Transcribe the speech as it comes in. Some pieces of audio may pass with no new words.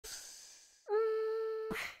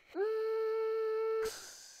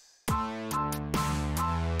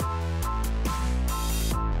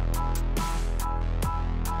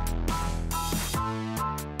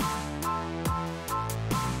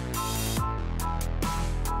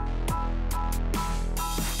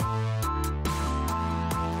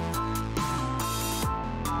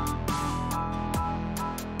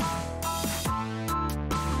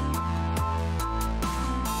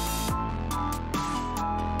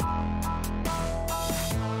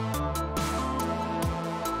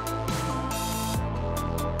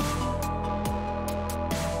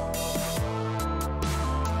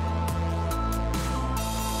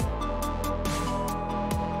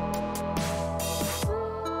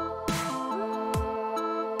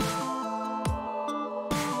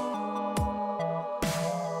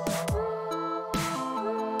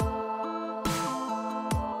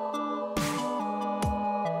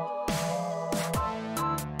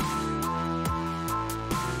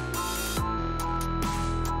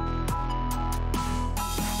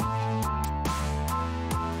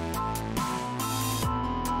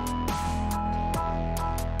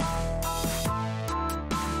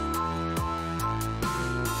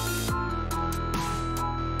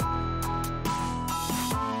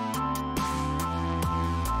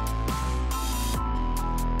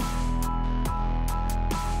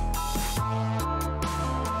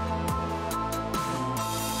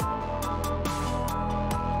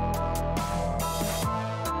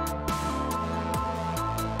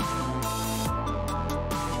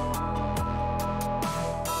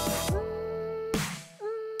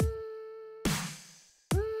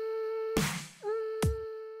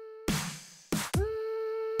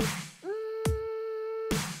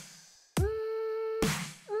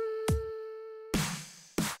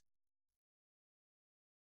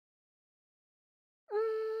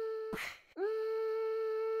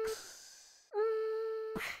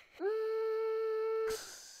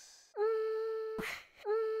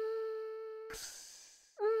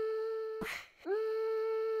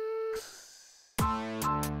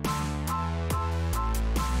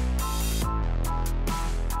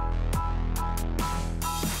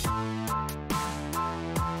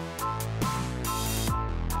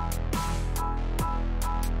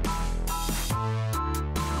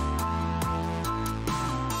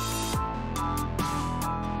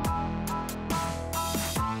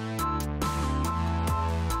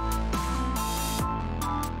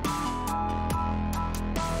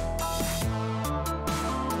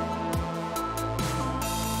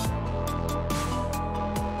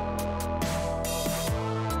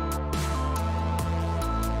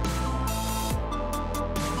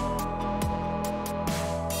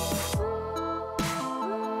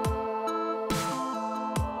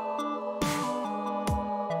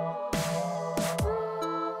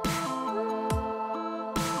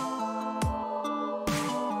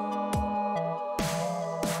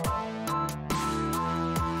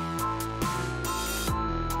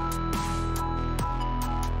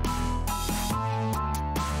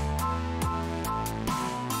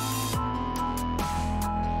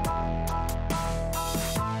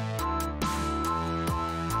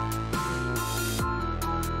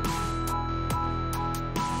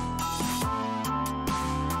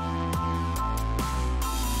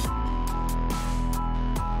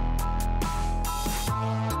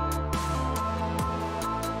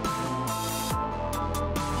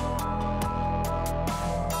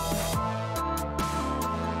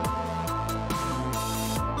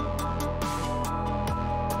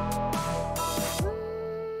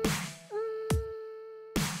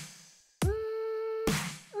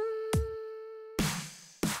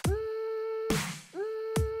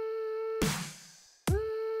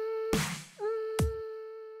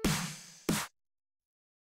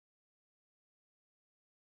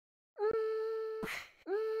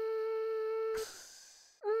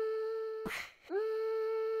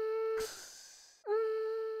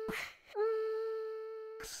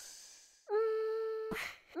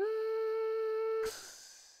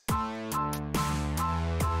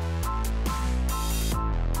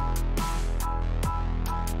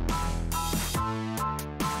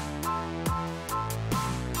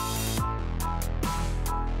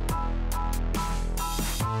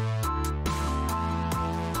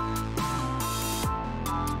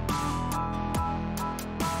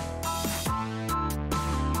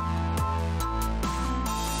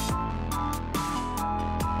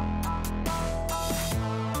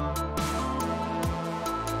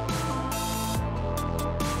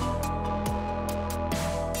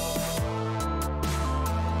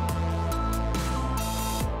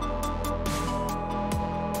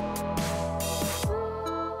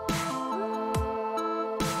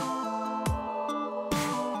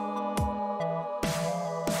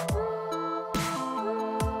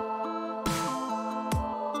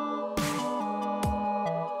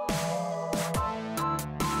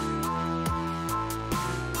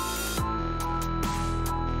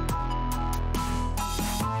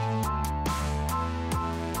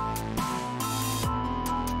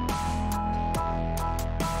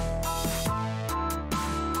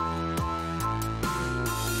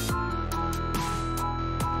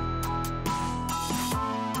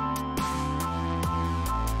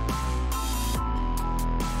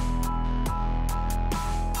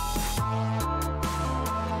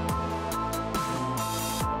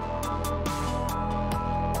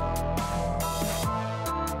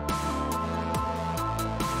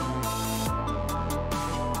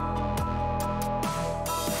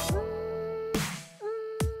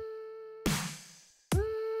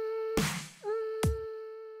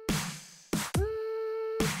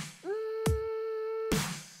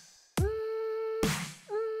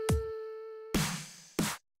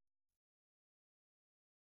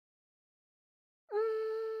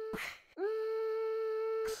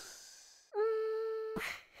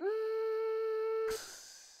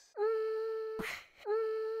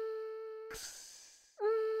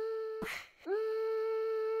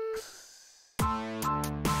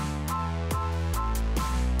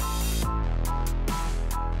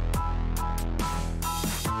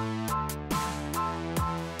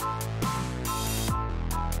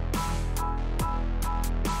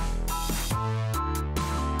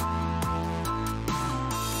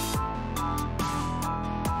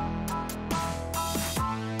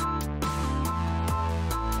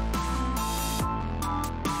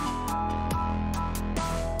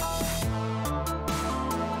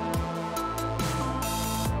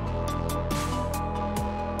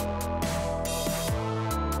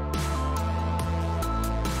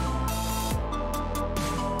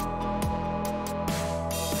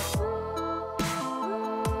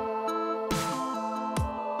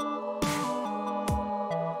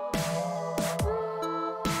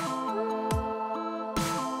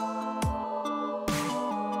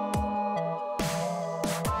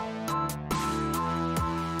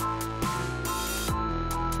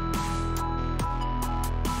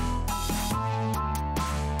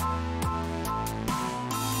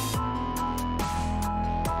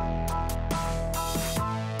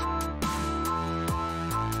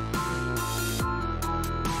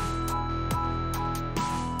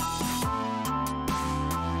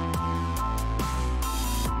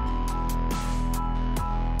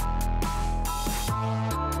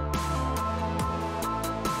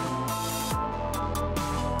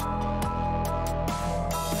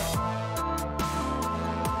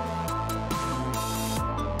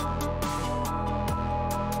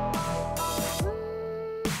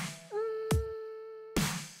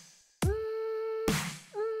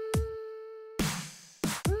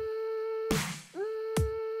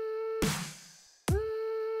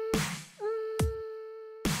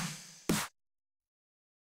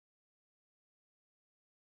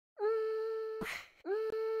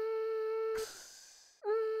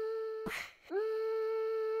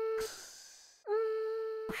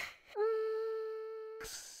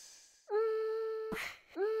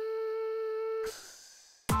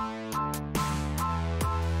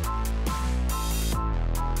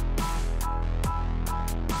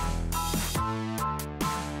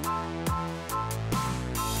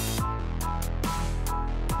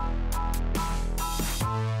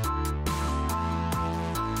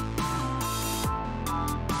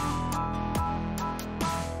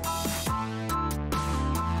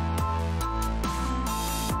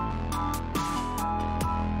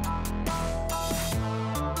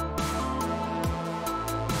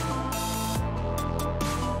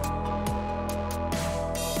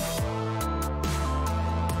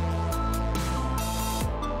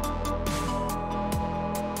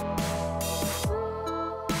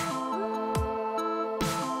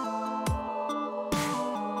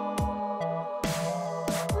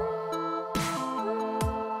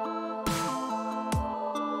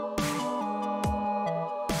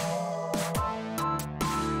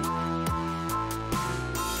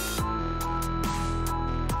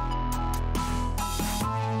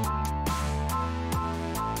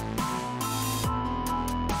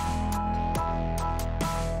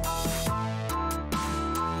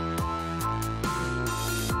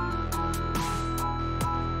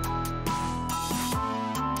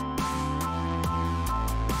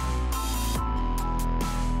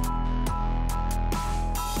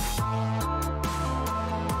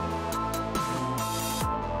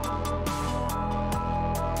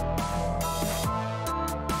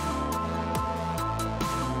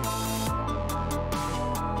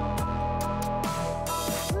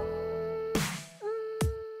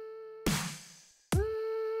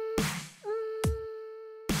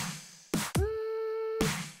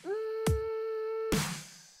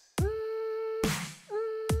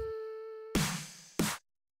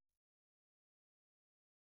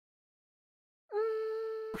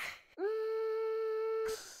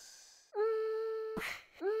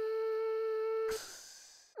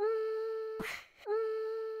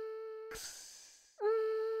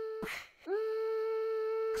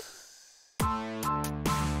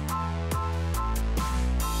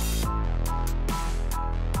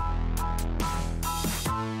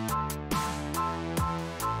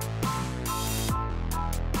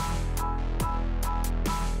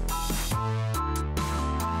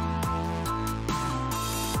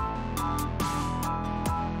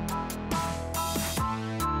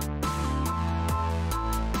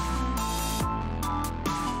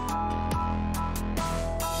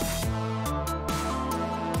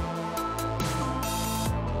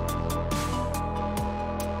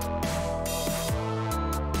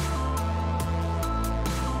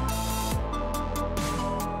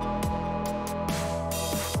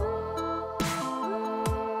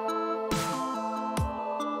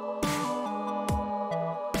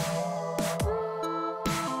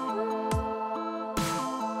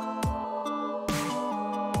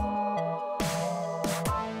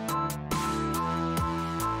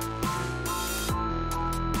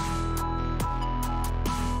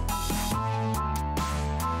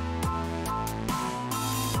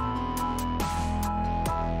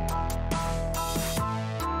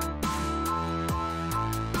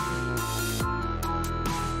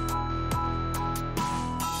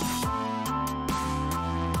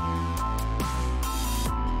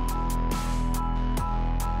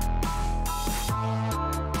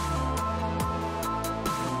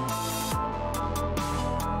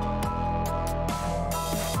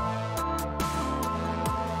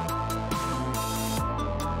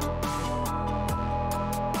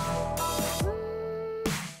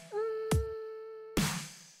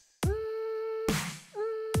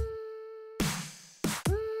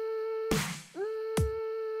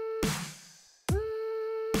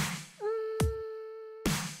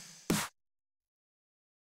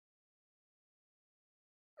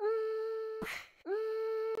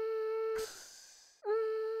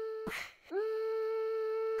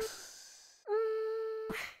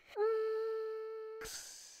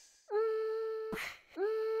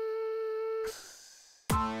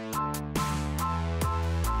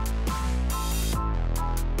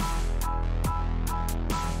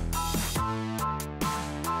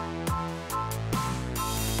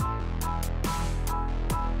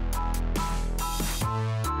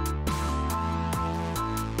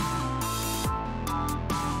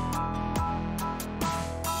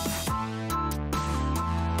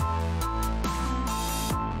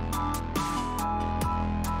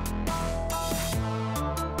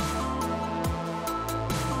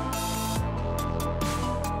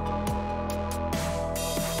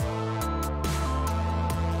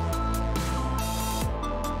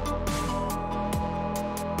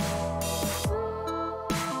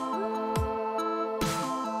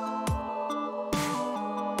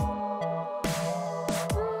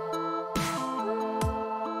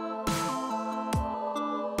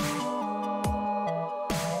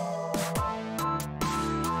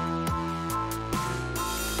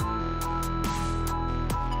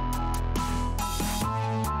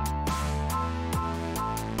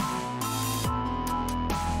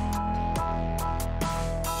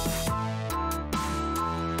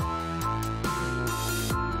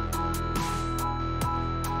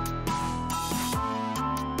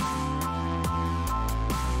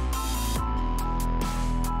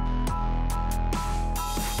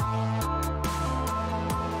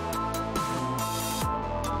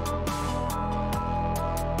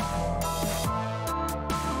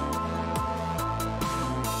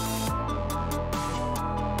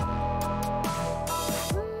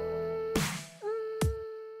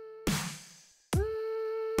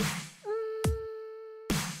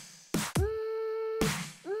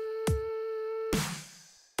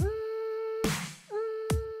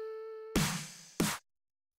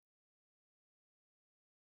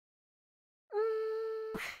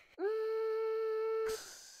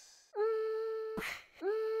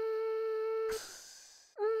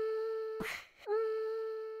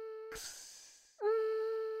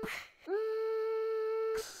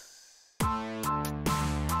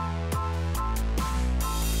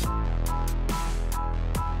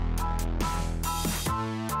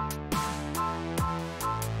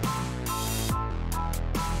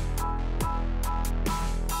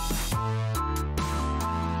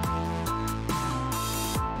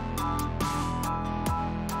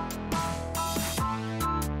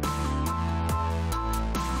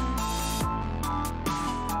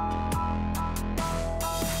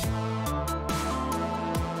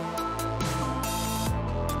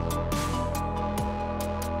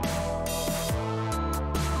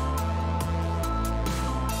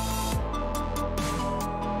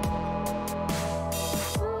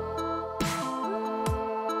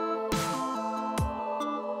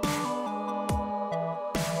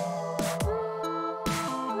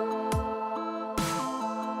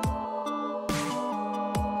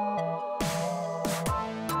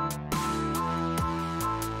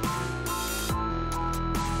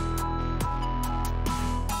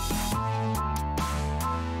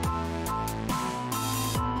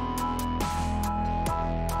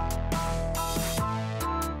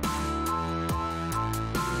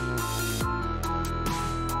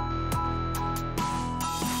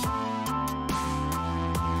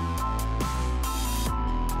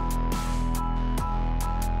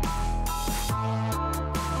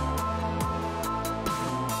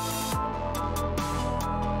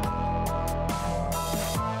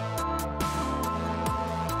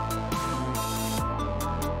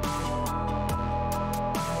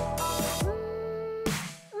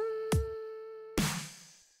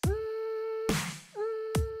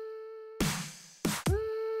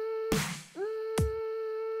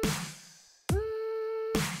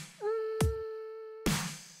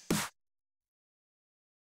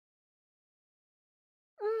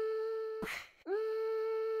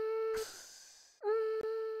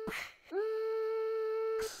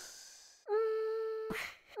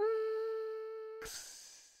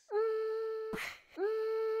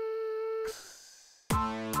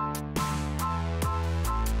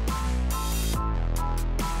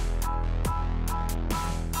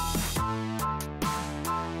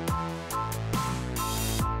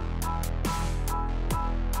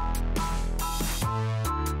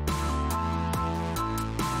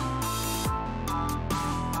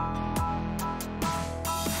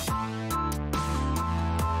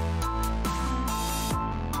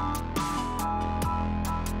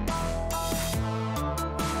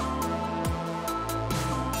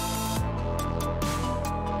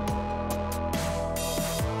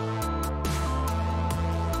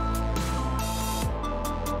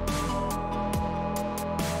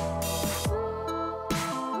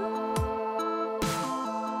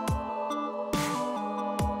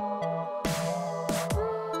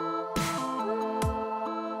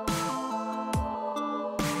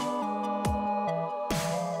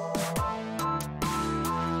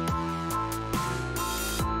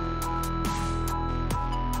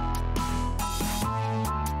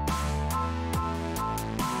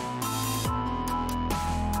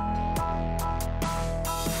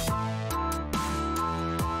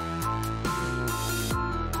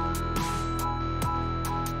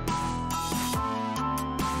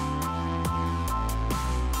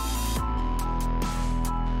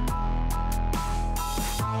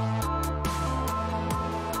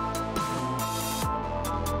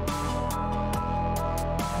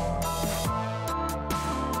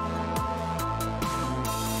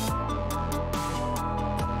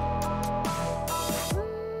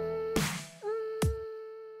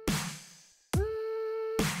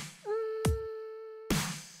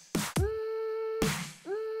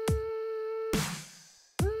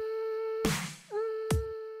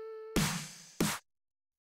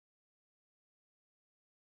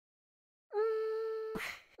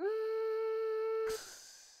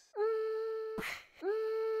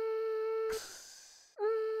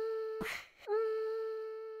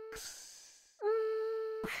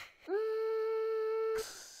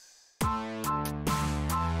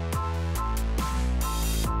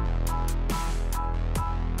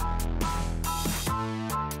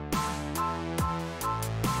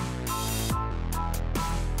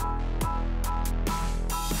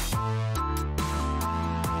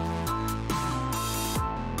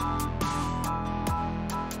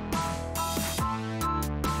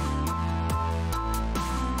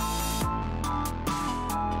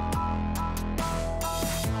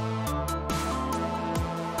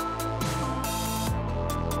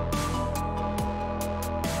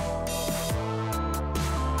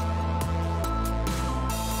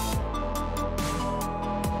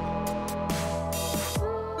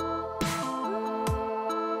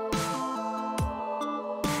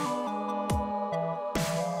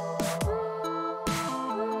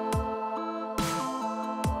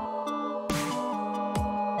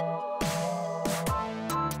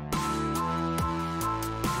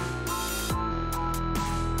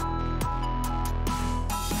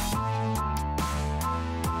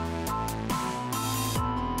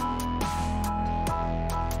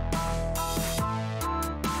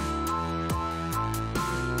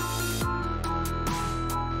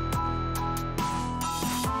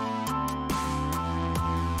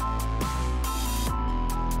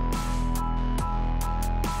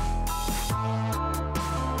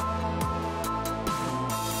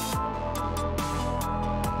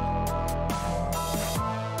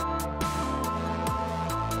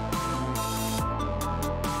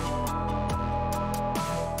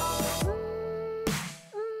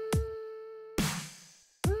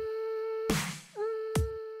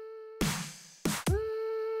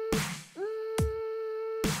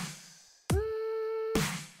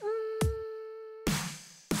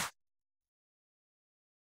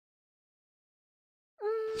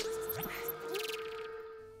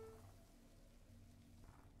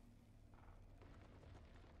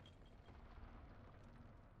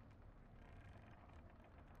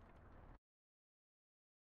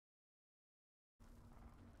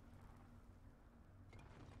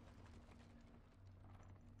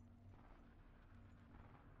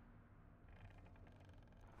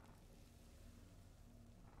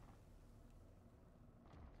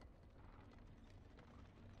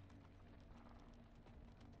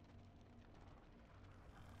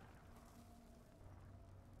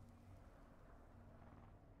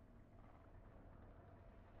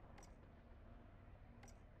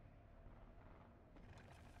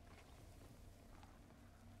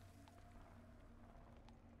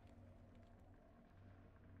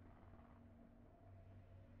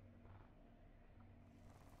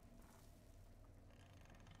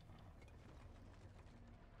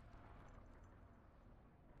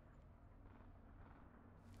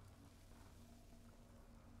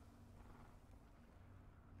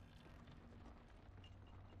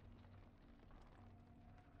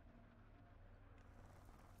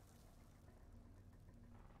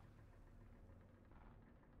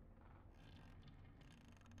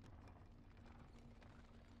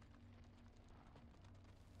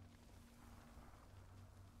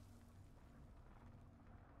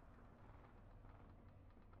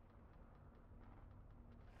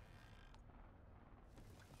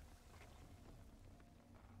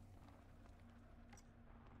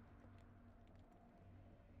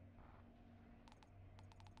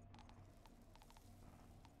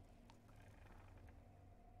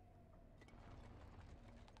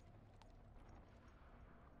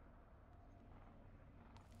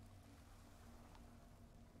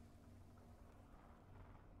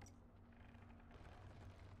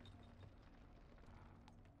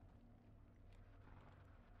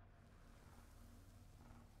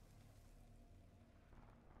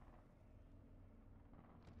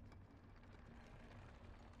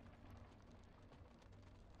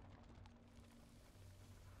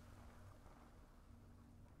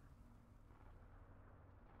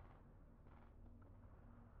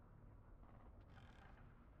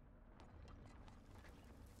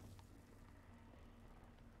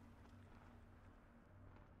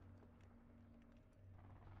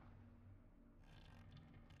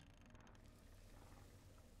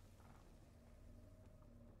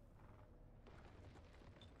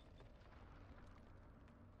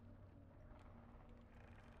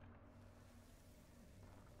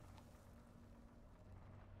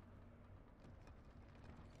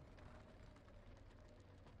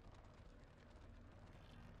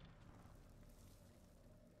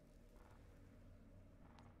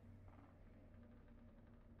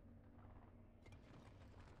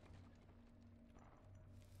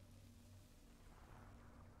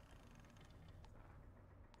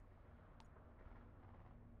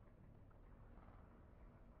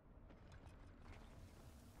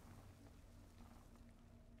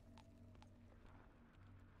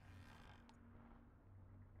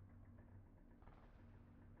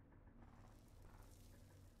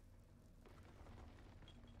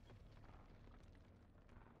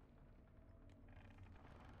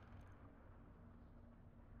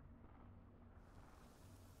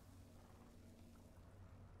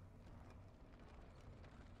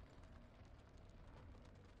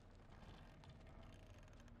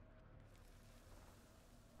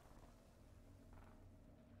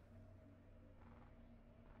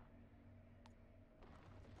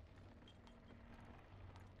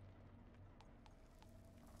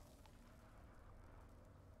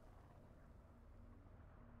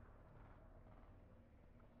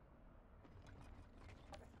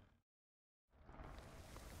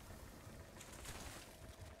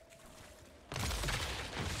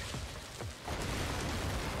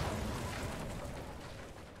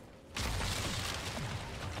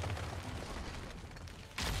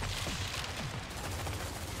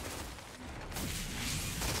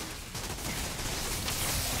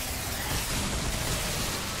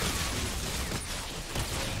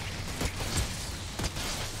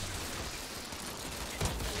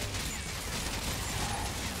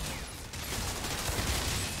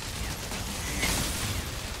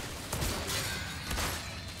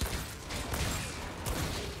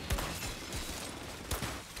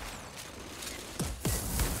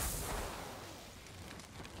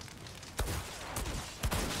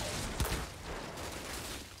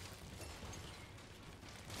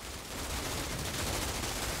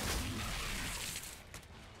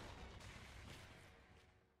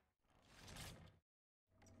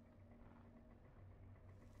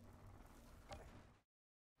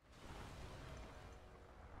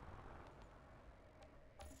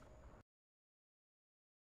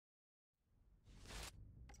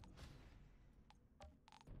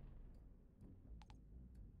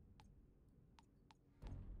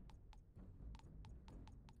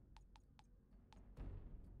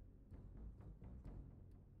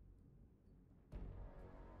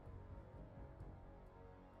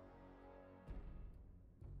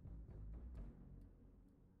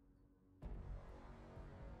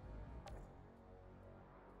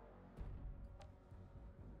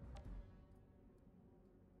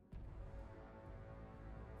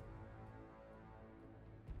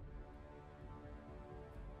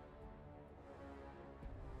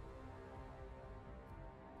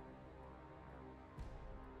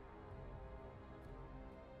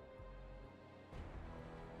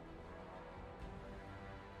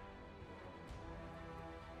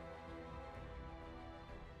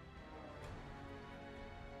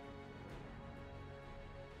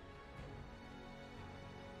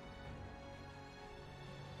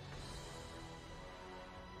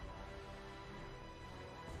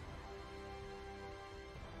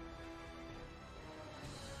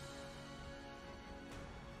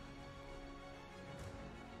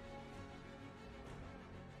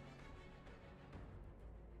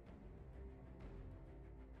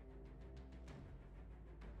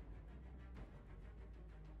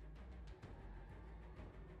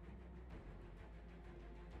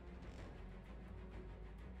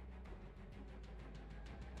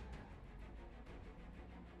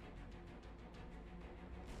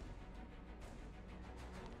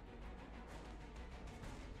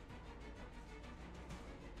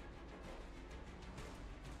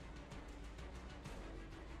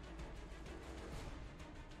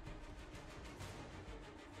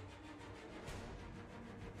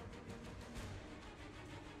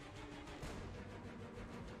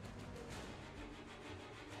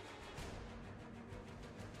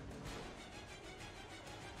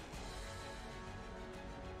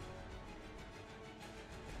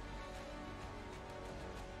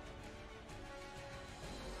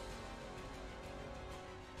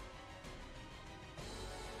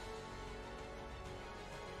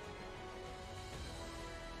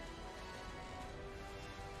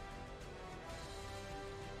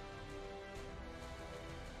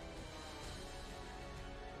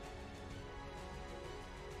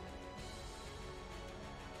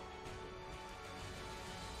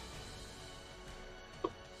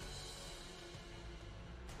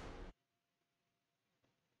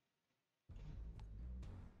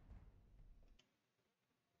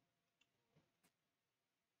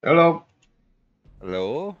Hello.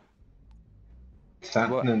 Hello? What's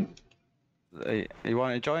What? happening? You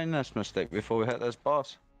want to join this mistake before we hit this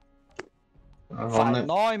boss? I'm on Fuck, it.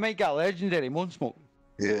 no, I might get a legendary, won't smoke.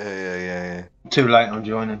 Yeah. Too late, I'm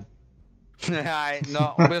joining. Aye,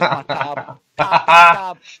 no, where's my tab?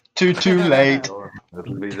 Tab. Too late.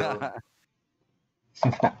 It'll be done.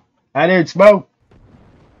 I need smoke.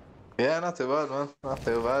 Yeah, not too bad, man. Not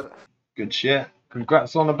too bad. Good shit.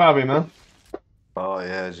 Congrats on the baby, man. Oh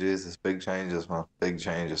yeah, Jesus, big changes, man. Big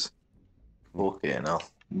changes. Okay, now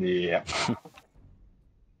Yeah.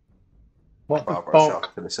 What the proper fuck?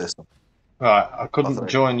 shock to the system. Right, I couldn't Nothing.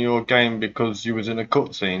 join your game because you was in a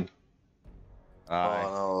cutscene. Aye.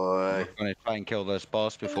 Oh no We're way. going to try and kill this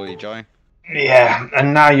boss before you join. Yeah,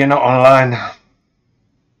 and now you're not online.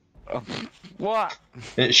 What?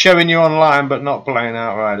 It's showing you online, but not playing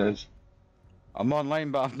Outriders. I'm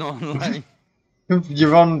online, but I'm not online.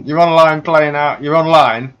 You're online playing out. You're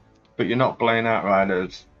online, but you're not playing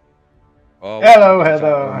Outriders. Oh, Hello, what exactly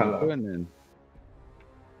hello, am I hello. doing then?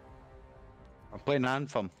 I'm playing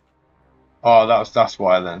Anthem. Oh, that's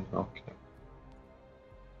why then. Okay.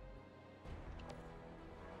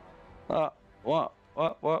 What?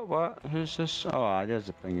 Who's this? Oh, there's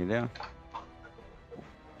the thingy there.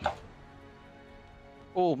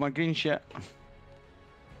 Oh, my green shit.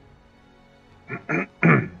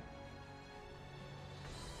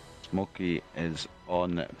 Smokey is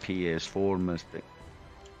on PS4, Mystic.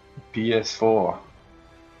 PS4.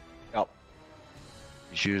 Yep.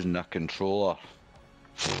 He's using a controller.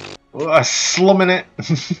 Oh, slumming it.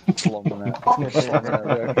 Slumming it.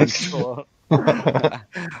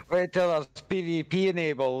 Wait till there's PvP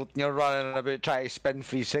enabled and you're running about trying to spin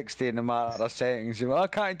 360 in a matter of settings. You're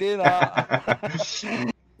like, I can't do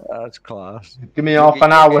that. That's class. Give me half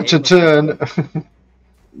an hour to turn.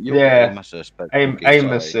 Yeah. Aim assist, but Aim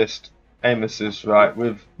assist. Aim assist, right.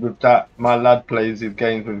 With that, my lad plays his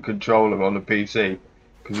games with a controller on the PC.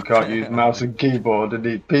 Because you can't use mouse and keyboard,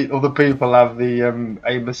 and other people have the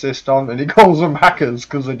aim assist on, and he calls them hackers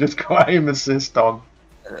because they just got aim assist on.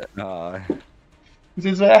 He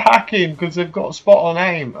says they're hacking because they've got spot on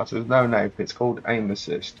aim. I says no, it's called aim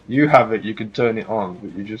assist. You have it, you can turn it on,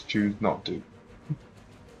 but you just choose not to.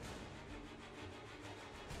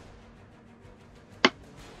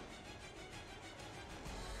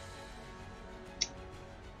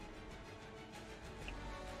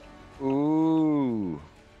 Ooh.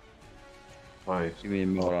 Right. Give me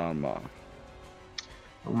more armor.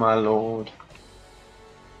 Oh my lord.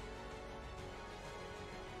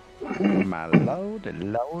 My load.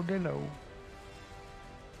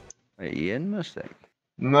 Are you in, Mystic?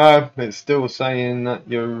 No, it's still saying that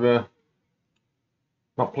you're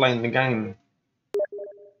not playing the game.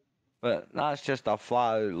 But that's just a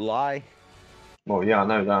flat out lie. Well, yeah, I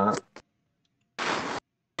know that.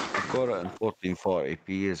 I've got it in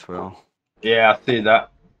 1440p as well. Yeah, I see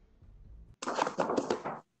that.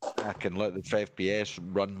 I can let the 5ps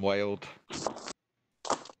run wild.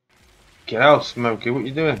 Get out, Smokey, what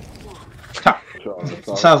you doing? Tap.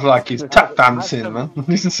 Sounds like he's tap dancing, man.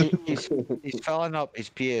 He's filling up his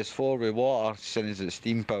PS4 with water since it's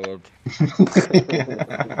steam powered.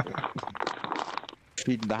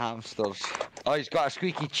 Feeding the hamsters. Oh, he's got a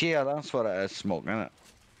squeaky chair, that's what it is, Smoke, isn't it?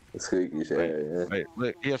 Squeaky chair, yeah. Right,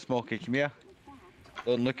 look, here, Smokey, come here.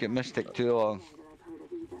 Don't look at Mystic too long.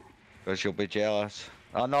 Because she'll be jealous.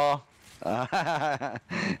 Oh no! Aye.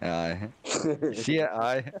 You see it,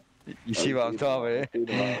 aye? You see what I'm talking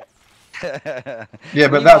about? Yeah,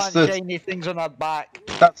 but that's the shiny things on her back.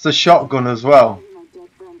 That's the shotgun as well.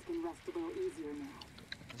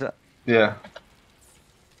 Is it? Yeah.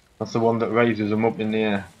 That's the one that raises them up in the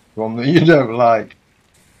air. The one that you don't like.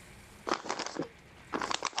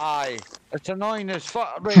 Aye. It's annoying as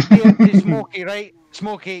fuck. Right, here to Smokey, right?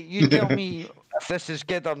 Smokey, you tell me if this is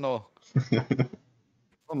good or no.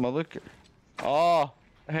 Oh my look. Oh,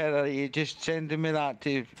 Heather, you just sending me that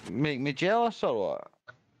to make me jealous or what?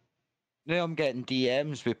 Now I'm getting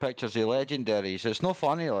DMs with pictures of legendaries. It's not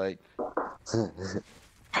funny, like.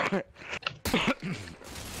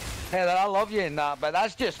 Heather, I love you in that, but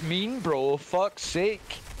that's just mean, bro. Fuck's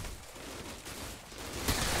sake.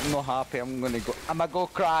 I'm not happy. I'm gonna go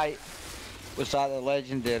cry. Was that the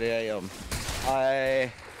legendary item?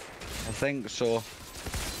 I think so.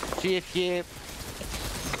 See if you.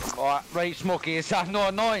 Oh, right, Smokey, is that not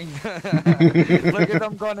annoying? Look at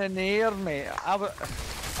them going in the air, mate. I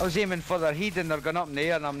was aiming for their head and they're going up in the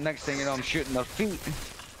air, and I'm next thing you know, I'm shooting their feet.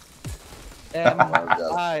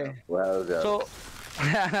 Aye. Well done. So,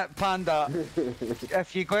 Panda,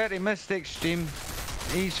 if you go to Mystic stream,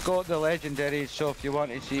 he's got the legendaries. So if you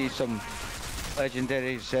want to see some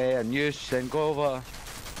legendaries and use, then go over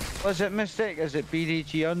Was it Mystic? Is it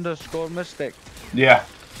BDG_Mystic? Yeah.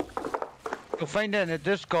 You'll find it in the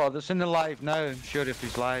Discord. It's in the live now. I'm sure if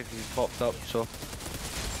he's live, he's popped up. So.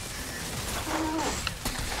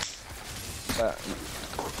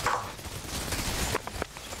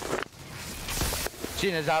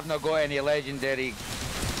 Seeing as I've not got any legendary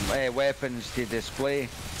weapons to display,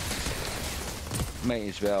 might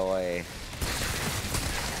as well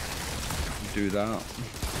do that.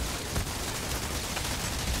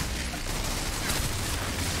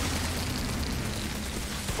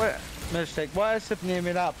 What, Mystic, what is the name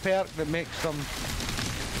of that perk that makes them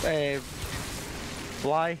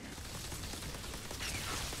fly?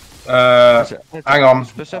 Hang on.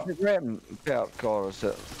 Specific weapon perk, or is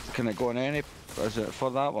it, can it go on any, is it for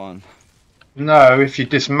that one? No, if you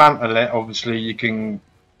dismantle it, obviously you can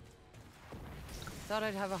Thought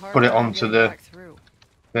I'd have a hard put it time onto getting the back through.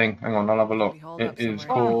 thing. Hang on, I'll have a look. We hauled It up is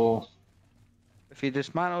somewhere. called If you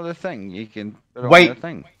dismantle the thing, you can put it on the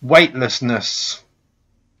thing. weightlessness.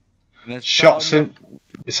 And it's Shots in.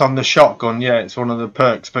 It's on the shotgun. Yeah, it's one of the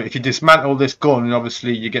perks. But if you dismantle this gun,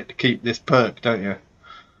 obviously you get to keep this perk, don't you?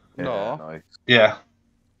 No. Nice. Yeah.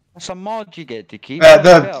 It's a mod you get to keep.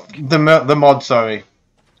 The mod, sorry.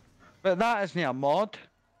 But that isn't a mod.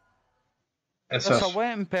 It's It's a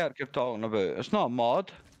weapon perk you're talking about. It's not a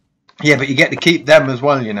mod. Yeah, but you get to keep them as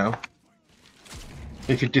well, you know.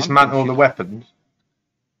 If you dismantle the weapons.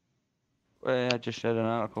 I just read an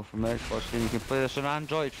article from Xbox saying you can play this on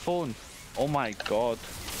Android phone. Oh my god.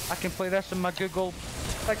 I can play this on my Google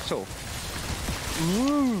Pixel.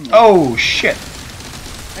 Ooh. Oh shit.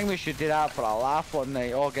 I think we should do that for a laugh one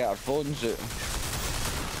night. All get our phones out.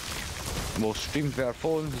 We'll stream for our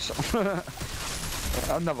phones.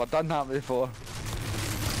 I've never done that before.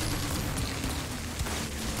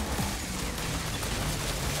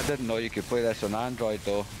 I didn't know you could play this on Android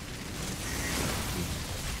though.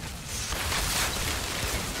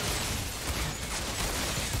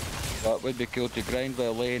 That would be cool to grind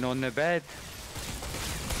while laying on the bed.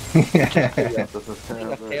 A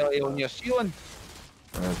telly on your ceiling.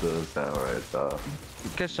 That does sound right though.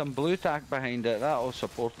 Get some blue tack behind it, that'll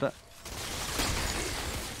support it.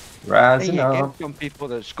 Rising You up. get some people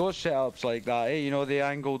that's got setups like that, eh? You know the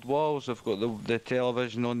angled walls, they've got the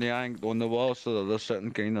television on the wall so that they're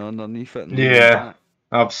sitting kind of underneath it. And Yeah,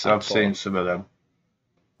 I've That's seen all. some of them.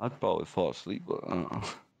 I'd probably fall asleep with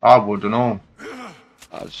that. I wouldn't know.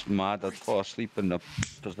 That's mad, I'd fall asleep in the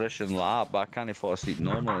position like that, but I can't fall asleep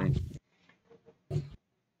normally.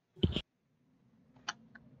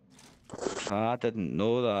 I didn't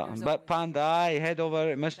know that. But Panda, aye, head over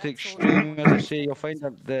to Mystic Stream, as I say, you'll find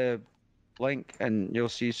the link and you'll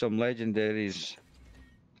see some legendaries.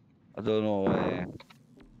 I don't know,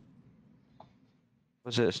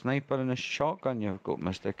 was it a sniper and a shotgun you've got,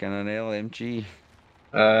 Mystic, and an LMG?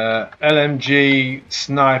 LMG,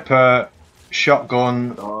 sniper,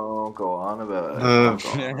 shotgun, Don't go on about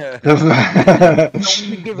it.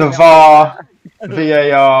 the VAR,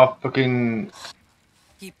 VAR, fucking,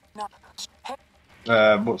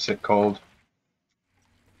 what's it called?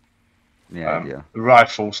 Yeah.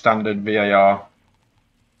 Rifle, standard VAR,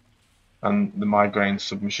 and the migraine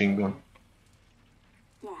submachine gun.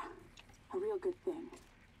 Yeah, a real good thing.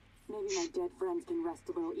 Maybe my dead friends can rest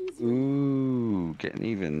a little easier. Ooh, getting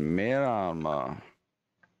even more armor.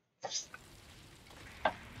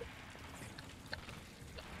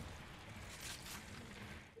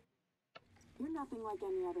 You're nothing like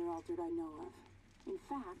any other altered I know of. In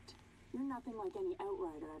fact, you're nothing like any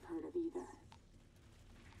outrider I've heard of either.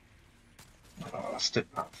 I'll stick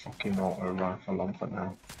that fucking auto rifle on for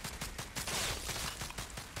now.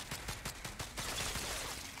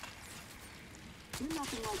 You're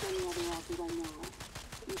nothing like any other altered I know of.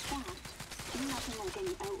 In fact, you're nothing like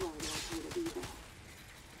any outrider I've heard of either.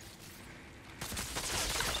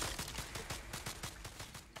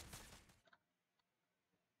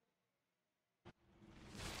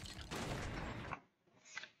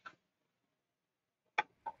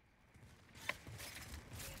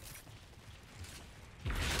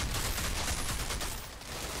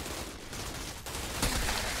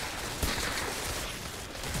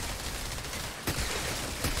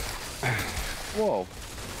 Whoa.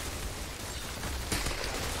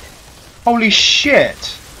 Holy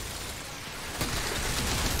shit!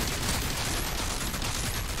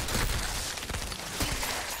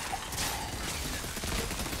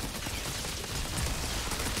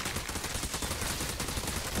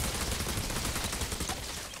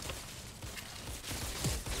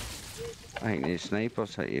 I think these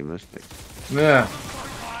snipers hit you, Mystic. Yeah.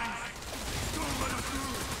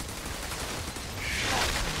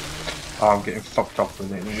 Oh, I'm getting fucked off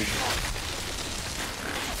with it.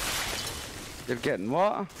 You're getting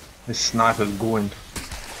what? This sniper's going.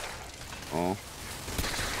 Oh.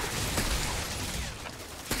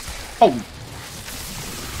 Oh!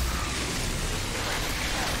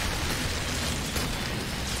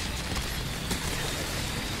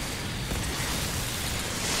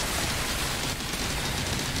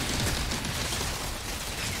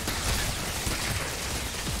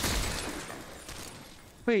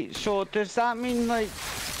 Wait, so does that mean like,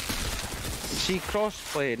 see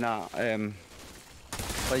crossplay and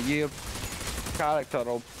that, like your character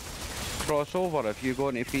will cross over if you go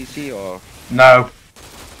into PC or? No.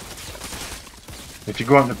 If you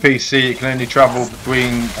go on the PC, it can only travel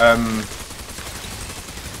between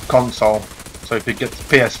console. So if you get to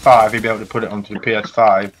PS5, you'll be able to put it onto the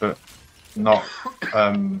PS5, but not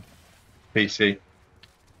PC.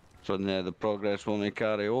 So now the progress will only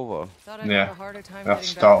carry over. Thought I'd Yeah. have a harder time You have to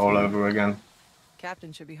getting start back. all over again.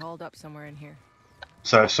 Captain should be hauled up somewhere in here.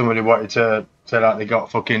 So if somebody wanted to say like they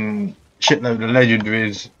got fucking shitload of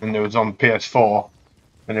legendaries and it was on PS4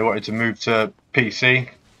 and they wanted to move to PC,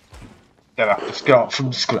 they'd have to start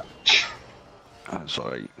from scratch. That's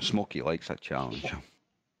alright. Smokey likes that challenge.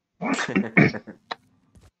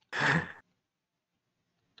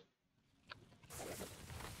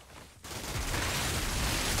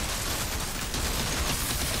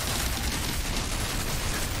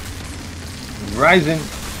 Rising.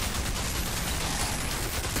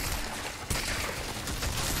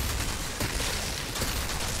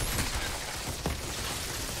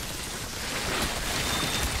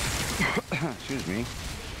 Excuse me.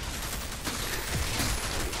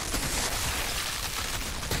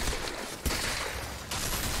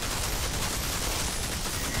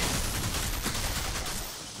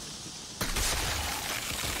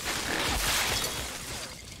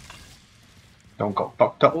 Don't got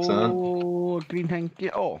fucked up, son. Oh, green hanky.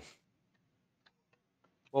 Oh.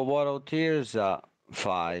 Well, what out here is that?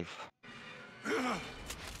 5.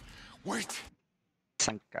 Wait.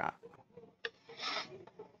 Sanka.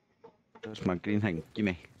 There's my green thing.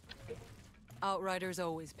 Gimme. Outriders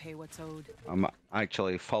always pay what's owed. I'm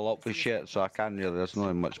actually full up with shit, so I can't really. There's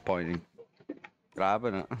not much point in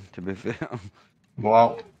grabbing it, to be fair.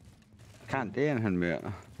 Well, Can't do anything with it.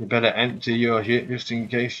 you better empty your shit just in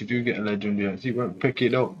case you do get a legendary. You won't pick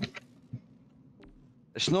it up.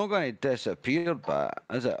 It's not going to disappear, but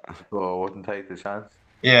is it? So I wouldn't take the chance.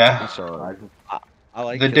 Yeah, That's alright. I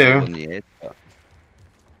like They it do. on the edge, but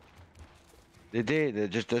they do. They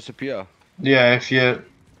just disappear. yeah. If you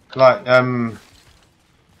like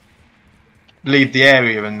leave the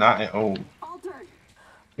area and that, it'll. Altered.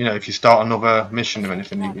 You know, if you start another mission or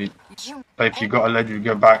anything, but if you've got a legendary,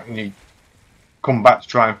 go back and you come back to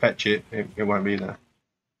try and fetch it, it won't be there.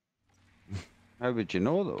 How would you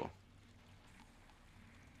know though?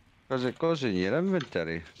 Because it goes in your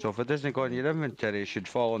inventory. So if it doesn't go in your inventory, it should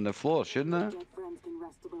fall on the floor, shouldn't it? Dead friends can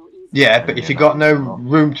rest a little easier. Yeah, but if you got no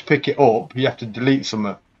room to pick it up, you have to delete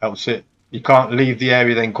something else. You can't leave the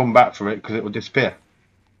area then come back for it because it will disappear.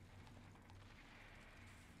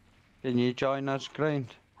 Can you join us, grind?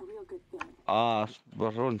 A real good thing. Ah,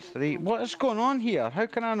 we're on 3. What is going on here? How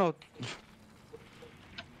can I not?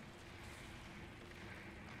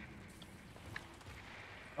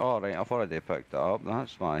 Oh, right, I've already picked it up.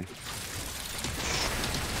 That's fine.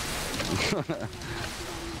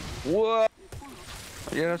 What?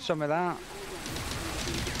 You had some of that?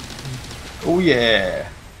 Oh yeah,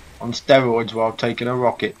 on steroids while taking a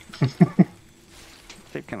rocket.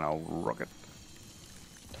 Taking a rocket.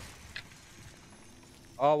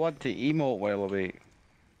 Oh, I want to emote while away.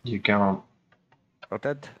 You can't. I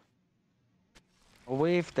did. I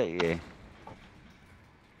waved at you.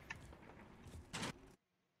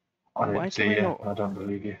 I Why didn't see can we you. not- I don't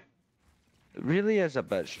believe you. It really is a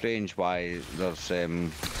bit strange why there's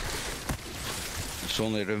it's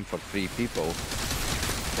only room for 3 people.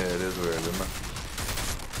 Yeah, it is weird, isn't it?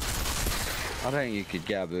 I think you could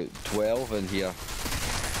get about 12 in here.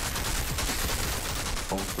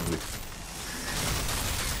 Comfortably.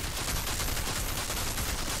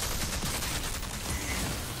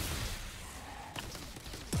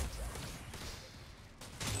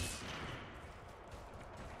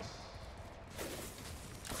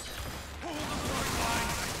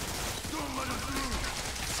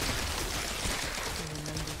 I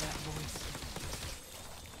remember that voice.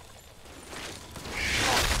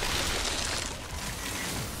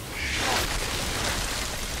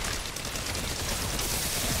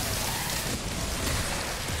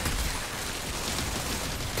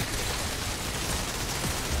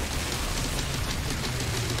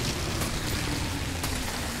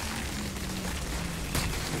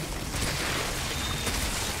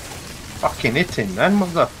 Fucking hit him then,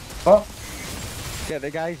 what the fuck? Get the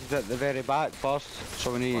guys at the very back first,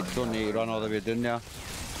 so we don't need to run all the way down there.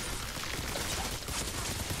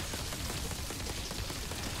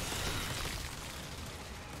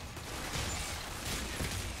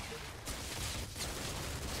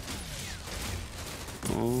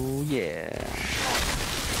 Oh yeah.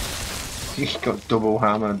 He's got double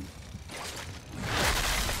hammered.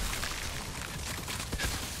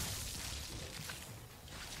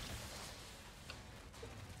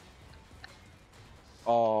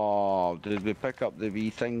 Oh, did we pick up the wee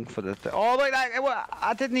thing for the oh look that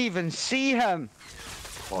I didn't even see him.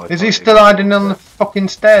 Oh, I Is thought he you still got hiding on the fucking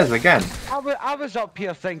stairs again? I was up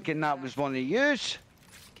here thinking that was one of yous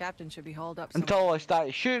Captain should be hauled up somewhere. until I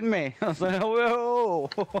started shooting me. I was like, whoa,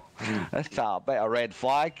 that's a bit of red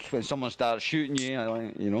flag when someone starts shooting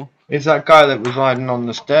you, you know. It's that guy that was hiding on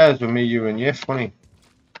the stairs with me, you and Yif, wasn't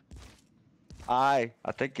he? Aye,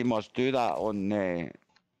 I think he must do that on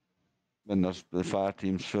when there's the fire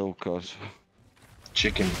team's full, cause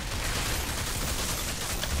Chicken.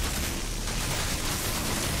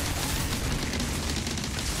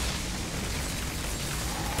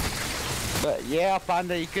 but yeah,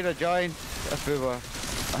 Panda, you could have joined if we were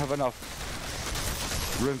have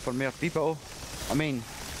enough room for more people. I mean,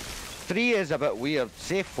 3 is a bit weird.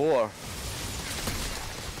 Say 4.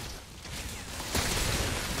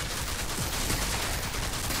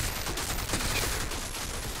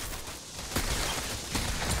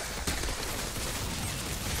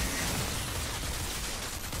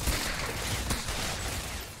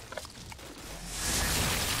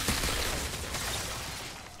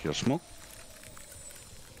 Your smoke.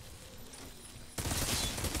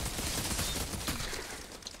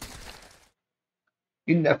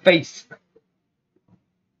 In the face.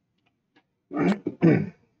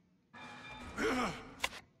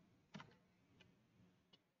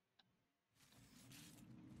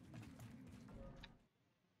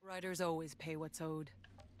 Riders always pay what's owed.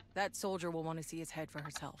 That soldier will want to see his head for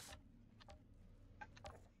herself.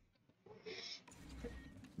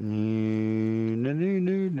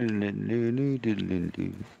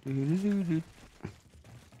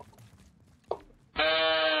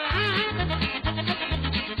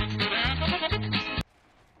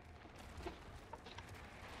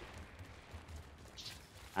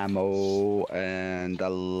 Ammo and a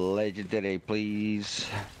legendary, please.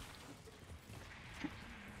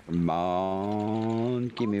 Come on,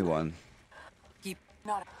 give me one. Keep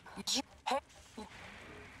not.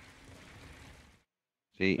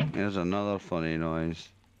 See, there's another funny noise.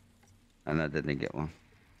 And I didn't get one.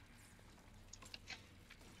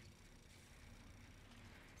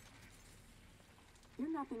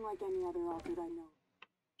 You're nothing like any other altered I know.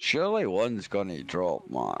 Surely one's gonna drop,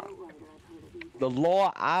 man. Outrider I've heard of either. The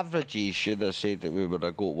law averages should have said that we would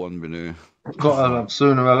have got one by now. Got to have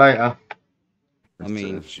sooner or later. I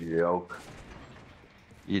mean, it's a joke.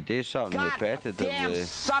 you do something repetitively.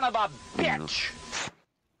 Son of a bitch!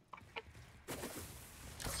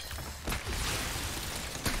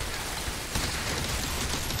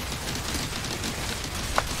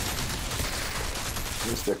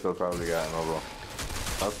 Mystic will probably get another.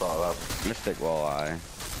 That's all that. Mystic walleye.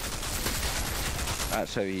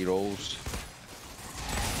 That's how he rolls.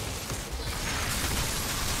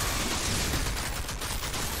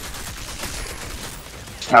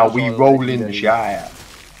 How we roll in the Shire.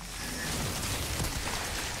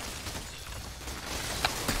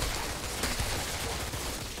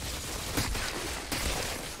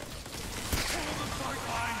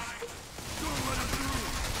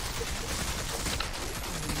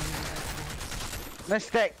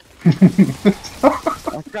 Mystic!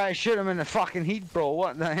 I'm trying to shoot him in the fucking heat, bro.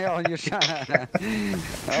 What the hell are you saying?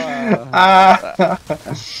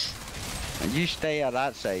 And you stay on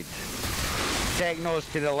that side. Techno's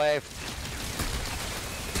to the left.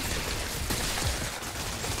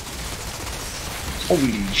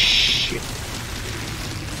 Holy shit.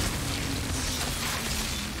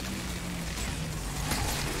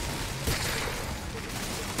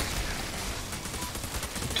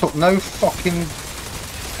 Took no fucking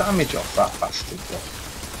damage off that bastard.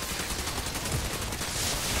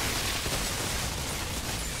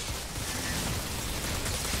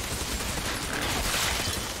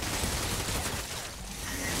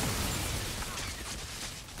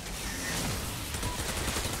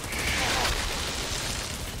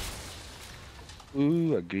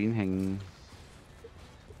 Ooh, a green hang.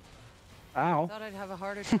 Ow. Thought I'd have a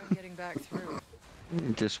harder time getting back through.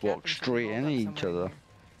 Just walk Captain should be straight hauled into up each somewhere in other. here.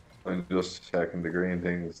 I'm just checking the green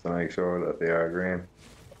things to make sure that they are green.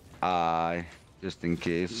 Aye, just in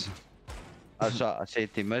case. That's what I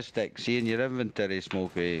said to Mystic. See in your inventory,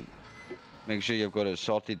 Smokey. Make sure you've got it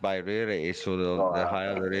sorted by rarity, so Oh, the yeah.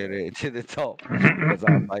 higher the rarity to the top. Because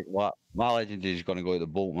I'm like, what? My legendary is going to go to the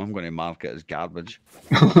bottom. I'm going to mark it as garbage.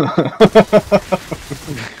 That's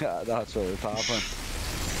what would happen.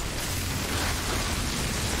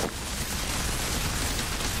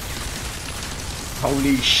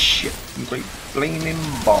 Holy shit, great flaming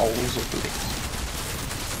balls of bliss.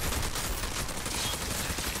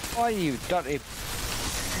 Oh, you dirty... You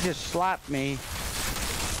just slapped me.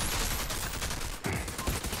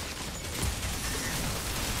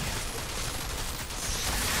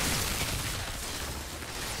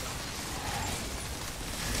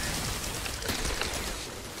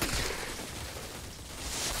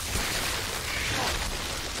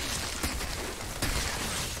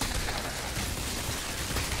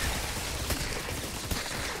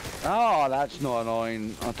 Oh, that's not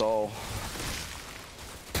annoying at all.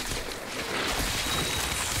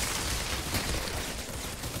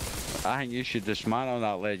 I think you should dismantle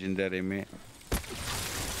that legendary, mate.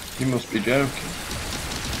 You must be joking.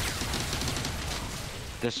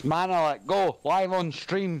 Dismantle it. Go live on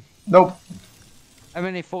stream. Nope. How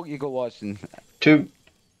many folk you got watching? 2.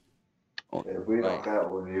 Oh, If we don't right. get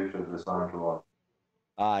one, you should dismantle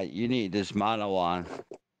one. You need to dismantle one.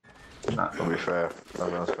 Nah. To be fair,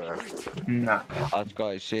 that's fair. Nah. I was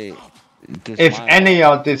going to say. If any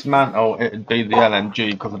are dismantle, it'd be the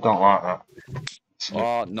LMG because I don't like that.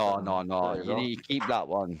 Oh no no no! There you You go. need to keep that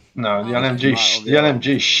one. No, the Alright. LMG, the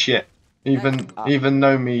LMG shit. Even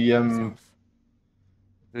though me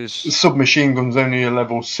There's submachine gun's only a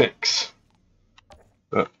level 6,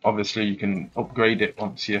 but obviously you can upgrade it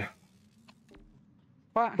once your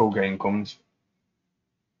what? full game comes.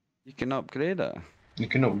 You can upgrade it. You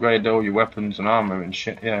can upgrade all your weapons and armor and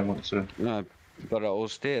shit. Yeah, once a No, but it'll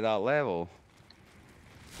stay at that level.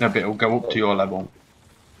 no, but it'll go up to your level.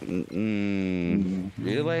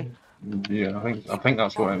 Really? Yeah, I think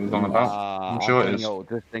that's what it was on about. I'm I sure it think is. it'll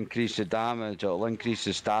just increase the damage. It'll increase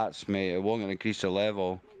the stats, mate. It won't increase the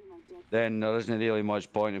level. Then there isn't really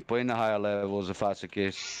much point in playing the higher levels if that's the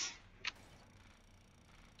case.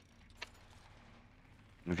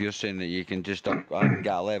 If you're saying that you can just I can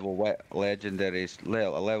get a legendary, a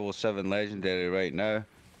level 7 legendary right now,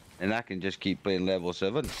 and I can just keep playing level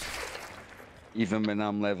 7, even when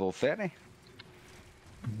I'm level 30.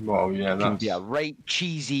 Well, yeah, Can be a that's right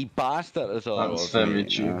cheesy bastard as all that's was, very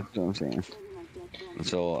mate. true. That's what I'm saying.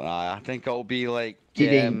 So I think it'll be like It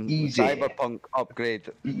ain't easy. Cyberpunk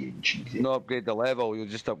upgrade. No upgrade the level, you'll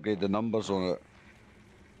just upgrade the numbers on it.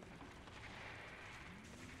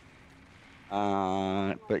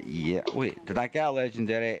 But yeah, wait, did I get a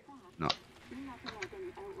legendary? No.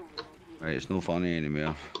 Right, it's no funny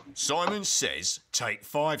anymore. Simon says take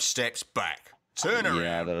 5 steps back. Turn around.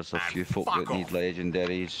 Yeah, there's a and few folk fuck that need off.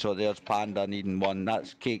 legendaries. So there's Panda needing one.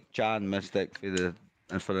 That's Cake Chan Mystic for the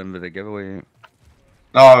for him with the giveaway.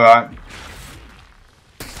 Alright.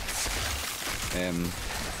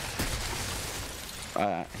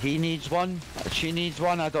 He needs one. She needs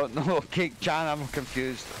one. I don't know. Cake Chan, I'm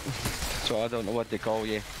confused. So I don't know what they call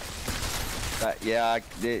you. But yeah,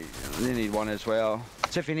 they need one as well.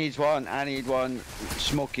 Tiffy needs one. I need one.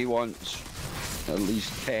 Smokey wants at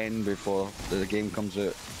least 10 before the game comes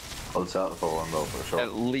out. I'll settle for one though, for sure.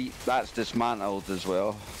 At least that's dismantled as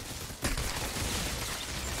well.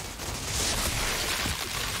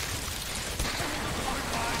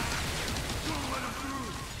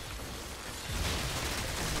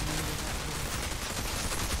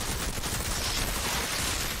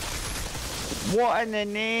 What in the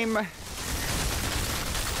name?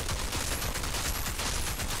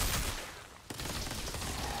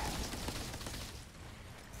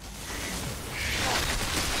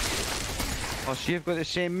 Oh, so you've got the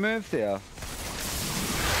same move there?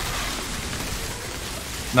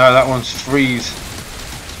 No, that one's freeze.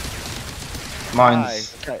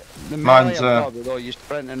 Mine's Aye. The mine's, melee probably, though, you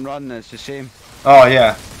sprint and run, it's the same. oh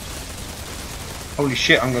yeah. Holy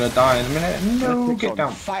shit, I'm gonna die in a minute. No, It's get on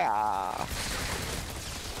down. fire!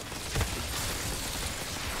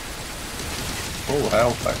 Full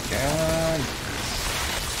health again.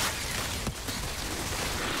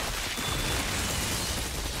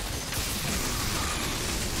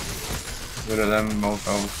 Rid of them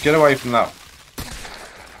mofos. Get away from that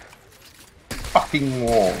fucking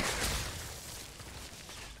wall.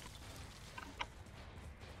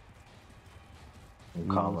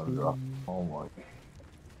 Common drop. Oh my.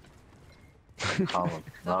 Common.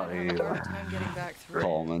 Not Having a either. hard time getting back through.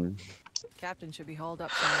 Common. Captain should be hauled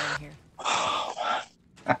up somewhere in here.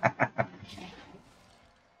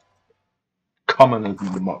 Common as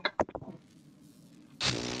the muck.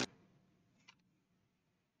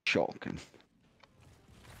 Shocking.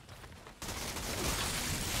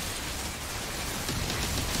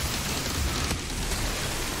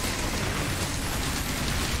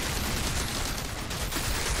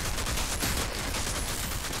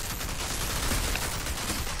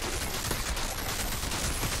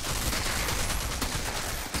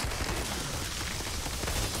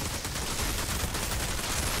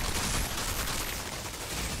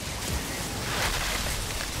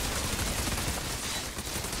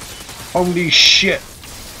 Holy shit!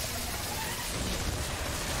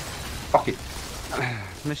 Fuck it.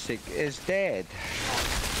 Mystic is dead.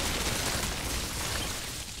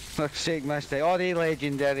 Fuck's sake, Mystic. All the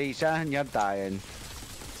legendaries, and you're dying.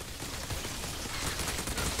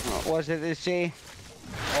 What was it they say?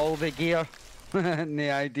 All the gear.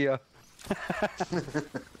 No idea.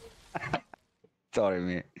 Sorry,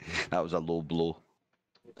 mate. That was a low blow.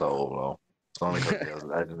 So low. It's only because he has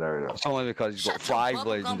legendary though. It's only because he's got 5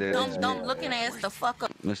 legendaries. Dumb looking ass the fuck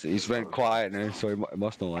up. He's went quiet now, so he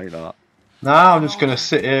must not like that. Nah, I'm just gonna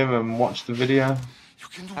sit here and watch the video.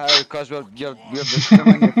 Because you're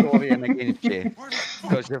discriminatorian against you.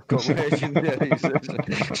 Because you've got legendaries.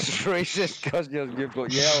 It's racist because you've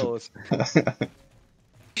got yellows.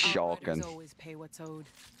 Shocking. Outriders always pay what's owed.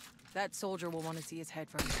 That soldier will want to see his head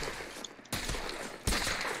for himself.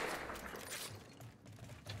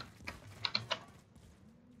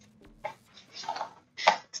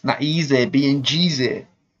 It's not easy being Jeezy.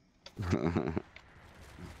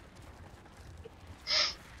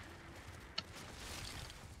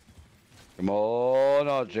 Come on,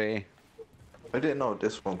 Audrey. I didn't know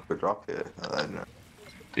this one could drop it. I didn't know.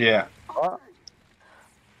 Yeah. What?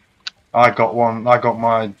 I got one. I got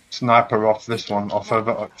my sniper off this one. Off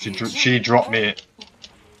of she dropped me it.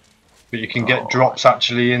 But you can get drops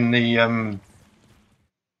actually in the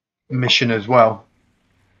mission as well.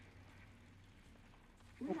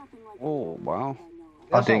 Oh, wow. I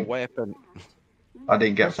That's a think- weapon. I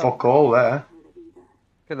didn't get fuck all there.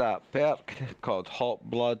 Look at that perk called Hot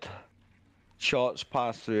Blood. Shots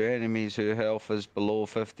pass through enemies whose health is below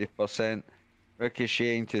 50%,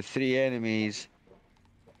 ricocheting to 3 enemies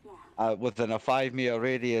within a 5-meter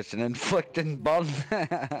radius and inflicting burn.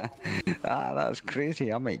 That's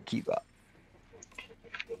crazy. I might keep that.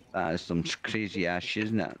 That is some crazy ass shit,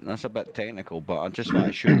 isn't it? That's a bit technical, but I just want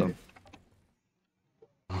to shoot them.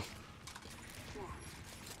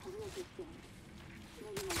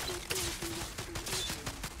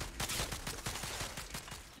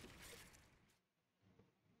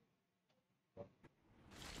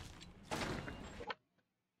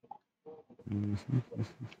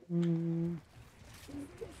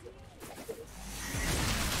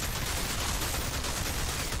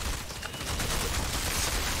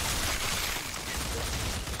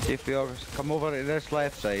 See if we all come over to this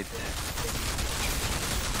left side,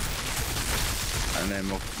 and then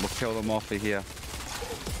we'll kill them off of here.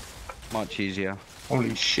 Much easier.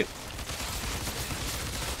 Holy shit.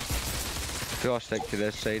 If we all stick to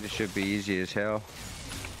this side, it should be easy as hell.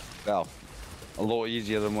 Well, a lot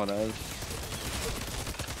easier than what it is.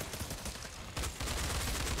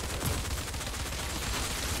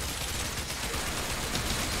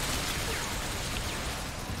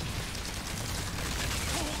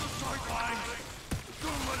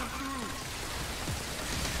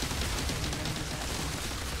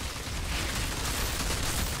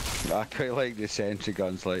 I quite like the sentry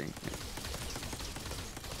guns, like.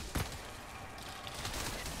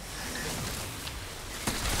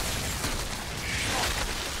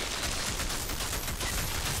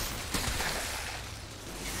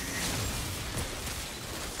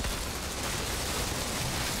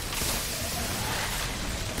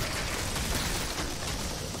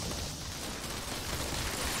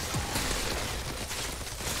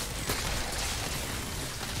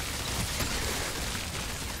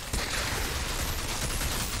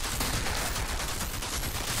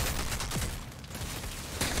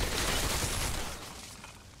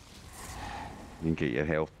 You can get your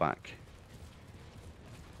health back.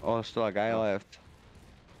 Oh, there's still a guy left.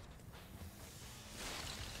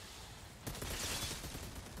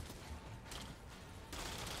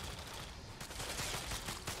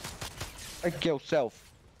 Kill yourself.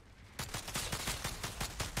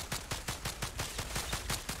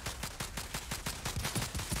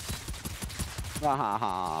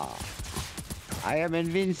 I am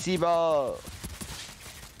invincible.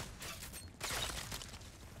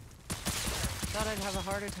 Thought I'd have a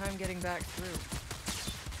harder time getting back through.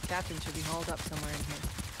 Captain should be hauled up somewhere in here.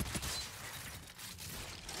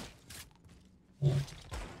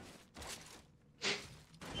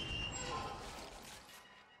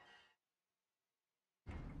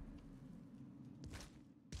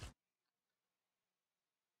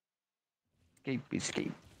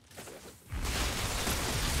 Escape.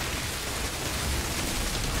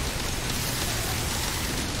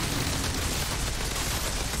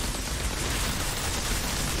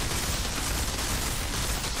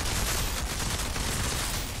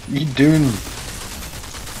 What you doing?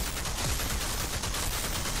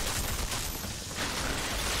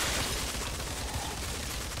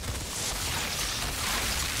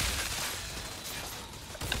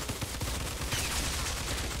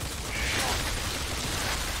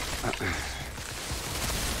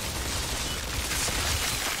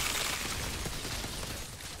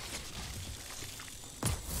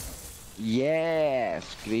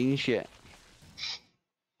 Yes, green shit.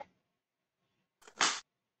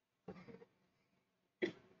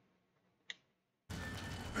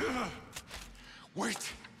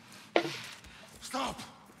 Wait! Stop!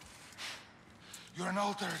 You're an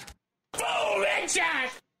altered.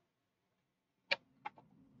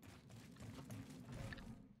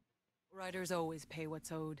 Riders always pay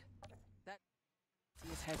what's owed. That see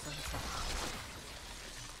his head for himself.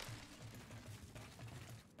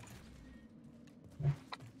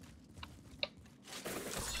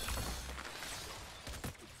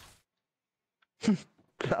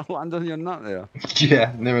 That land on your nut there.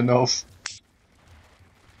 Yeah, never knows.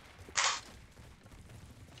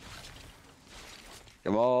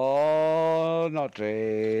 Come on,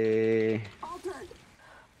 Audrey. Altered!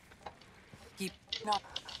 Keep No.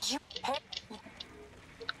 You pay.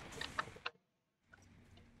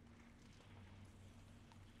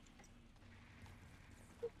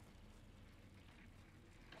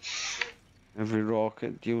 Every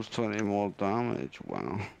rocket deals 20 more damage.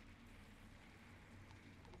 Wow.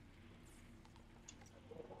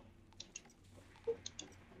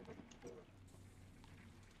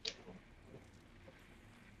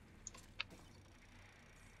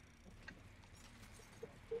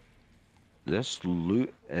 This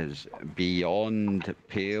loot is beyond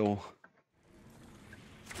pale.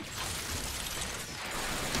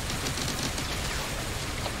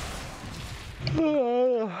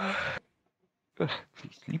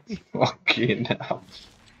 Sleepy. Fucking hell.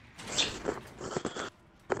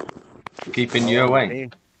 Keeping you away.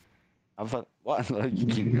 I've had, what? You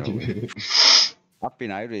keep me away. I've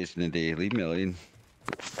been out racing today. Leave me alone.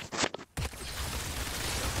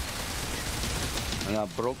 And I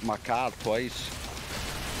broke my car twice.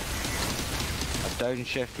 I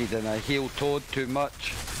downshifted and I heel toed too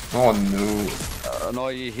much. Oh no. And all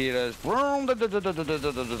you hear is and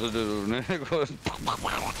it goes,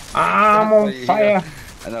 I'm on fire.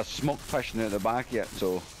 and there's smoke pushing out the back of it,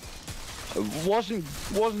 so it wasn't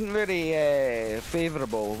very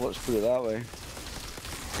favourable, let's put it that way.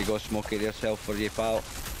 You go smoke it yourself for you, pal.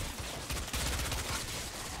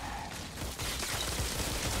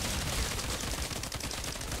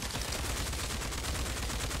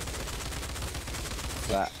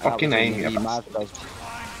 Fucking aim. That was I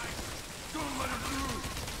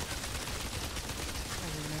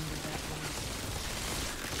remember that one.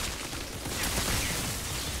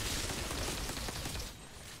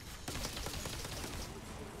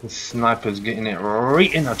 The sniper's getting it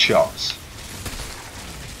right in the chops.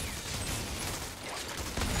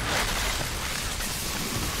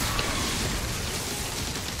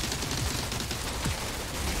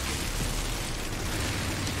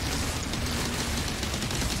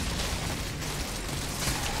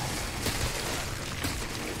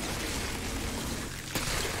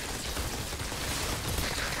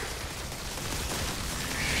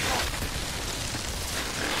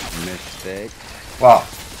 mistake. What?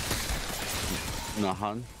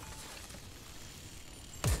 Nothing.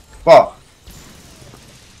 What?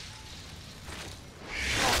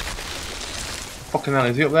 Fucking hell,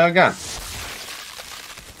 is he up there again?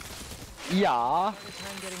 Yeah. Every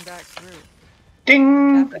time getting back through.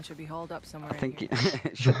 Ding! Captain should be hauled up somewhere. I think in he,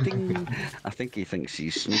 here. ding. I think he thinks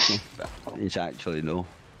he's sneaky, but he's actually no.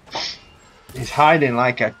 He's hiding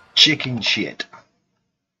like a chicken shit.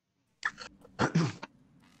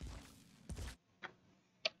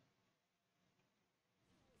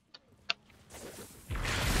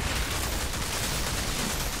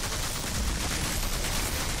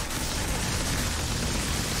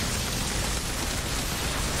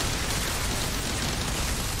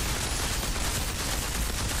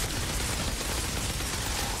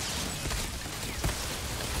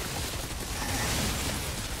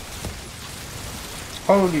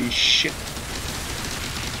 Holy shit.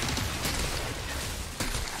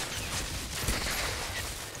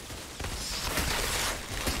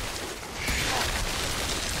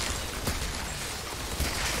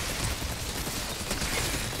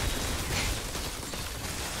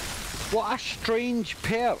 What a strange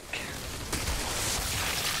perk.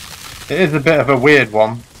 It is a bit of a weird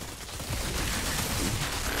one.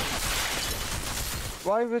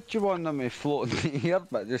 Why would you want them to float in the air,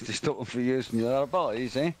 but just to stop them from using their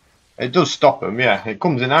abilities, eh? It does stop them, yeah. It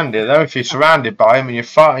comes in handy though. If you're surrounded by them and you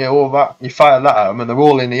fire all that, you fire that at them and they're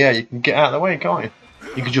all in the air, you can get out of the way, can't you?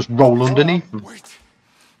 You can just roll underneath them.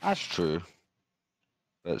 That's true.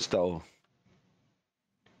 But still.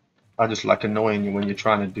 I just like annoying you when you're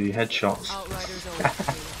trying to do headshots. Outriders always pay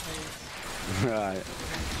what pays. Right.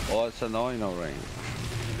 Oh, it's annoying, alright.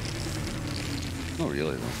 Not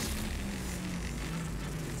really, though.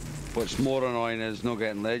 What's more annoying is not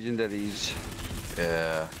getting legendaries.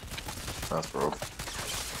 Yeah, that's rough.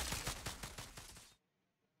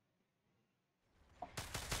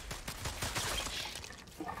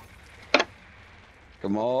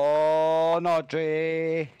 Come on,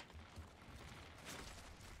 Audrey.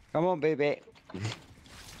 Come on, baby.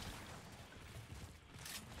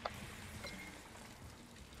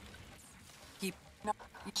 Keep.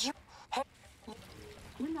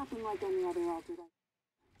 You're nothing like any other altered.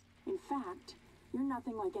 In fact, you're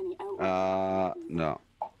nothing like any outrider. No.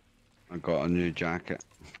 I got a new jacket.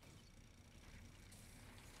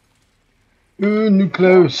 Ooh, new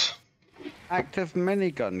clothes. Active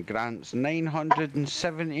minigun grants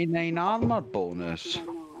 979 armor bonus.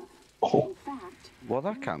 Oh, Well,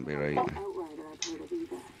 that can't be right.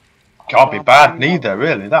 can't be bad neither,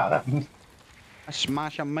 really. That. I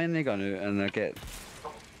smash a minigun out and I get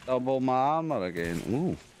double my armor again.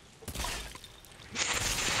 Ooh.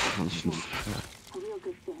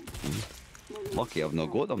 Lucky I've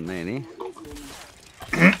not got them then,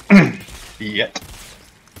 eh? Yet.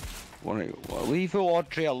 Well, leave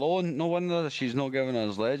Audrey alone. No wonder she's not giving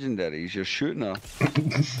us legendaries. You're shooting her.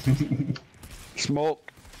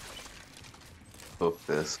 Smoke. Fuck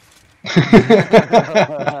this.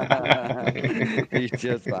 He's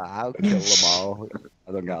just like, I'll kill them all.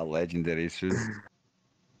 I don't got a legendary soon.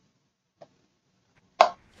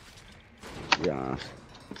 Yeah.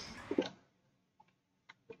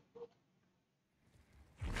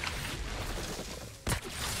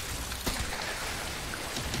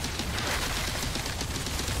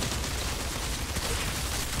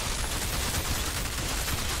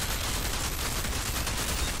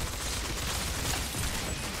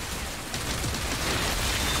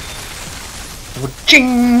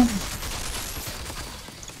 Ching!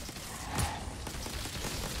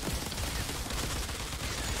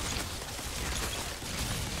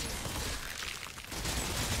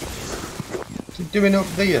 What's he doing up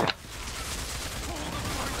there?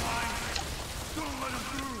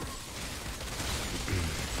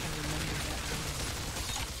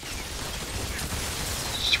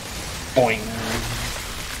 Boing!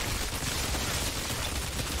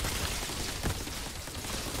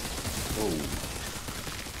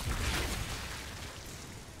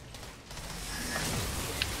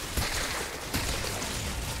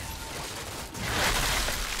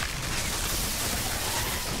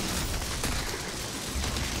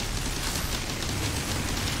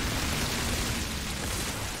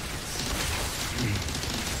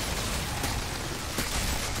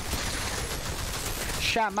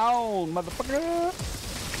 Shut on, motherfucker!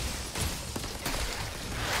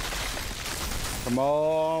 Come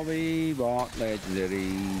on, we want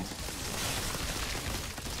legendaries.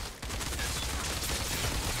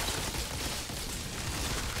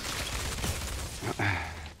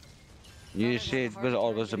 You said,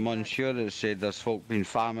 or was it Monsieur that said there's folk been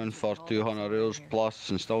farming for 200 hours plus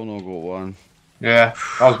and still not got one? Yeah,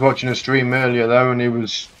 I was watching a stream earlier though, and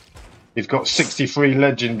he's got 63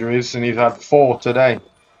 legendaries, and he's had 4 today.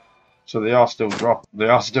 So they are still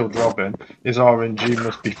dropping. His RNG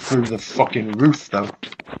must be through the fucking roof though.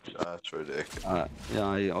 That's ridiculous.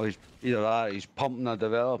 Yeah, either that, or he's pumping a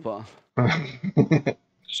developer.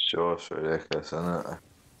 Sure, it's ridiculous, isn't it?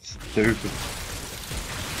 Stupid.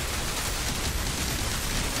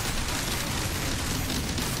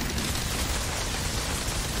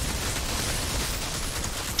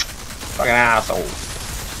 Fucking asshole.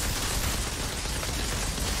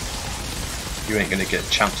 You ain't gonna get a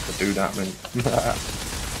chance to do that, man.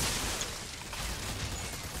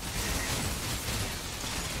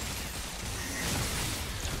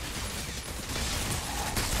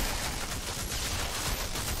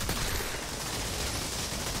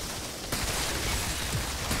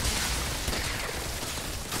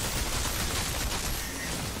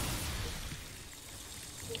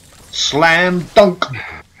 Slam dunk!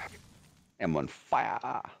 I'm on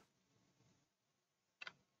fire!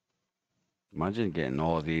 Imagine getting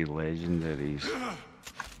all these legendaries.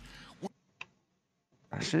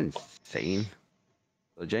 That's insane.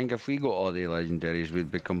 So, Jenk, if we got all the legendaries,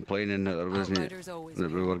 we'd be complaining that there wasn't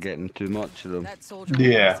that we were getting too much of them.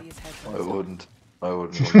 Yeah. I wouldn't.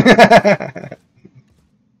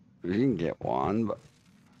 We didn't get one, but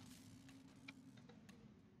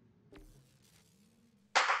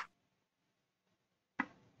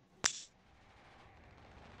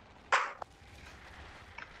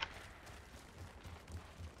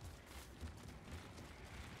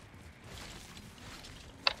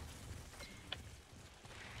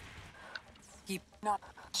Keep. Not.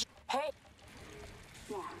 Hey.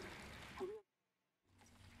 Yeah.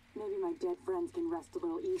 Maybe my dead friends can rest a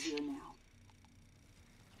little easier now.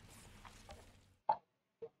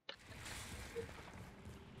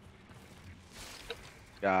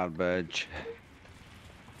 Garbage.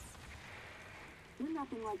 You're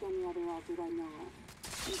nothing like any other Altered I know of.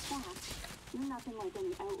 In fact, you're nothing like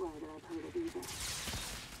any Outrider I've heard of either.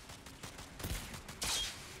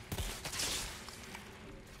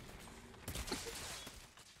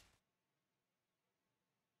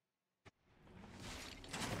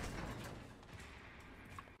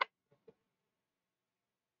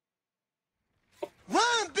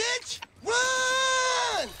 Run, bitch!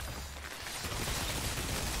 Run!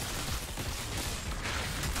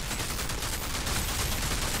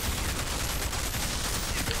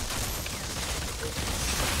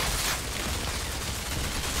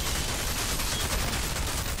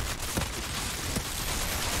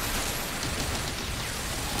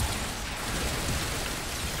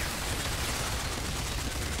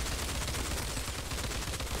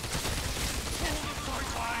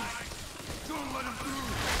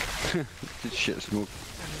 Shit smoke.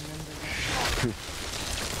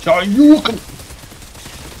 Shoryuken!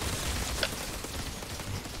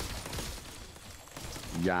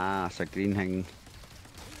 Ja, så green hang.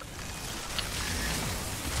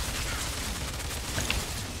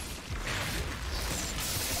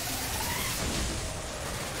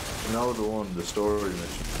 You know the one, the story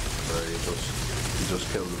mission, where you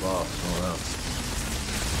just kill the boss, no one else.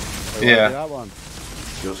 Yeah. That one.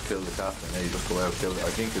 Just kill the captain, yeah, you just go out, kill it.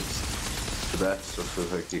 I think it's the best, just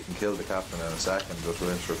because like, you can kill the captain in a second, just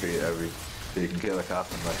rinse repeat so you can kill a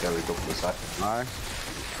captain like every couple of seconds. Aye.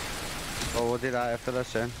 Oh, we'll do that after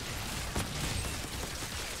this then.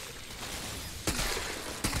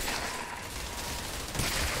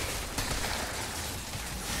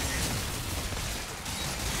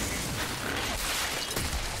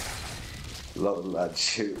 Little lad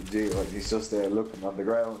shooting G when he's just there looking on the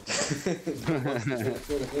ground. It must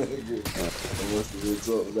have been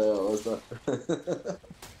something there, was that?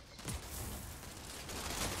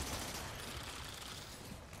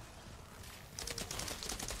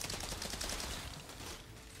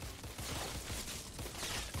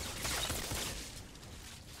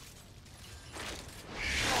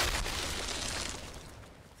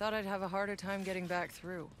 Thought I'd have a harder time getting back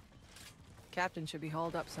through. Captain should be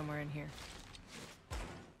hauled up somewhere in here.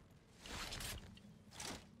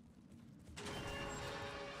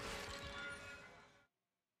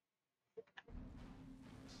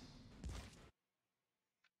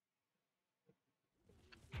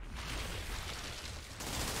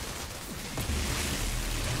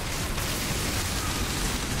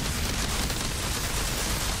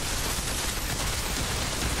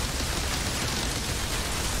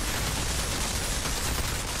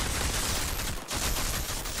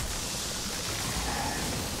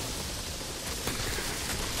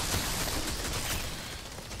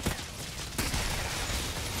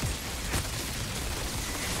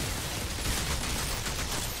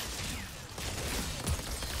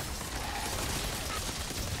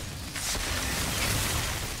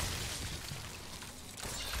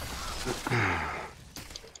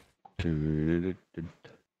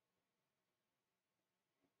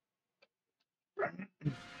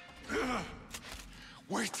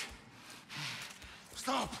 Wait.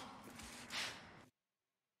 Stop.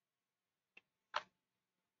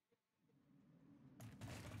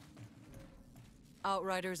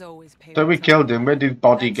 Outriders always pay. So we what's killed owed. him. Where did his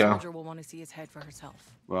body That go? soldier will want to see his head for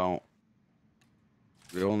herself. Well,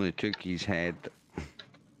 we only took his head.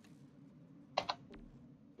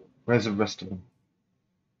 Where's the rest of them?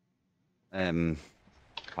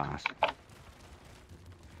 Pass.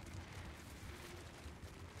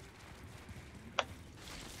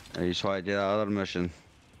 You saw I did that other mission.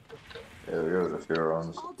 Yeah, we got a few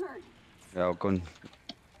rounds. Altered! Yeah, I'll go and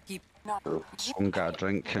Keep Cool. get a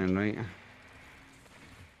drink, can right?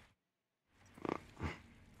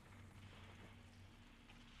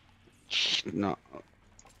 No.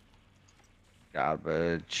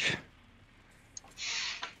 Garbage.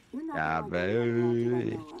 You're nothing like any other Altered I Garbage.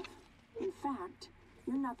 know of. In fact,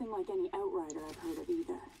 you're nothing like any Outrider I've heard of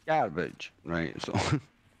either. Garbage. Right, so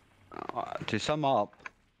to sum up,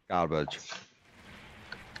 garbage.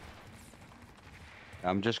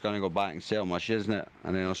 I'm just gonna go back and sell my shiznit,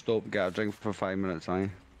 and then I'll stop and get a drink for 5 minutes, aye?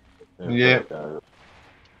 Yeah.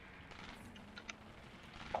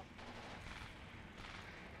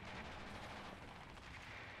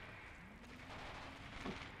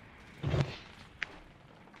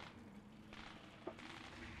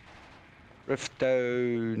 Rift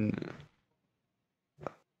down.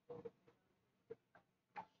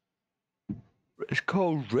 It's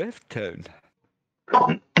called Rift Town.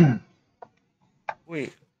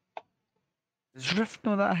 Wait. Is Rift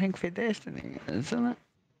not that thing for Destiny, isn't it?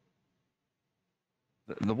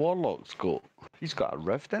 The Warlock's got He's got a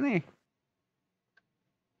rift, hasn't he?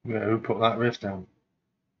 Yeah, who put that rift down?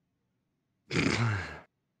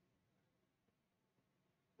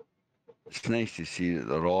 It's nice to see that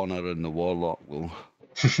the Honor and the Warlock will.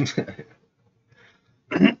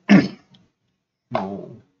 Oh.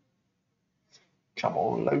 Come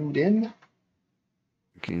on, load in.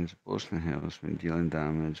 Gains boosting health when dealing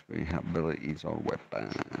damage by abilities or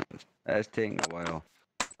weapons. That's taking a while.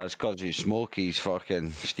 That's because he's Smokey's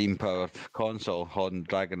fucking steam powered console on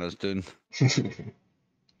dragging us down.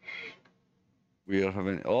 We are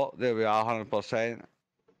having. Oh, there we are, 100%.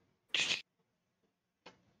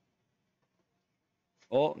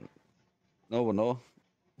 Oh, no, we're not.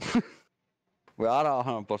 We are at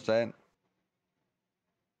 100%.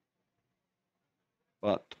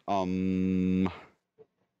 But,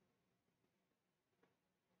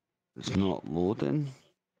 it's not loading.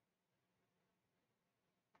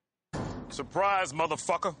 Surprise,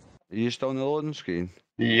 motherfucker. Are you still on the loading screen?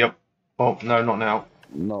 Yep. Oh, no, not now.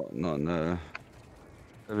 Not now.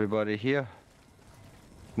 Everybody here?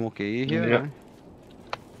 Smokey, are you here? Yep. Man?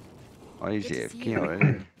 Oh, he's AFK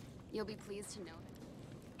already. You'll be pleased to know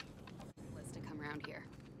that was to come around here.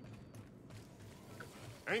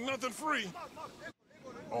 Ain't nothing free.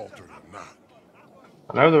 Altered or not.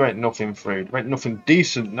 I know there ain't nothing free. There ain't nothing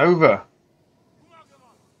decent, Nova.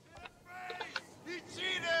 He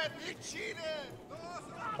cheated! He cheated!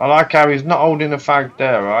 I like how he's not holding a fag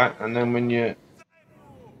there, right? And then when you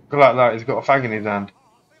go like that, he's got a fag in his hand.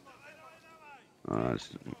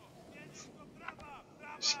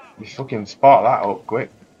 You fucking spark that up quick.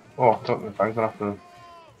 Oh, I took the fags. I'll have to.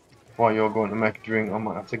 While you're going to make a drink, I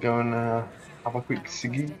might have to go and have a quick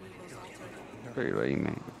ciggy. Pretty right,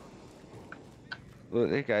 mate. Look,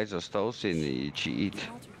 these guys are still saying that you cheated.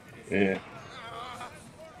 Yeah.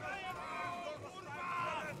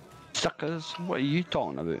 Suckers, what are you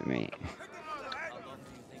talking about, mate?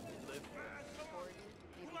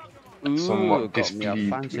 Ooh, Somewhat got me a displeased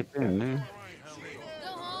fancy with pin, man.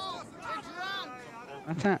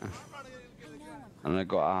 What's that? And I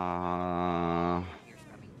got a...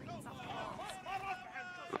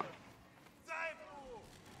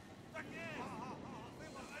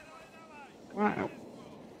 Wow.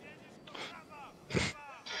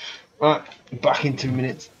 Right, back in 2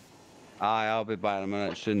 minutes. Aye, I'll be back in a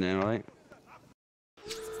minute soon then, right?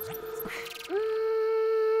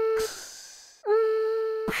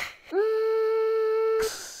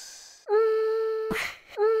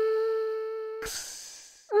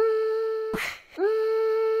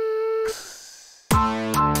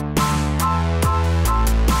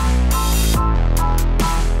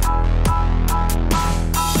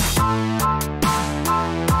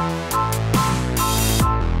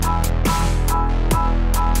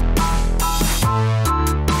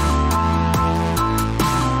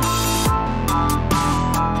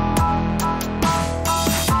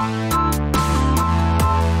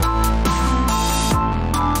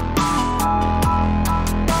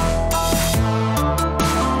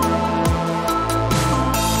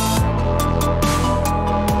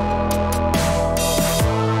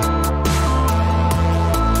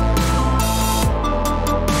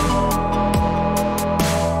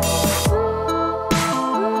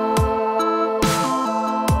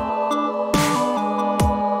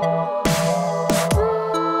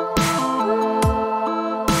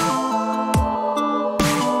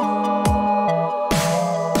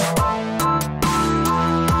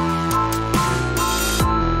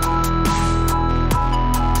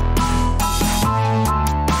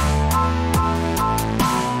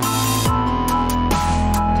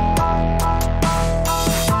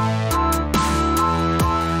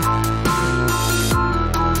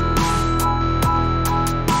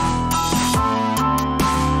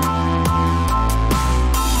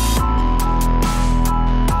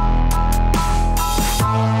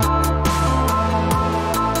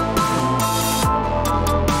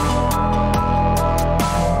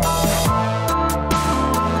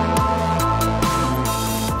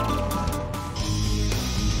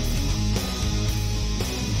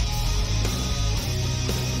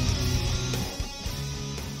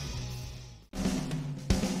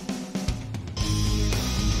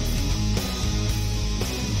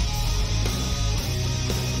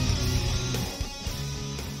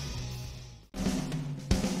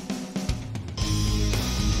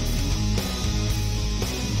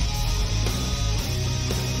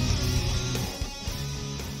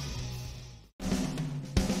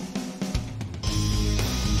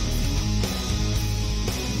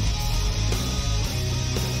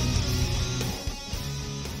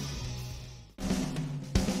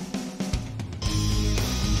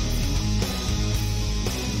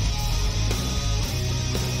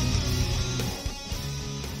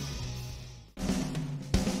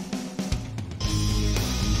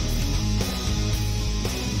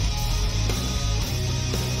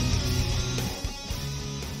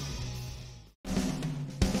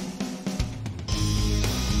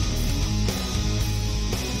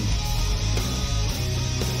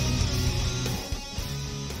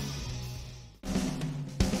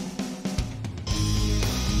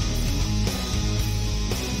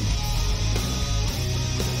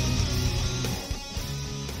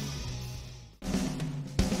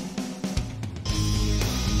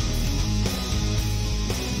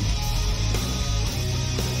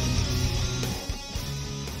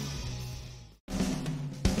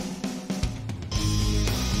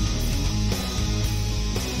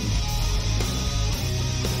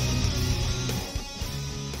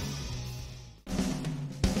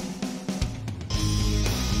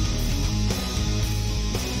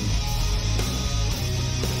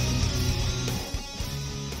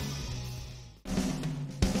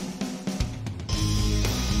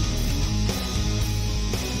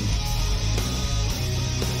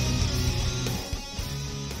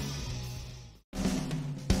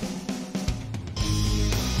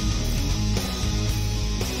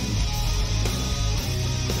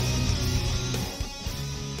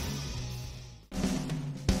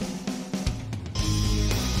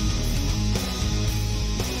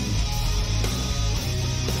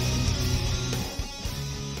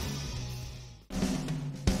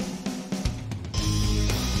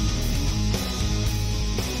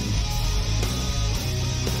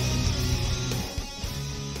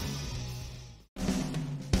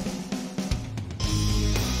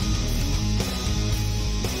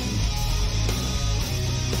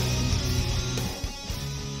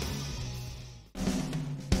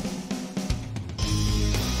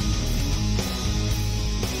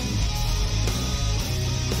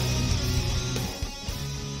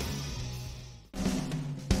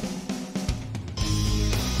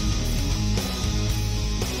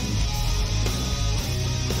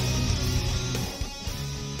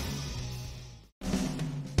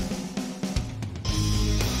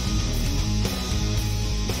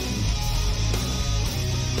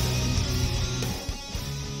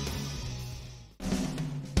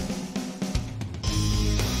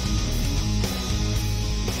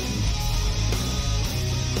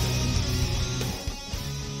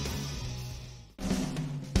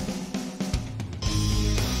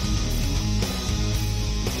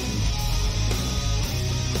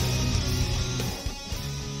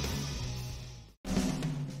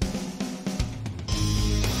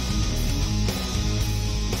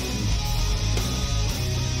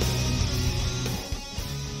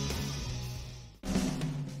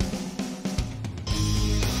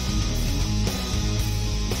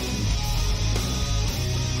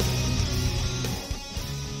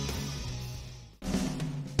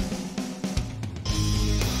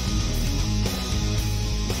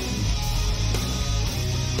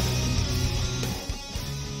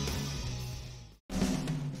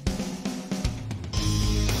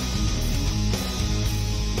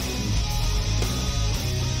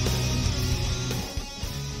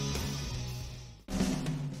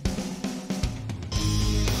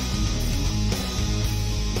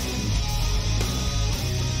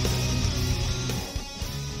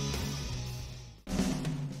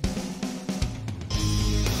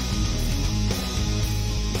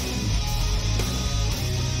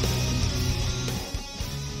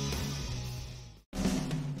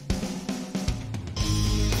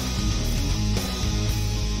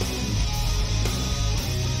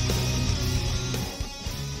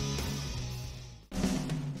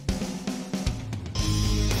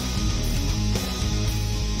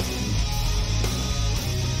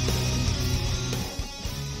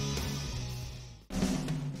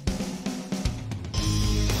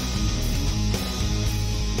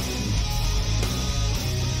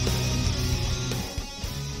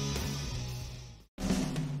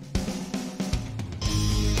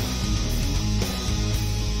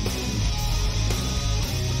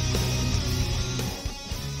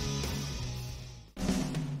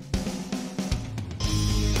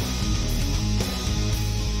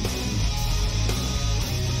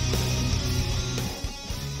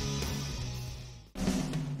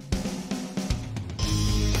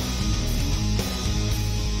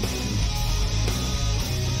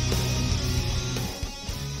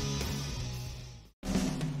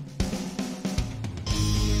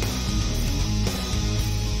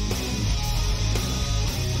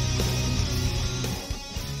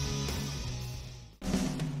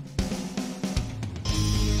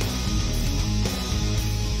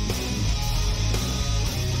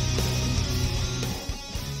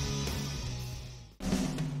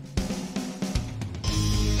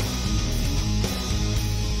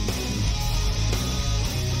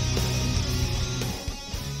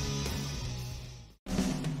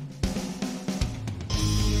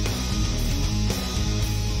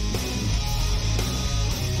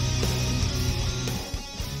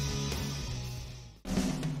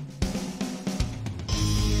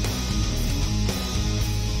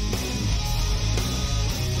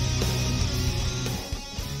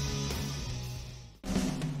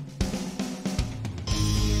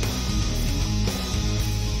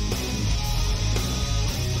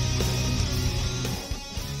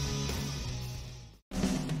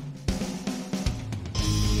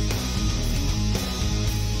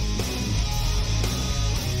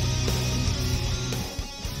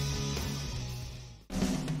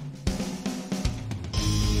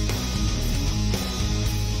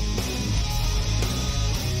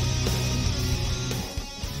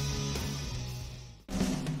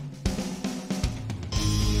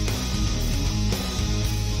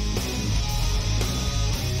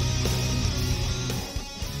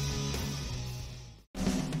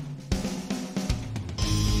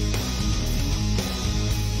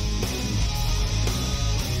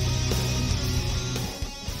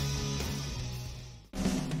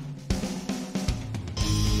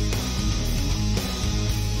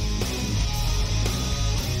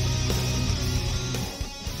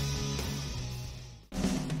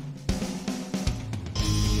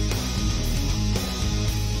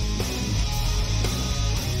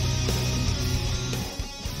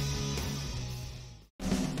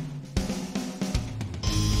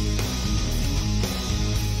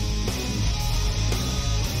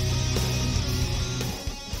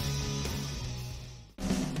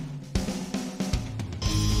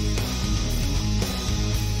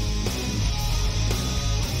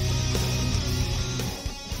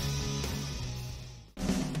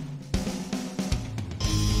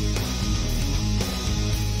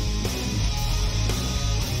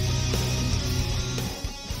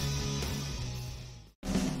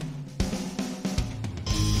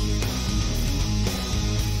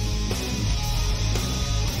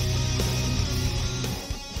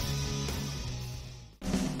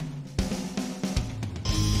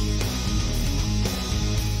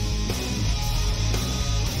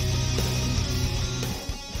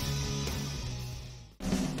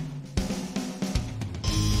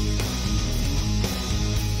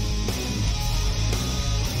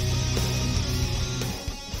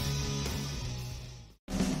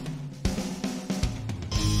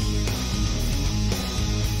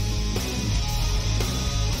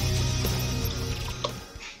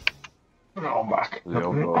 The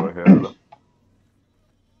yoke over here, look.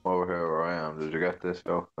 Over here where I am. Did you get this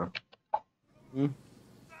yoke then? Hmm?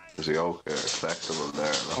 There's a yoke here, collectible there,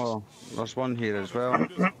 look. Oh, there's one here as well. Good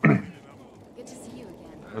to see you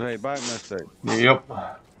again. Right back, mister. Yep.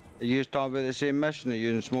 Are you talking about the same mission that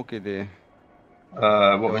you and Smokey do? What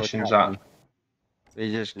Kill a mission's captain. that?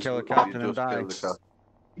 You just kill a You captain and just die. kill the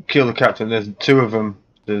captain. Kill the captain. There's two of them.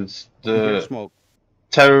 There's Here, the Smoke.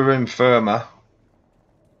 Terror Infirma,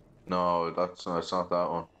 No, it's not that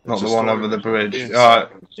one. not It's the a one story over the mission. bridge. It's the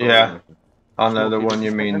second story Yeah, mission. I know the Smokey, one did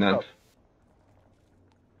you pick mean this then. up?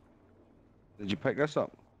 Did you pick this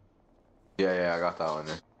up? Yeah, I got that one.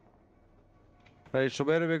 Yeah. Right, so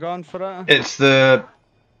where are we going for that? It's the.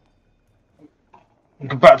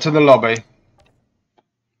 Go back to the lobby.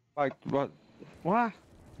 Like, what? What?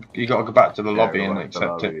 You got to go back to the Yeah, lobby go and back to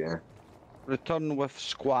accept lobby, it. yeah. Return with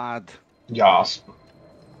squad. Yes.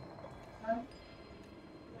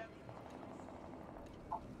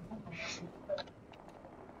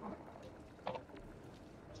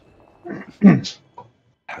 That's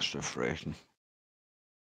refreshing.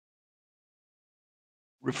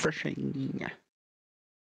 Refreshing.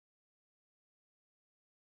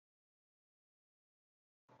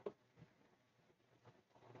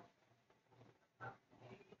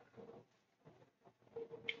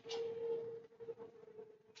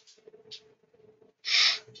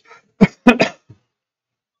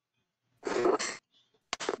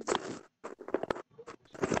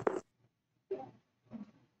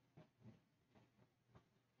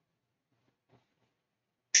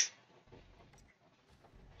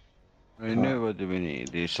 I knew what do we need?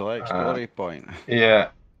 The select story point. Yeah,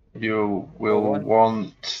 you will one?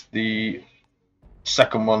 want the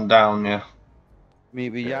second one down. Yeah. Meet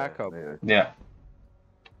with Yeah, Jakob. Yeah.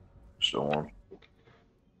 So on.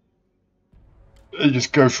 You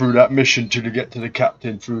just go through that mission till you get to the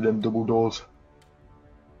captain through them double doors.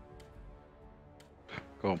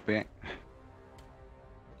 Copy.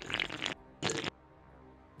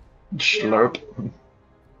 Slurp.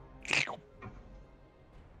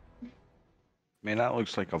 Man, that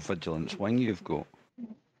looks like a vigilance wing you've got.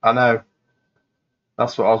 I know.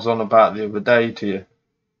 That's what I was on about the other day to you.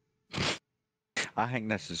 I think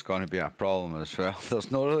this is going to be a problem as well.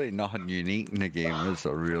 There's not really nothing unique in the game, is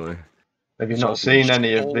there really? Have you It's not all seen been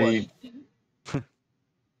any of the? stolen.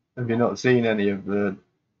 Have you not seen any of the?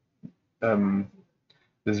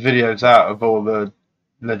 There's videos out of all the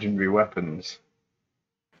legendary weapons.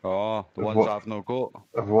 Oh, the Of ones what- I've not got.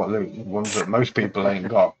 Of what the ones that most people ain't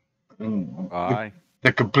got. And Aye.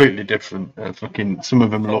 they're completely different. Fucking some of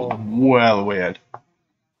them look well weird.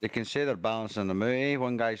 They can say they're balancing them out, eh?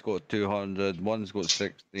 One guy's got 200, one's got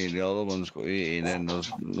 60, the other one's got 80, and then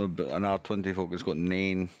there's another 20 folk that's got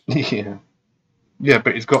 9. Yeah. Yeah,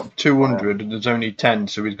 but he's got 200 and there's only 10,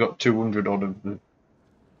 so he's got 200 odd of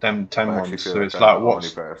them 10 I actually ones. feel So like it's I'm like, the what's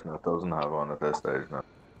only person that doesn't have one at this stage now.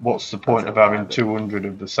 what's the point of having 200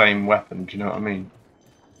 of the same weapon? Do you know what I mean?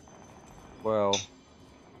 Well,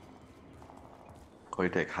 I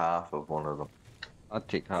take half of one of them. I'd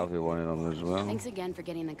take half of one of them as well. Thanks again for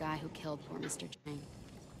getting the guy who killed poor Mr. Channe.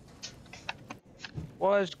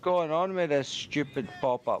 What is going on with this stupid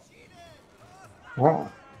pop-up?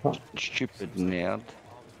 What? Stupid nerd.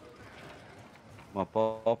 My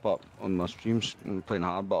pop-up on my streams playing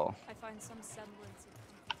hardball. I find some semblance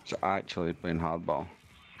of It's actually playing hardball.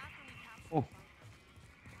 Oh.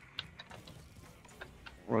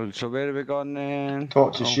 Right, so where are we going then?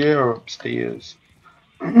 Talk to Shearer upstairs.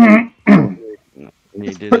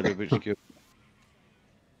 You did a Rubik's Cube.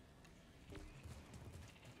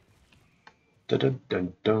 Dun, dun,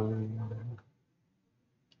 dun, dun.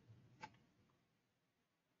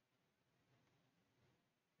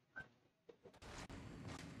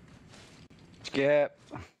 Skip.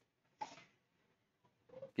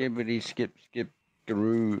 Everybody skip,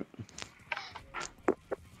 Guru.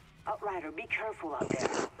 Outrider, be careful out there.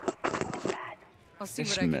 I'll see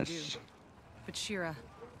This what I can do. miss. But Shira,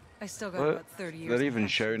 I still got What? about 30 years. They're of even hustle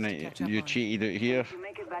shouting to at catch you. up You on. cheated out here. You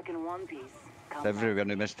make it back in one piece. If ever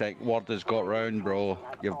gonna mistake word has got round, bro.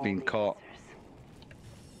 You've been caught.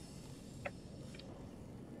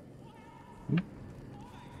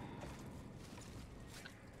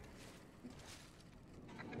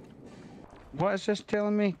 What is this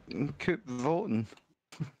telling me? Coop voting.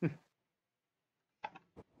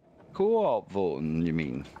 Co-op voting, you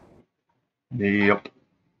mean? Yep.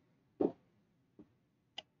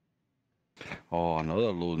 Oh,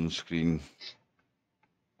 another loading screen.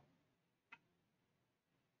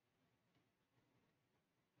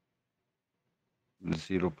 The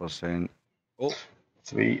 0%. Oh,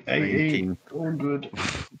 380. 19. All good.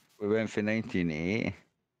 We went for 1980.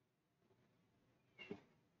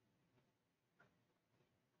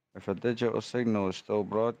 If a digital signal is still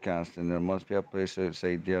broadcasting, there must be a place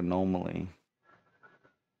outside the anomaly.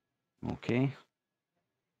 Okay.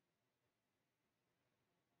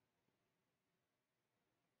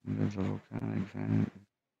 There's a volcanic vent.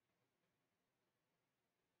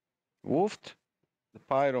 Woofed. The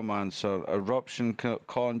pyromancer eruption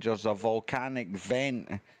conjures a volcanic vent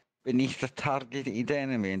beneath the targeted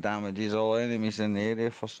enemy and damages all enemies in the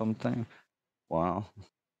area for some time. Wow.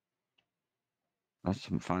 That's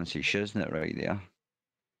some fancy shiznit right there.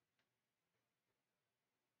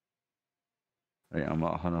 Right, I'm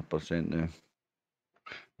at 100% now.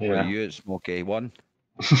 Yeah. What are you at, Smokey? 1?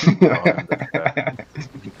 I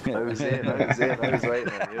was in, I was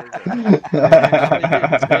waiting on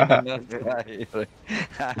you.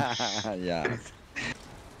 Yeah.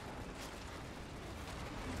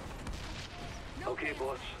 Okay,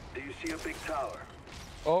 boss. Do you see a big tower?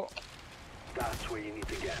 Oh. That's where you need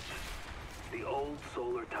to get. The old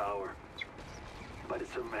solar tower. But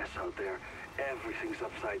it's a mess out there. Everything's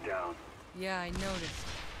upside down. Yeah, I noticed.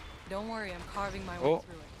 Don't worry, I'm carving my way through it.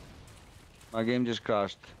 My game just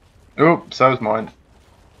crashed. Oh, so's mine.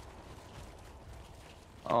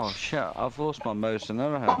 Oh shit, I've lost my mouse and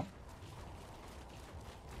everything.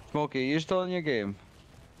 Smokey, you still in your game?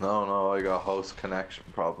 No, I got host connection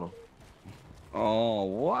problem. Oh,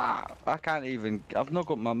 what? I can't even. I've not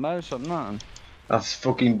got my mouse or nothing. That's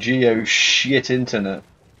fucking geo shit internet.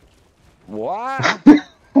 What?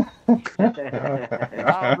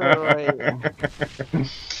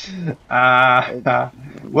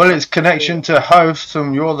 Well, it's connection to hosts,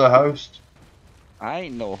 and you're the host. I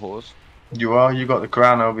ain't no host. You are. You got the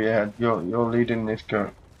crown over your head. You're leading this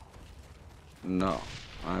go. No,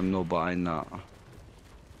 I'm no buying that.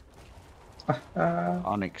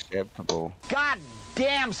 Unacceptable.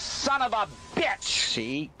 Goddamn son of a bitch!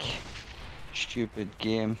 Seek. Stupid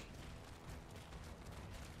game.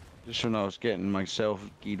 Just when I was getting myself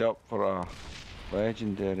geared up for a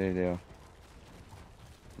legendary there.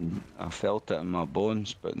 I felt it in my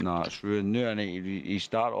bones, but nah, it's ruined now. I need to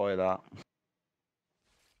restart all of that.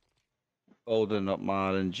 Building up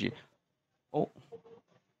my RNG. Oh.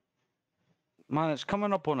 Man, it's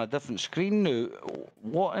coming up on a different screen now.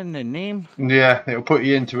 What in the name? Yeah, it'll put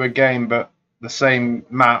you into a game, but the same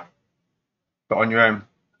map, but on your own.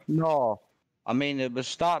 No. I mean, it was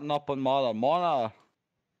starting up on my other monitor.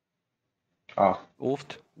 Oh.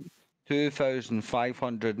 Oofed.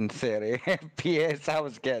 2,530 FPS. I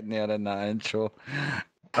was getting there in that intro.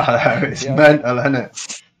 It's mental, isn't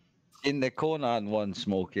it? In the Conan one,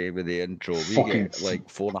 Smokey, with the intro, we Fucking get like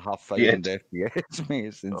 4,500 FPS, mate.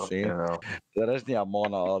 It's insane. There isn't a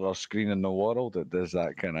monitor or screen in the world that does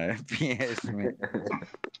that kind of FPS, mate. I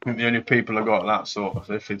think the only people that got that sort of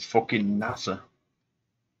stuff is fucking NASA.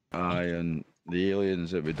 Aye, and the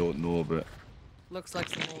aliens that we don't know about. Looks like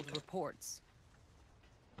some old reports.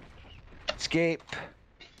 Escape.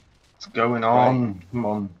 What's going on? Right. Come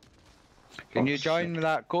on. Can you join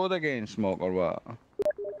that code again, Smoke, or what?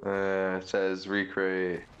 It says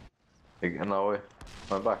recreate. No way.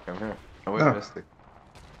 I'm back, I'm here. I'm with Mystic.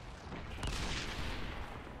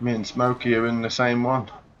 Me and Smokey are in the same one.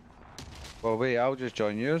 Well, wait, I'll just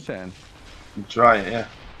join yours then. Try it, yeah.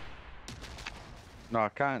 No, I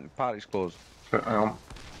can't. Party's closed. Hang on.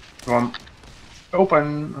 Come on.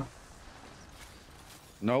 Open.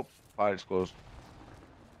 Nope. Party's closed.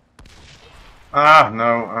 Ah,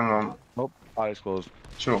 no, hang on. Nope. Party's closed.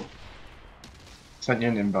 Sure. Sent you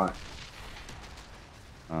an invite.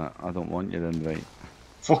 I don't want your invite.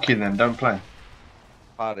 Fuck you then, don't play.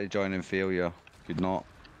 Party joining failure. Could not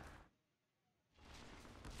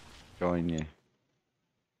join you.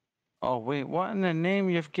 Oh wait, what in the name?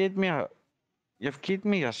 You've given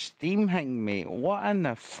me a Steam thing, mate. What in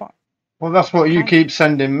the fuck? Well, that's what you keep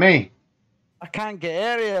sending me. I can't get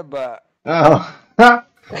out of here, but oh. I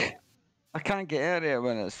can't get out of here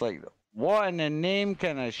when it's like, what in the name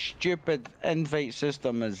kind of stupid invite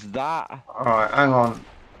system is that? Alright, hang on.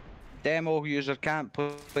 Demo user can't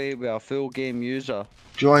play with a full game user.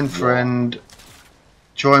 Join friend.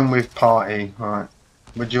 Join with party. Right.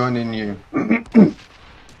 We're joining you.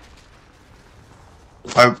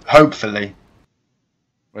 Hopefully.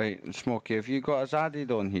 Right, Smokey, have you got us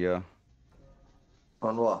added on here?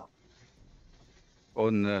 On what?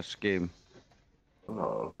 On this game.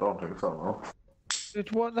 No, don't think so, no.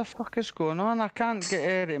 Dude, what the fuck is going on? I can't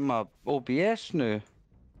get out of my OBS now.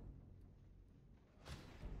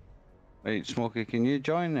 Right, Smokey, can you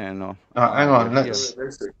join there or? Hang on, let's...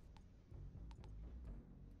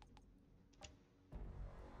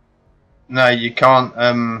 No, you can't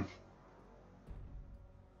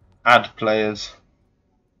add players.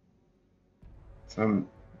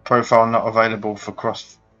 Profile not available for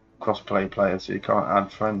cross cross-play player, so you can't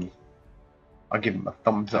add friends. I give him a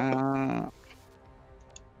thumbs up.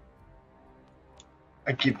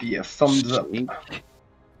 I give you a thumbs up.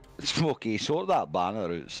 Smokey, sort that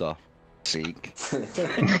banner out, sir. Sake. It's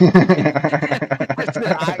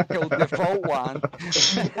the actual default one.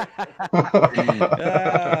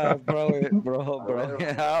 Brilliant,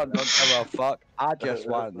 brilliant. I don't give a fuck. I just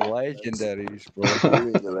want legendaries, bro.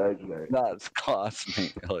 The legendary. That's class,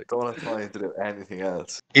 mate. Like, Don't have time to do anything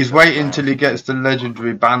else. He's waiting until he gets the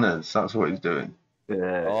legendary banners. That's what he's doing.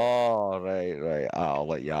 Yeah. oh, right. I'll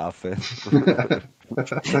let you off it.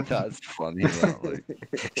 That's funny, man. Like,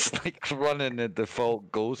 it's like running the default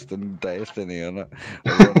ghost in Destiny, isn't it?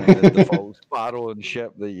 Or running the default sparrow and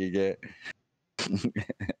ship that you get.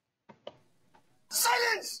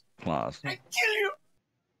 Silence! Class. I kill you!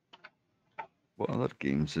 What other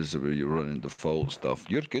games is there where you're running default stuff?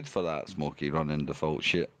 You're good for that, Smokey, running default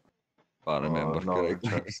shit. If I remember no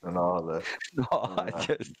correctly. interest in all that. No, I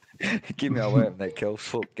just give me a weapon that kills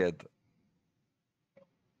folk, kid.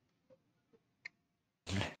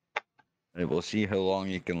 Right, we'll see how long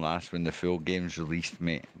you can last when the full game's released,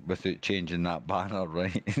 mate, without changing that banner,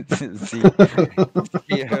 right? see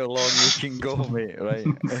how long you can go, mate, right?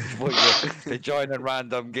 You're joining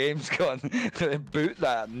random games, going boot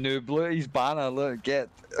that new Bluey's banner, look, get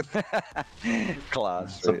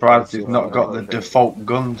class. Surprised he's not got the default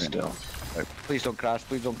gun still. Right. Please don't crash,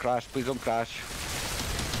 please don't crash, please don't crash.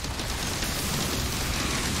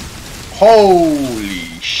 Holy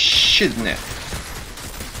shiznit.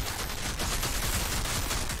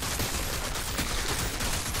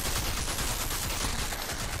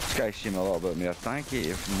 This guy seemed a little bit more tanky,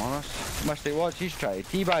 if I'm honest. Must watch, he's trying to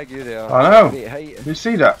teabag you there. I know. Great height. You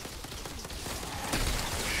see that?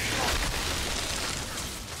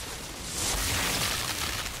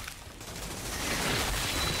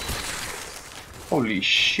 Holy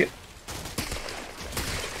shit.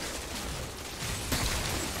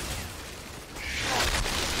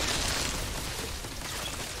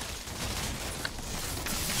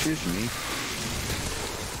 Excuse me.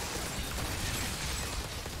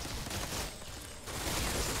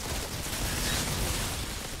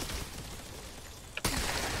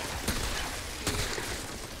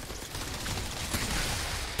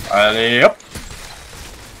 Allez hop.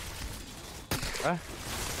 Huh?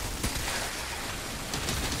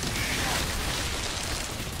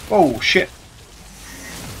 Oh shit.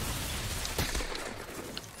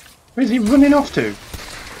 Where's he running off to?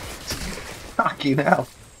 Fucking hell.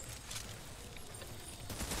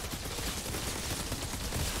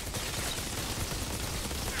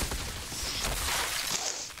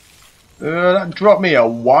 That dropped me a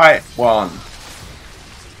white one.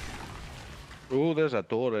 Oh, there's a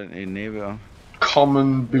door in there.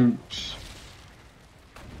 Common boots.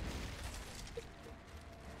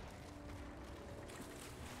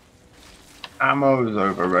 Ammo's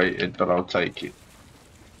overrated, but I'll take it.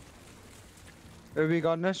 Have we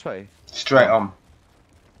gone this way? Straight on.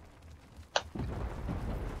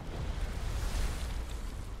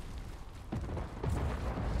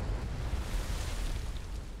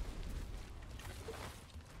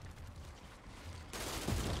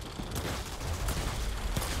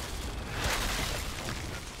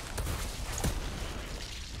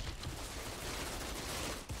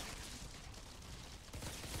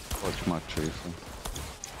 Watch my tracing.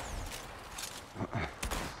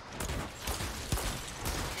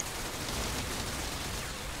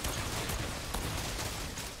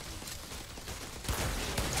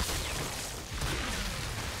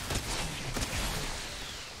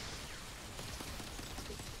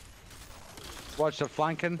 Watch the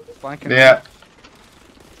flanking. Yeah.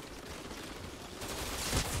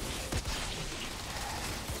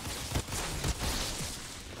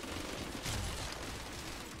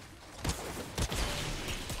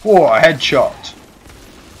 Whoa, a headshot.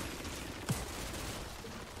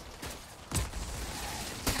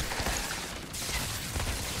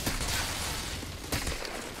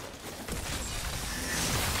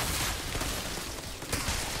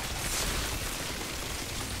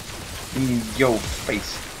 In your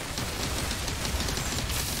face.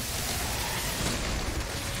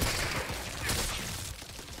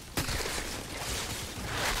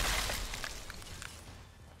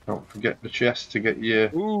 Don't forget the chest to get your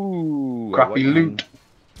crappy loot.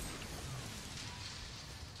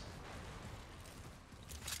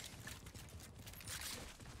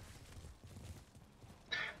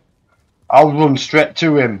 I'll run straight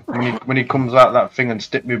to him when he comes out that thing and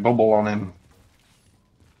stick my bubble on him.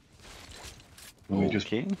 And we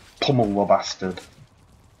just pummel the bastard.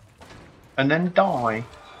 And then die.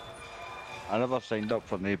 I never signed up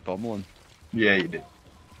for no pummeling. Yeah, you did.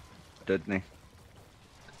 didn't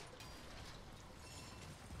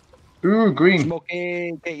he? Ooh, green.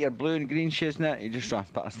 Smokey, get your blue and green shoes now. You just ran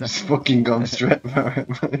past it. Just fucking gone straight for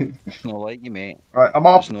it. It's not like you, mate. Right, I'm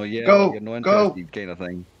off. It's no, yeah, Go, you're no go. interested kind of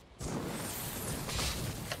thing.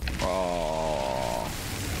 Oh,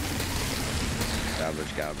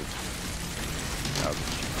 garbage, garbage, garbage.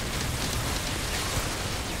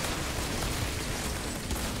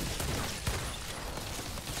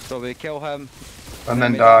 So we kill him, And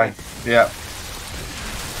then die. Yeah.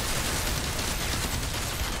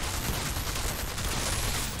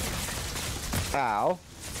 Ow.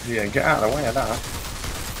 Yeah, get out of the way of that.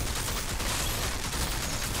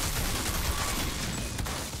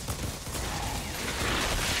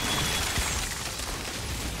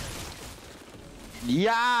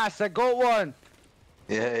 Yes, I got one.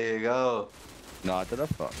 Yeah, there you go. No, I did a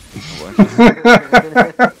fuck.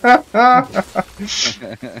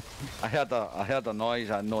 I heard a noise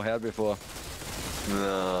I'd not heard before.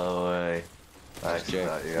 No way. Let's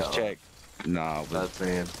check. Let's check. No, that's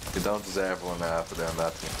mean. You don't deserve one after doing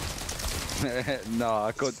that to me. No,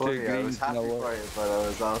 I got two greens. I was happy for you, but I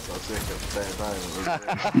was also sick at the same time.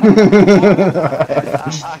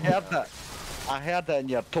 I heard that. I heard that in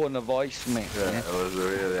your tone of voice, mate. Yeah, it was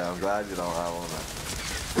really. I'm glad you don't have one.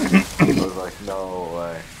 I was like, no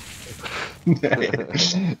way.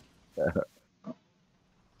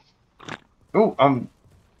 Oh,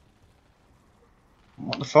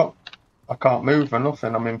 what the fuck? I can't move or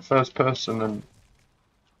nothing. I'm in first person and.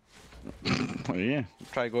 Oh yeah,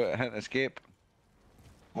 try to go out and escape.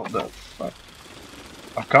 What the fuck?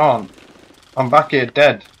 I can't. I'm back here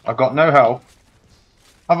dead. I got no health.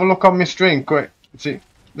 Have a look on my screen, quick. See,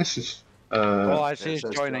 this is. Oh, I see. It's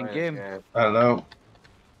joining game. Hello.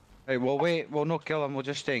 Hey, we'll wait. We'll not kill him. We'll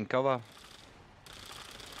just stay in cover.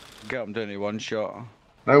 Get him down to one shot.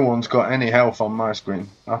 No one's got any health on my screen.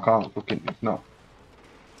 I can't fucking. No.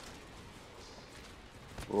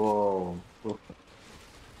 Whoa.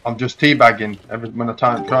 I'm just teabagging when I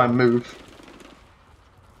try and move.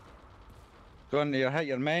 Go on, you hit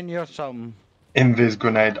your menu or something. Invis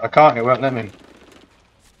grenade. I can't. It won't let me. It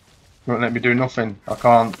won't let me do nothing. I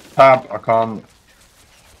can't tab. I can't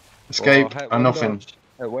escape. Hit or nothing.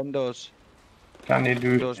 Hit Windows. Can you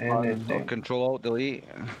do Windows anything? Control Alt Delete.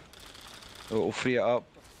 It'll free it up.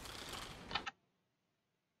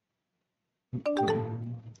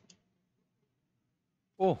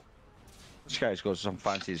 Oh, this guy's got some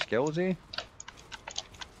fancy skills, eh?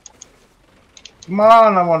 Come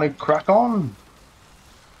on, I want to crack on.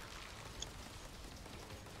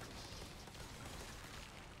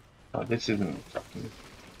 Oh, this isn't fucking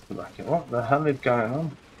the racket. What the hell is going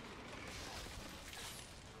on?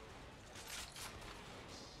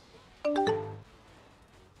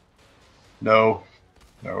 No.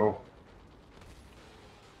 No.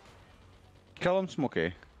 Kill him,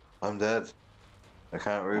 Smokey. I'm dead. I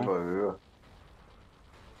can't revive you.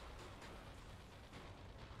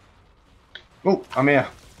 Oh, I'm here.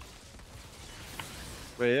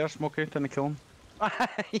 Right here, Smokey, trying to kill him.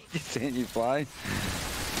 He just sent you fly.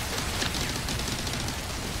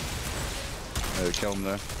 Oh, kill him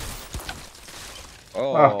there.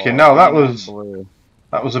 Oh, okay, no, that was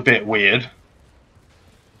a bit weird.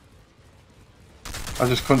 I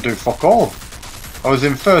just couldn't do fuck all. I was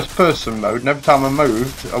in first person mode and every time I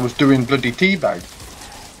moved I was doing bloody teabag.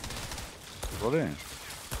 Brilliant.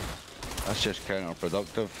 That's just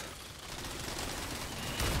counterproductive.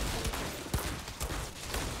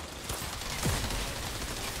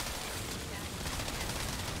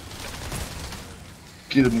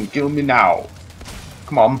 Kill me now.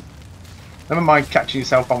 Come on. Never mind catching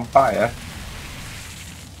yourself on fire.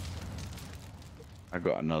 I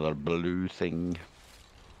got another blue thing.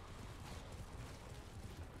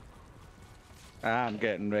 I'm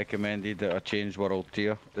getting recommended that I change world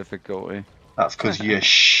tier difficulty. That's because you're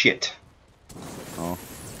shit. Oh.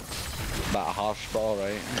 That harsh, but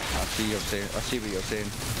alright. I see what you're saying.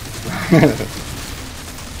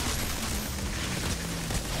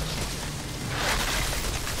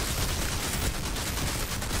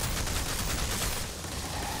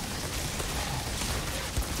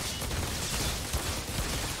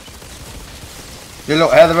 You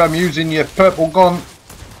look, Heather, I'm using your purple gun.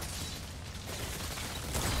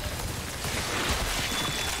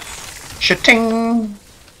 Shitting.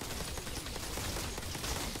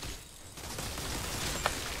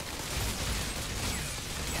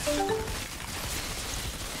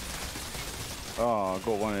 Oh, I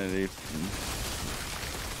got one of these.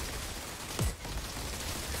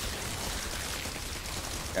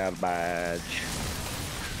 Garbage.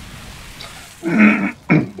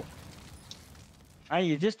 Ah,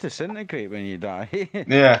 you just disintegrate when you die.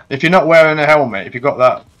 Yeah, if you're not wearing a helmet, if you've got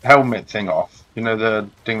that helmet thing off, you know the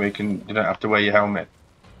thing where you don't have to wear your helmet,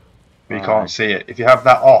 but you can't see it. If you have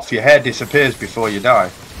that off, your hair disappears before you die.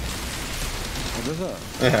 What is it?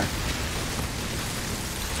 Yeah.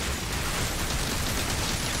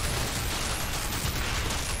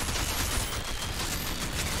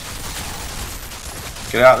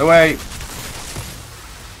 Get out of the way.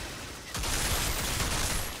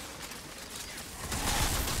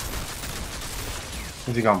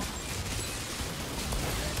 Where's he gone?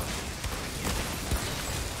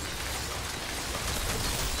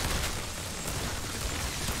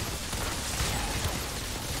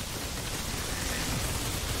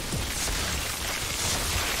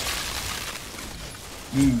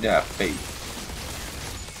 Eat that face.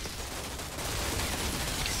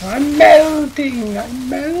 I'm melting! I'm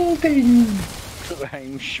melting!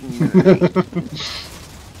 I'm schmelting.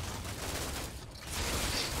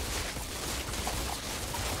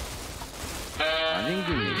 I think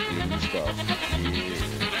we need green stuff.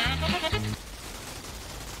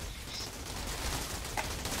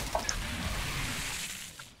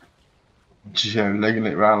 Yeah. Legging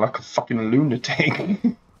it around like a fucking lunatic.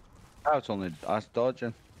 I was only us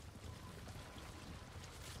dodging.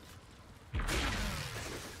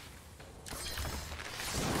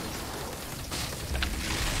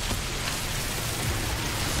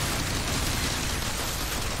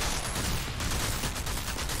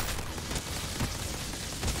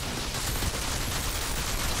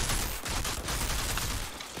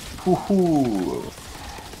 Hoo-hoo.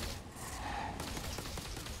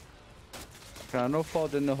 Can I not fall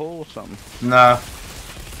in the hole or something? Nah.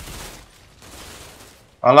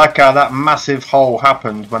 I like how that massive hole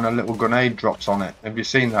happens when a little grenade drops on it. Have you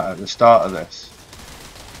seen that at the start of this?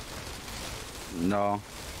 No.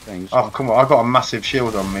 Thanks. Oh, come on. I got a massive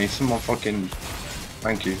shield on me. Someone fucking...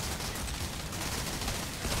 Thank you.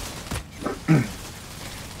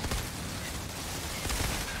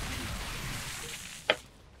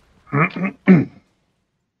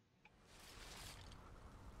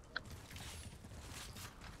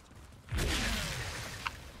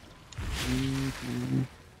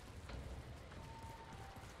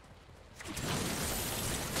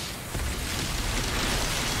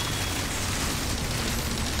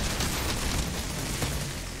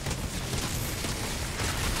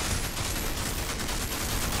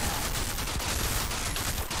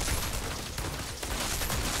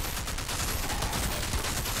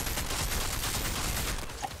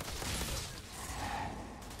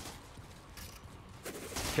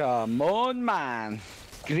 Come on, man.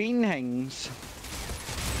 Green things.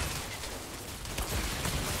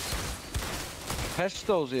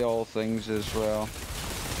 Pistols are all things as well.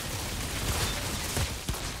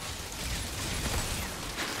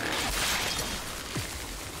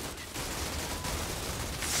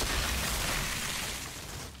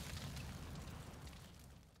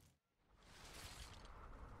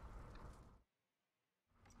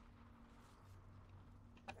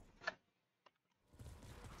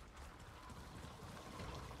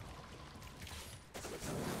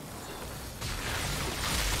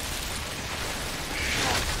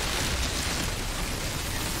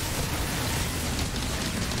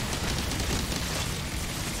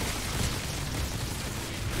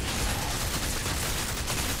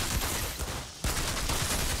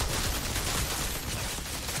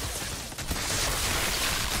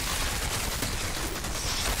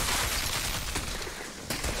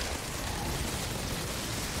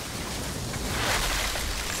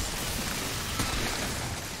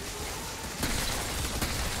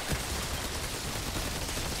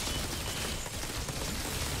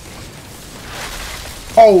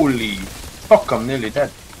 Holy fuck, I'm nearly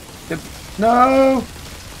dead. No!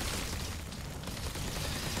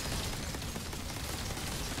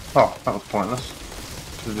 Oh, that was pointless.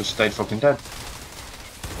 Should have just stayed fucking dead.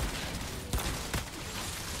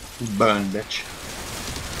 Burn, bitch.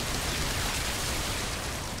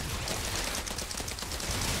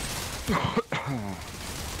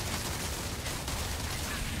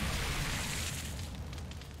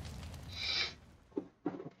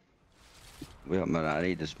 Wait a minute, I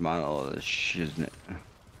need to dismantle all this shit, isn't it?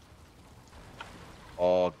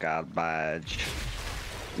 Oh, garbage.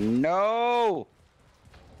 No!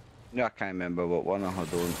 No, I can't remember what one I had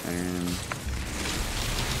on.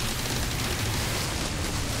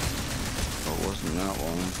 It wasn't that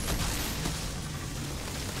one.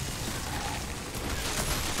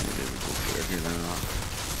 Maybe we go for everything now.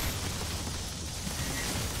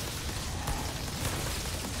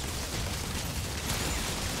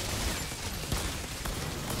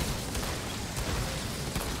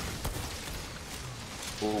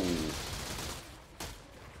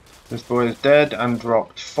 This boy is dead and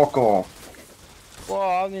dropped. Fuck all. Well,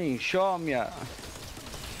 I haven't even shot him yet.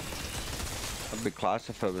 I'd be class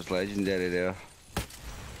if it was legendary there.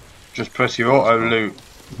 Just press your auto loot.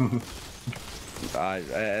 It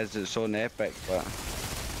is its own epic, but...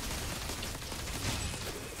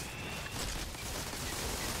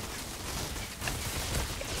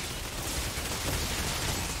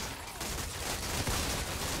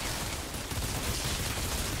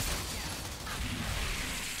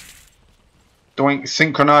 Doink,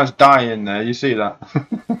 synchronized die in there, you see that?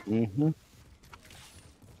 Mm-hmm.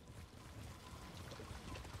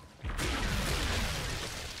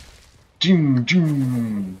 Jim,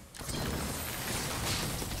 jim.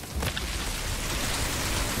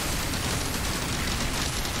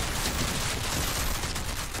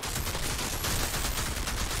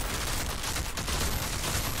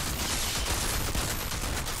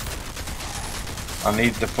 I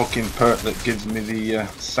need the fucking perk that gives me the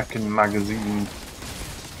second magazine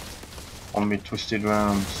on me twisted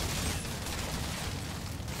rounds.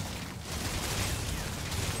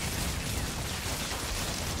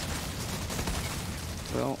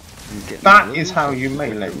 Well, that is how you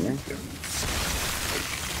melee me.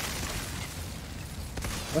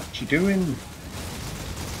 What you doing?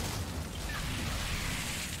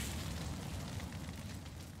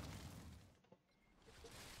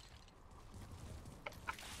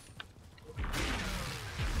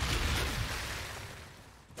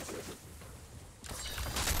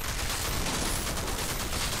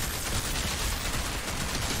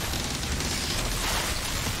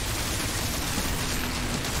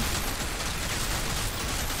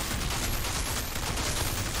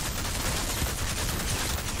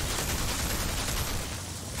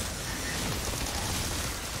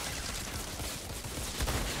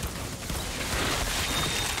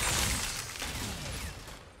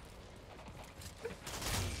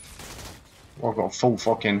 I've got full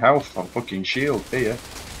fucking health on fucking shield here.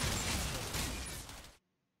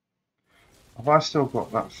 Have I still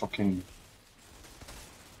got that fucking...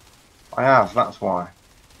 I have, that's why.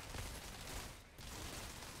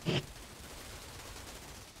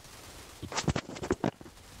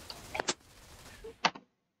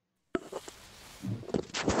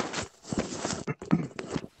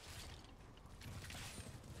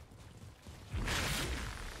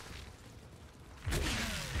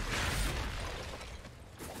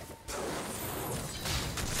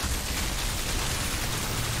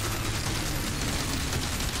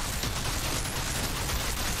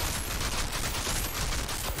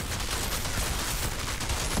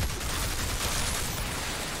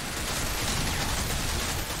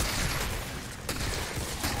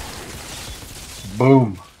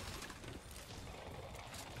 Boom.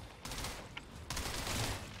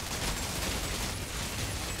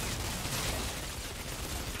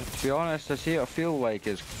 To be honest, I feel like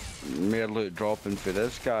it's mere loot dropping for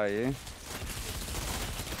this guy, eh?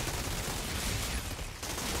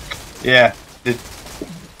 Yeah, they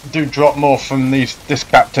do drop more from this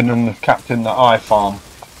captain and the captain that I farm.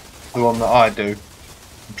 The one that I do.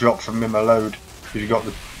 Drop from him a load. You've got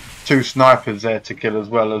the 2 snipers there to kill as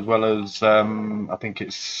well as I think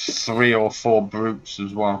it's 3 or 4 brutes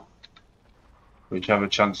as well, which have a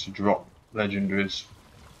chance to drop legendaries.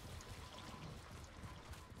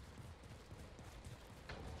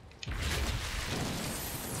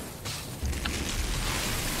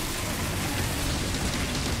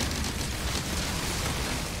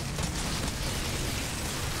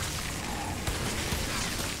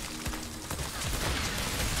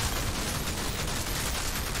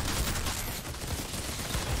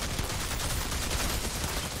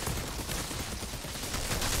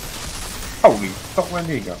 Holy fuck, where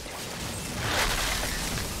did he go?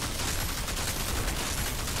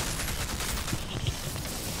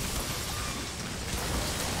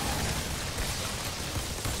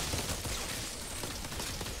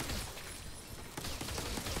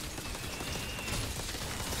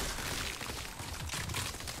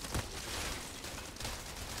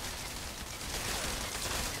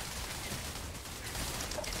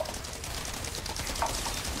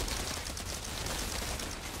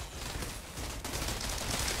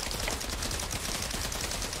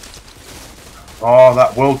 Oh,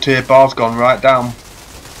 that world tier bar's gone right down.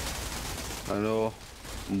 I know,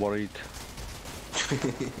 I'm worried.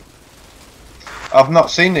 I've not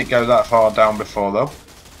seen it go that far down before though.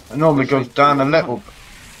 It normally goes down a little.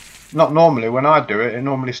 Not normally, when I do it, it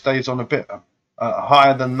normally stays on a bit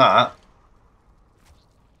higher than that.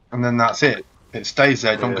 And then that's it. It stays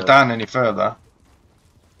there, don't go down any further.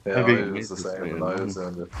 Yeah, Maybe it was the same when I was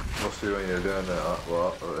doing it. Must be when you're doing it,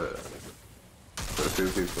 well, for a few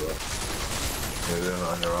people though. You're doing it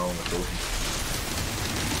on your own or something.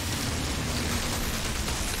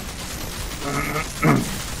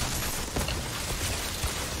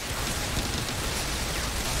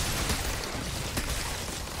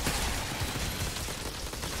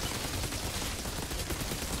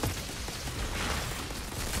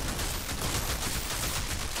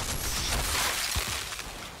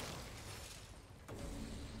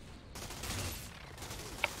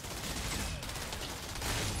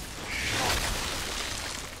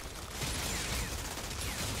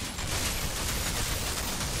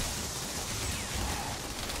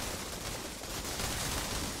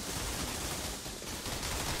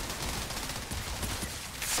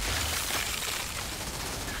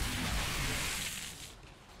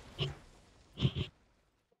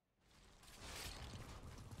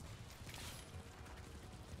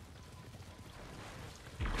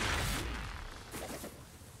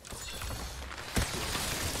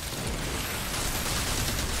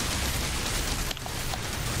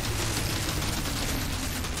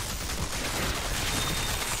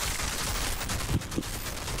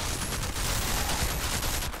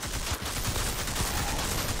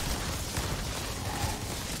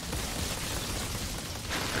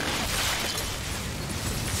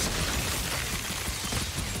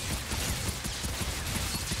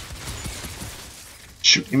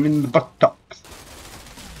 Shoot him in the buttocks.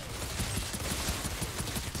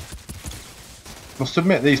 Must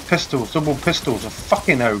admit, these pistols, double pistols, are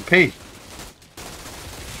fucking OP.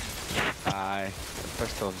 Aye,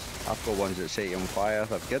 pistols. I've got ones that set you on fire.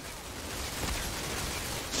 They're good.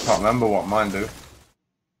 Can't remember what mine do.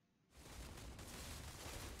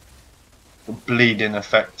 The bleeding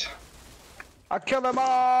effect. I killed them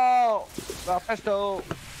all. The pistol.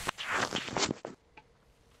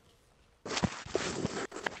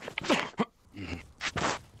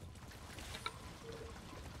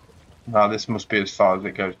 Now this must be as far as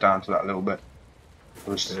it goes down to that little bit.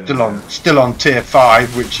 We're still on tier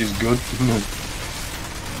 5, which is good.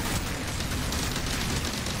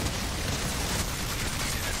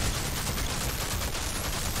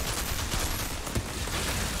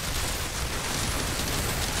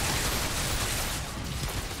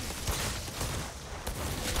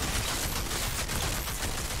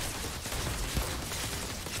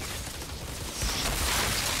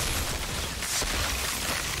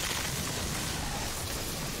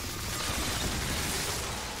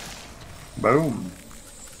 Boom.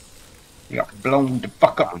 You got blown the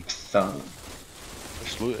fuck up, son.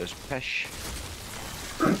 This loot is pish.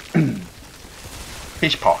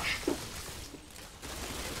 Pish posh.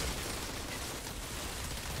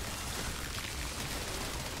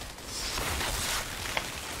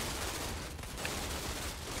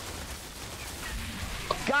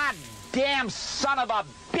 God damn son of a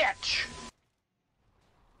bitch!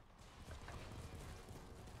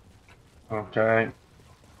 Okay.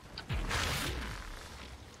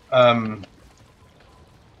 I'm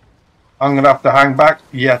gonna have to hang back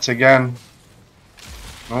yet again.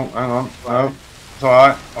 Oh, hang on. No, it's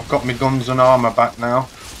alright. I've got my guns and armour back now.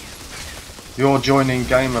 You're joining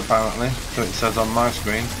game apparently, so it says on my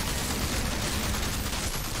screen.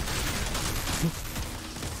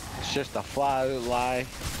 It's just a flat out lie.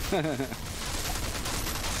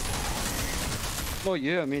 Not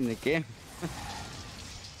you, I mean the game.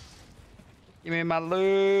 Give me my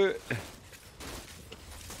loot.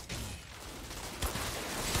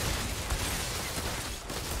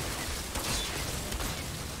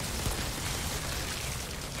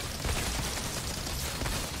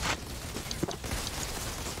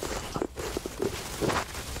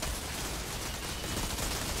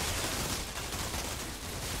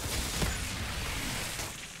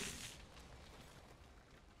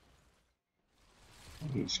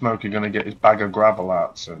 Smokey gonna get his bag of gravel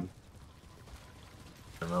out soon.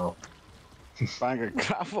 I know. Bag of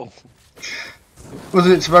gravel. Was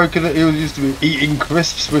it Smokey that he was used to be eating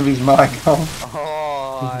crisps with his mic on?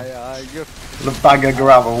 Oh, aye, you're... The bag of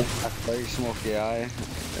gravel. That's like Smokey, aye.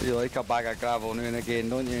 You like a bag of gravel now and again,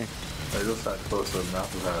 don't you? I just had close to an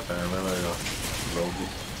apple hat there, and then I got logy.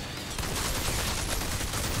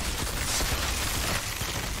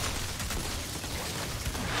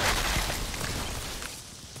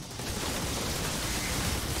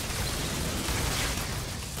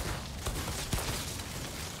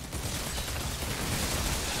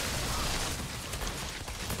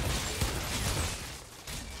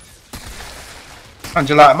 And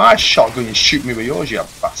you're like, my shotgun, you shoot me with yours, you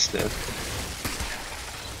bastard.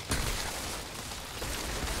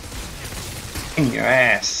 In your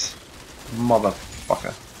ass,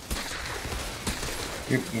 motherfucker.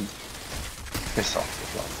 You can piss off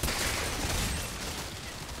as well.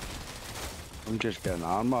 I'm just getting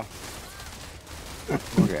armor. I'm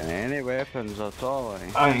not getting any weapons at all.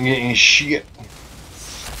 I ain't getting shit.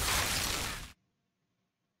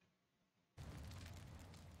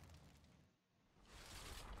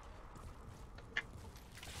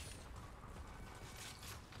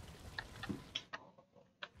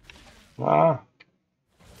 Ah.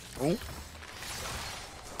 Oh.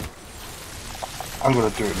 I'm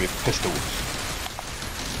gonna do it with pistols.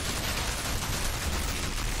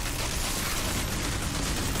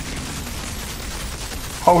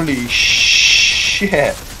 Holy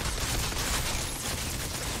shit!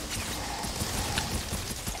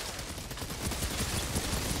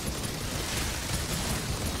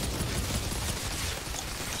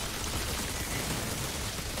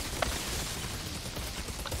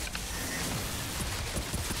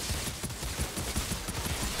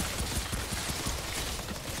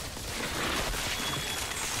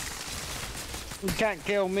 You can't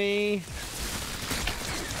kill me.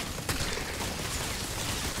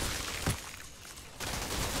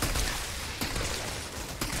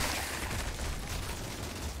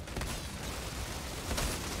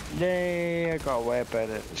 Yay, I got a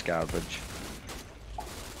weapon. It's garbage.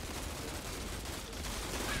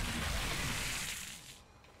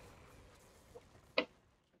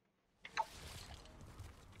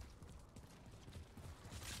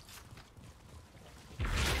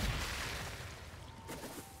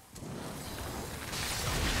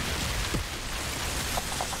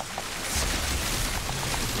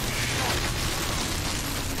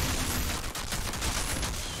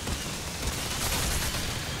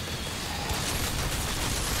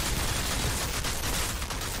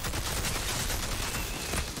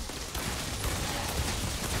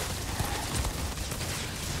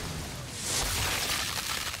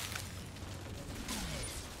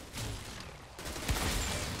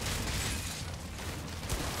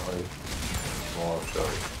 Oh,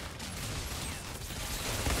 sorry.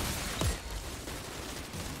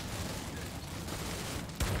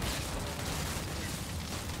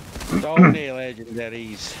 Only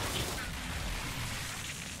legendaries.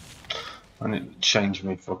 I need to change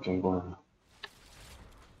my fucking gun.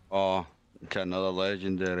 Oh, okay, another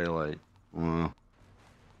legendary like. Oh.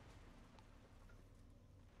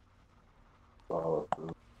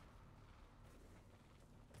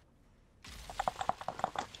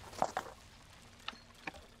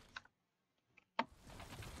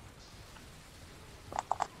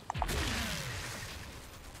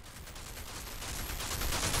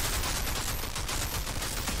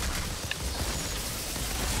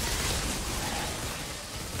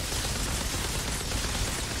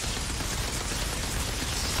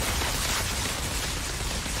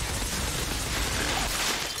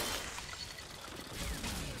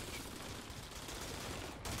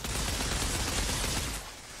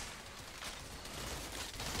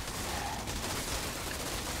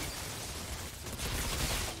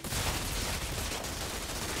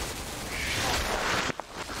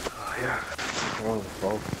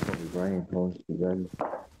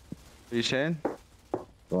 What are you saying?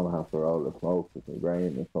 Gonna have to roll the smoke with my brain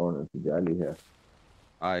in the corner to jelly here.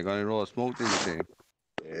 Aye, gonna roll a smoke, did you say?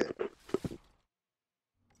 Yeah.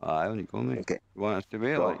 Aye, only go, mate. Okay. You want us to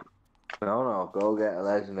wait, Go. like? No, go get a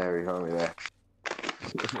legendary for me there.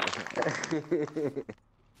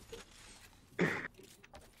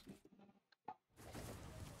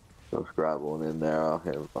 Just grab one in there, I'll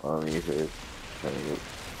hit him for me if it's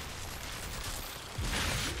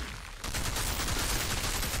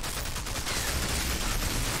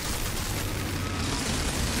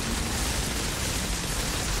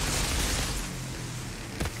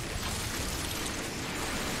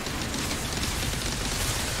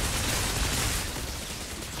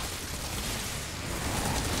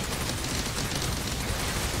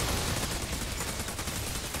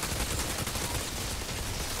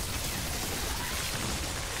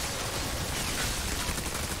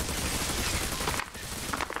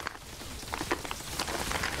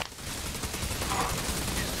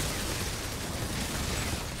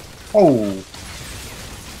Oh!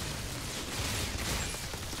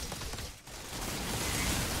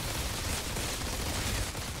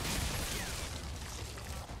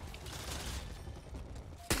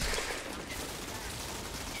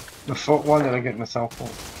 The fuck, why did I get myself on?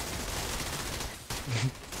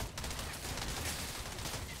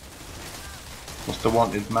 Must have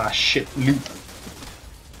wanted my shit loot.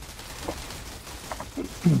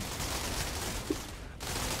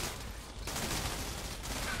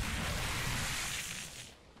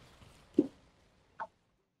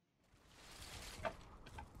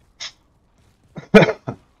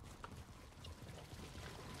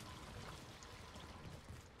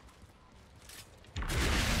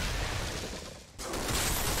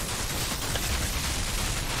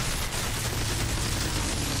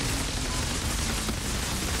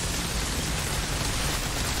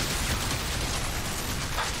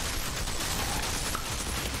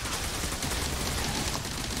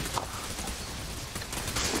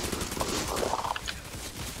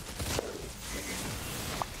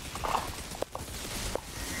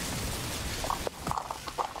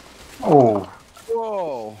 Oh.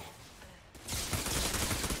 Whoa.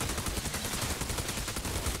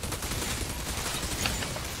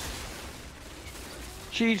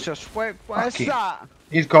 Jesus, what is that?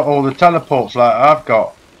 He's got all the teleports like I've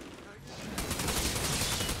got.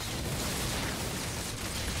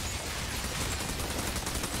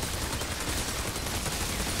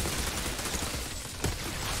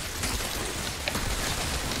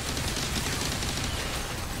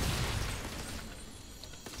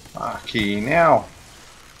 Fucking hell.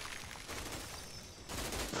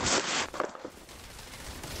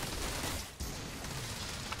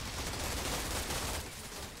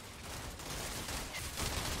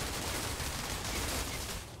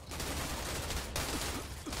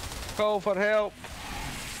 Call for help.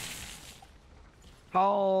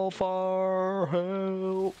 Call for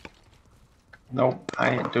help. Nope, I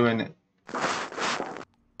ain't doing it.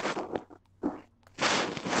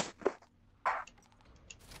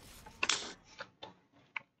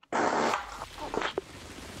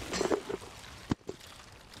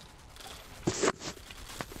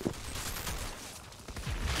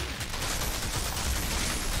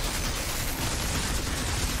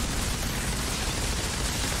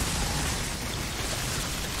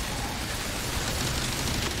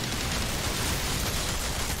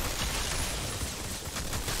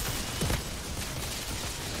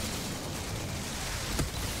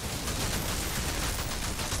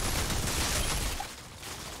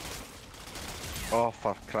 Oh,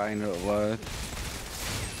 for crying out loud.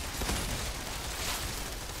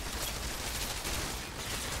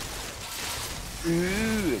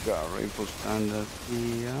 Ooh, I got a rifle standard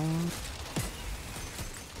here.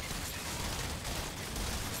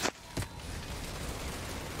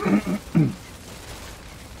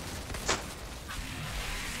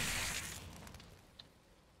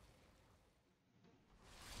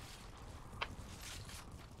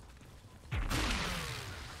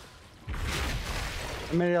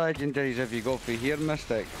 How many legendaries have you got for here,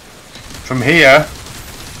 Mystic? From here,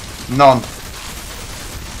 none.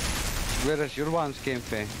 Where is your ones came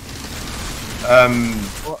from?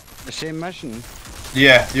 What, the same mission?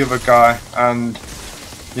 Yeah, the other guy, and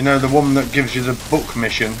you know the one that gives you the book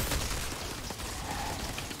mission.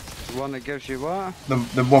 The one that gives you what?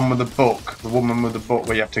 The one with the book, the woman with the book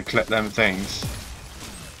where you have to collect them things.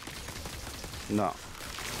 No.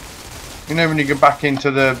 You know when you go back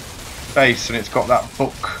into the base and it's got that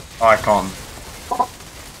book icon.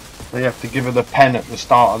 So you have to give her the pen at the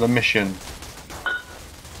start of the mission.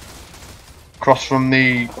 Across from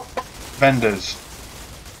the vendors.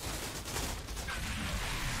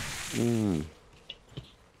 I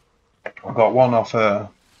got one off her.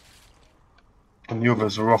 And the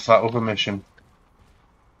others were off that other mission.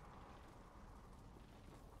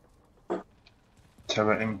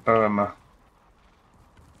 Terror in Burma.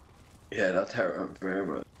 Yeah, that terror in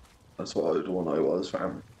Burma. That's what the one I was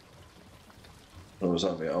farming. I was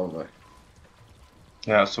on my own, like.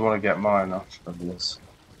 Yeah, so I want to get mine off. Yes.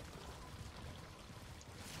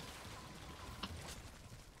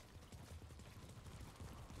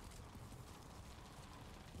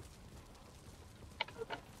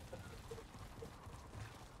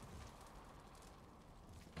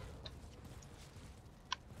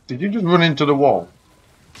 Did you just run into the wall?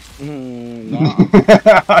 No.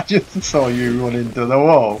 I just saw you run into the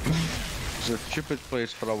wall. It's a stupid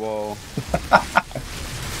place for a wall. It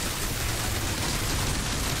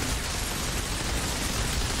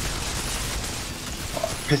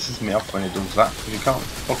pisses me off when it does that, because you can't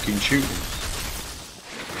fucking shoot him.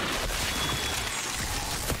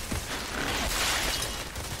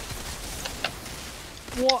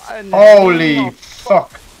 What in the Holy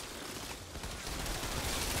fuck!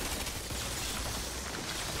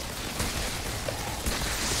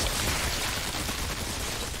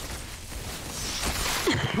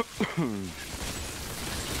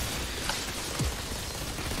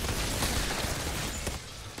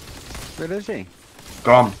 Where is he?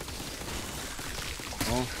 Gone.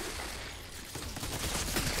 Oh.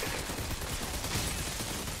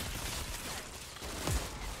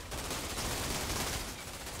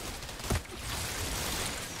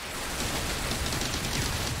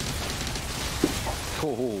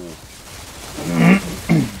 Oh.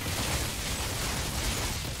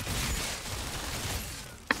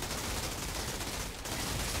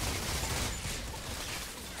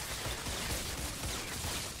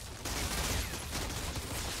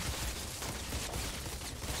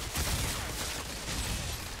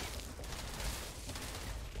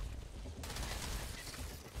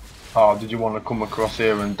 Oh, did you want to come across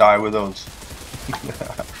here and die with us?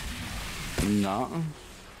 No.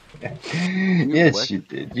 Yes, you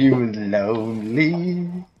did. You was lonely.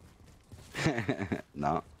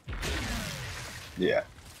 No. Yeah.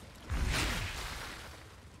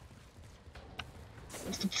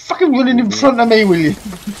 Stop fucking running in front of me, will you?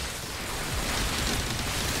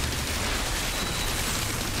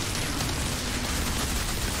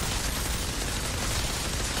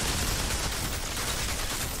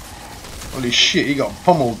 Holy shit, he got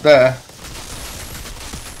pummeled there.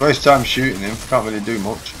 First time shooting him, can't really do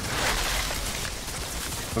much.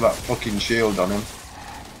 With that fucking shield on him.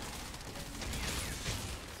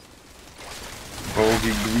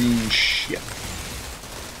 Bogey green shit.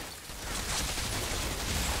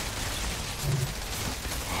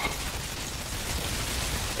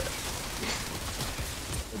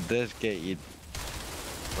 It does get you,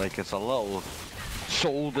 like it's a little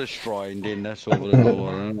soul destroying doing this over and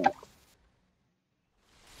over, isn't it?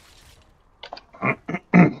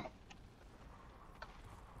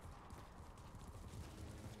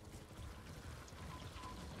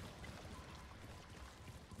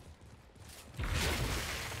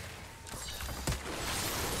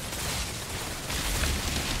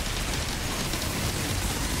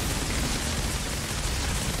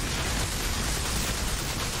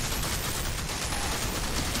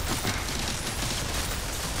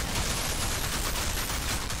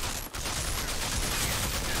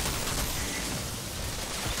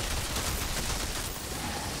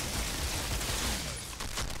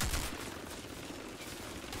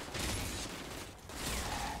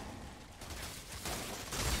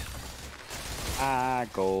 I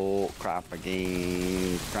go crap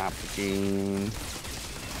again, crap again.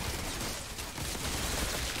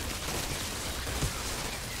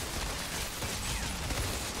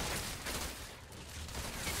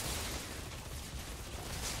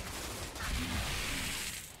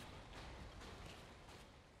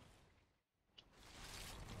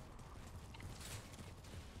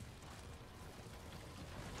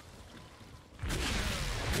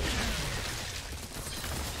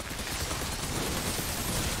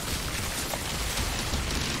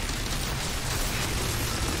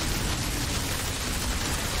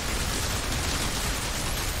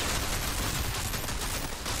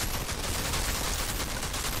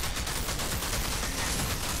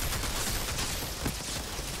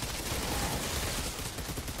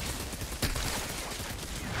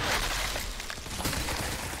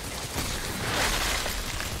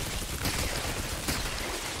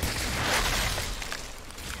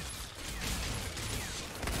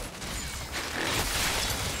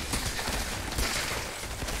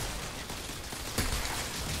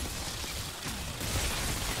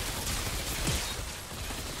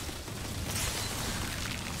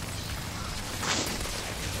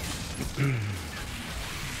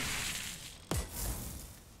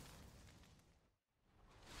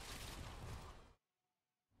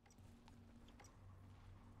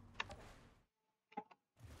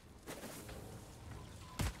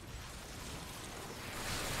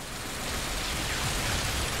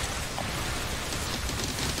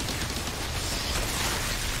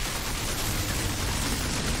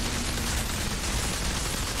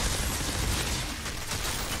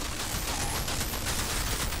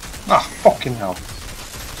 Ah, fucking hell.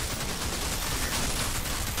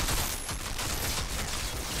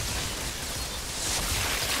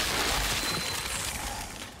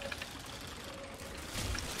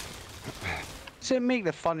 Does it make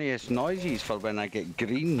the funniest noises for when I get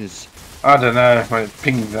greens? I don't know, when it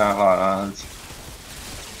pings out like that.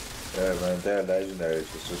 Yeah, man, they're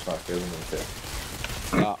legendaries, it's just not giving them to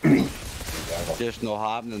No. Just not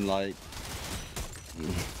happening, like.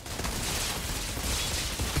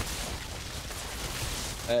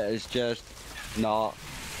 It is just not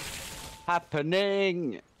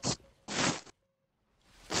happening.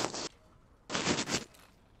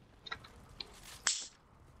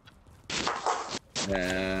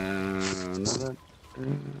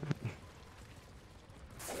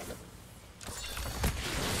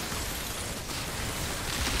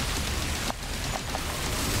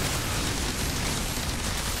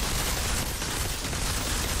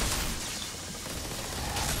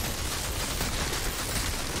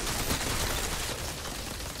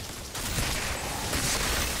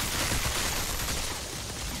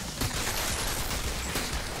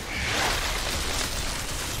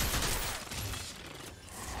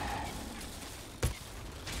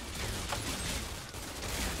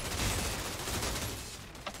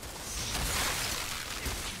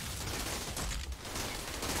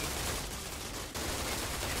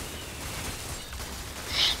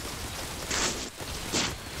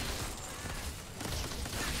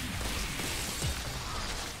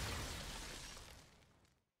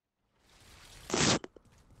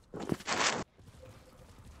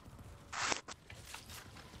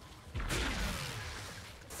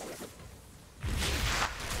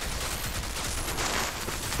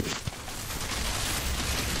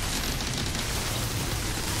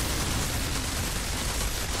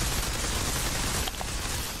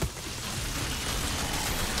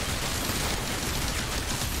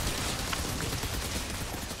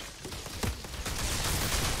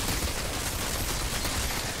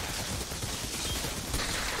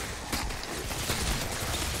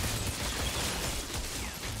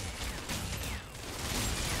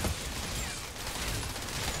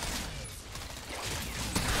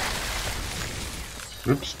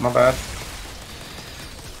 Oops, my bad.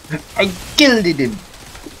 I killed him!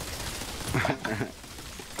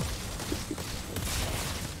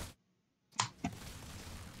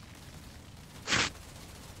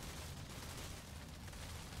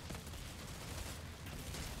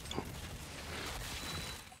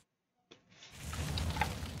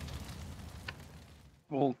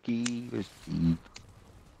 Okay, let's see.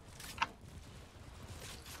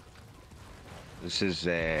 This is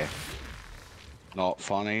not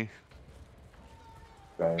funny.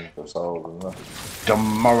 Going for souls, isn't it?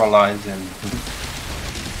 Demoralizing.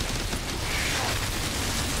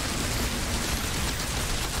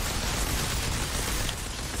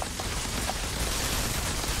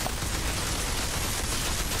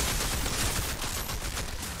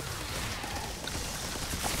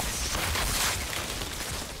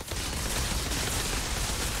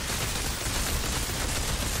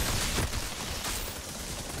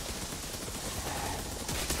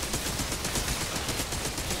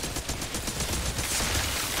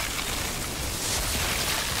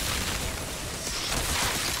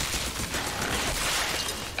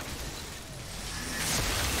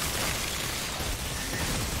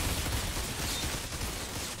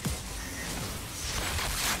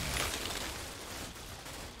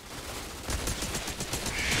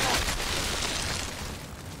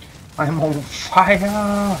 I'm on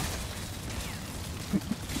fire!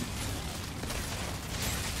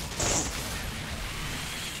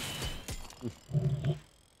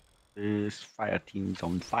 This fire team's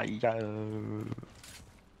on fire. You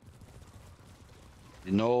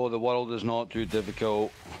know the world is not too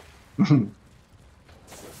difficult.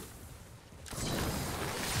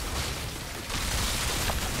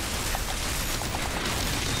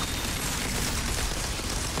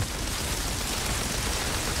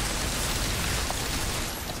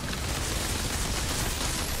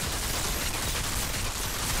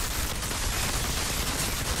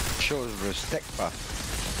 Shows respect, pa.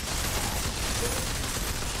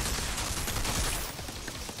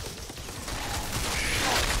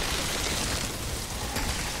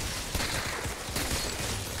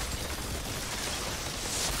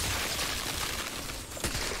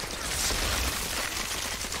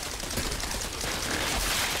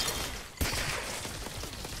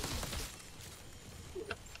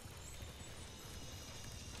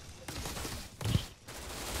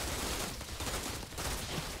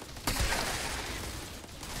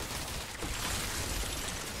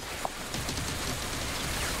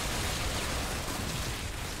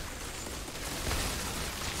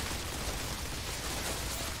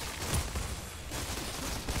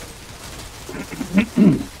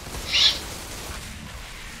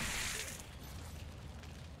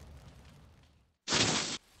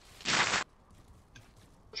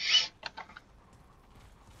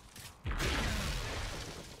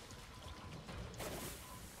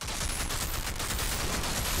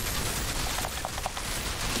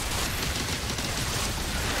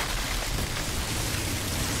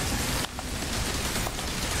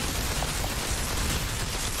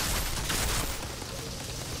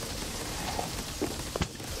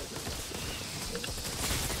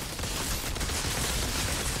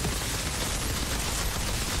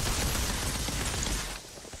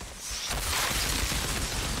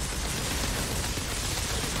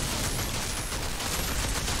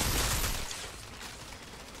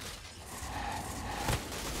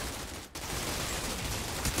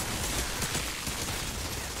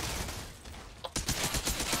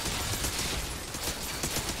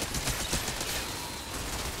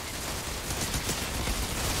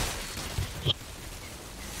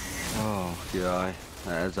 Yeah,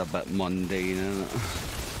 that is a bit mundane, isn't it?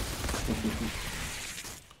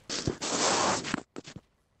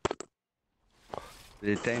 By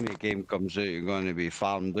the time the game comes out, you're going to be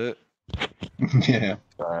farmed out. Yeah.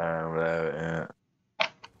 Yeah.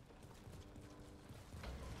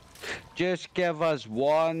 Just give us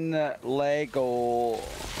one Lego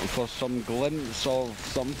for some glimpse of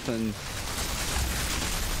something.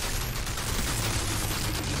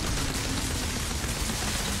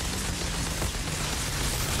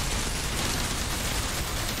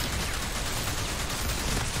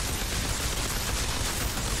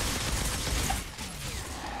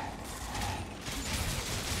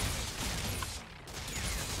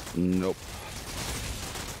 Nope.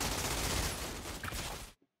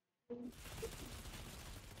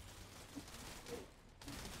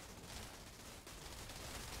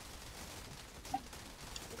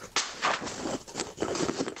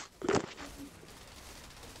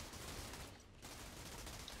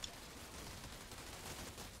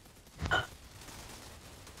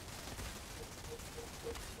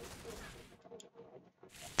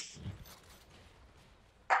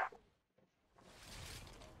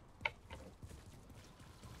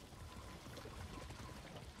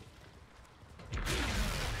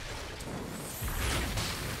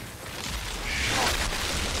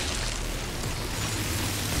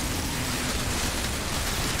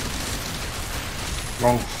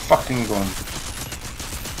 Wrong fucking gun.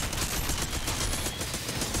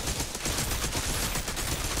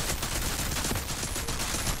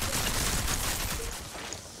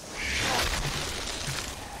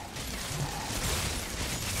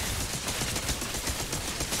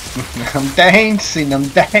 I'm dancing, I'm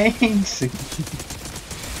dancing.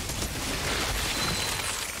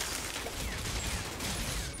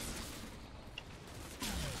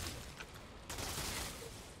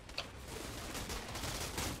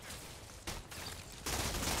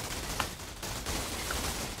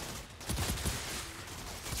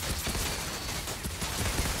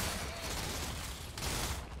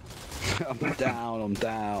 I'm down, I'm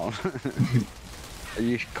down. Are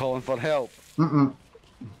you calling for help? Mm-mm.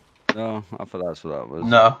 No, I thought that's what that was.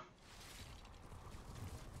 No.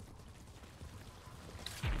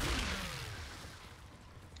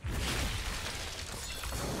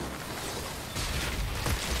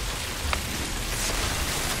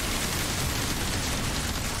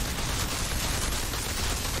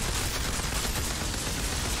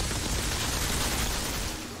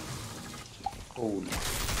 Holy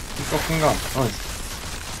fucking god.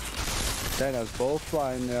 Nice. Then there's both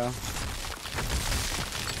flying there.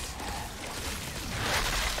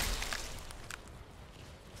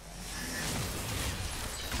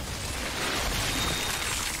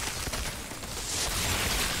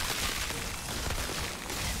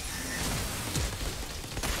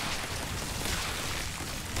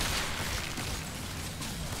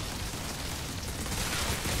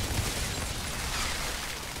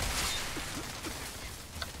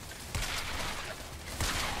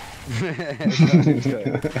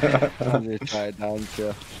 I'm just trying down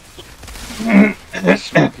to.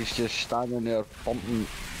 He's just standing there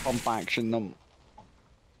pump action them.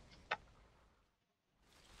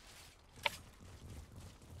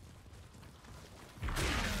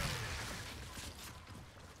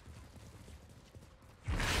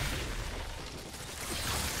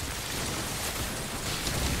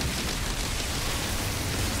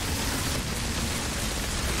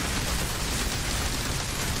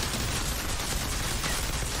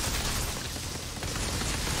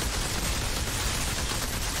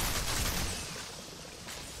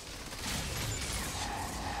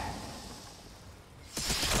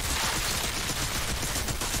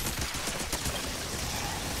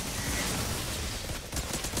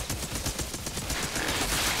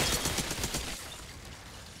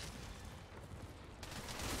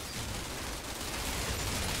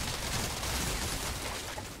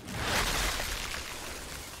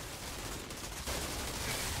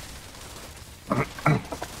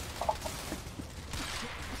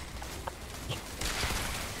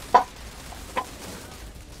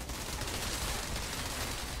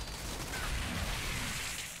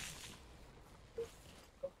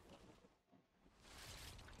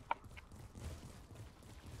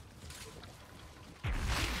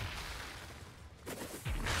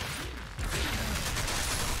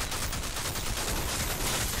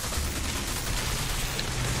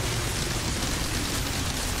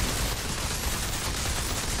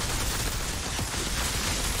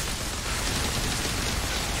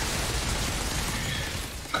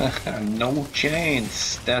 No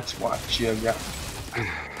chance. That's what you got.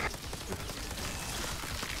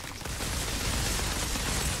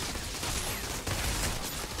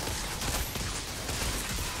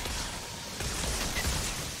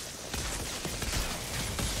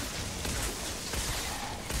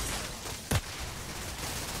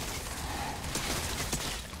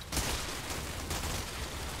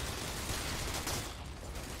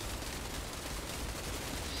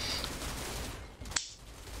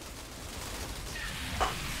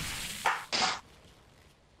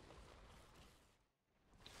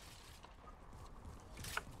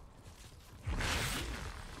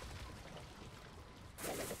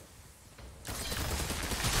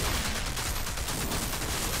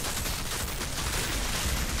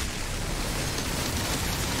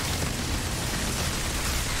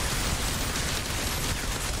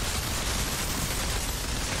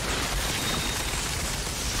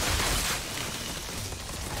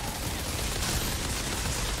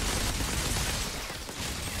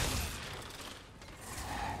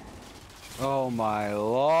 Oh my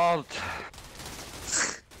lord.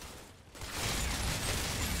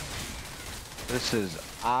 This is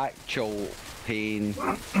actual pain.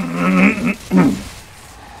 I'm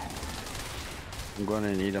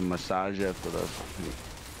gonna need a massage after this.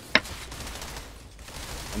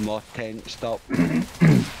 I'm more tensed up.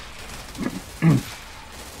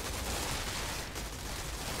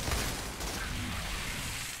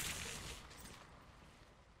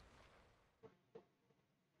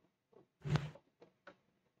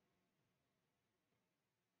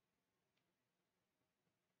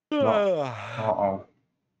 Uh-oh.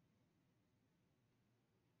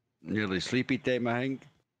 Nearly sleepy time, I think.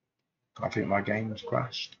 I think my game's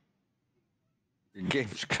crashed. The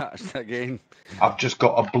game's crashed again. I've just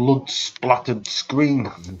got a blood-splattered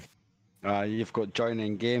screen. You've got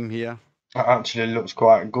joining game here. That actually looks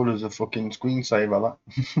quite good as a fucking screensaver,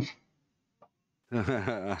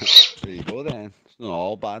 that. There you go then. It's not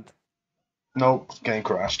all bad. Nope, game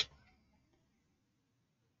crashed.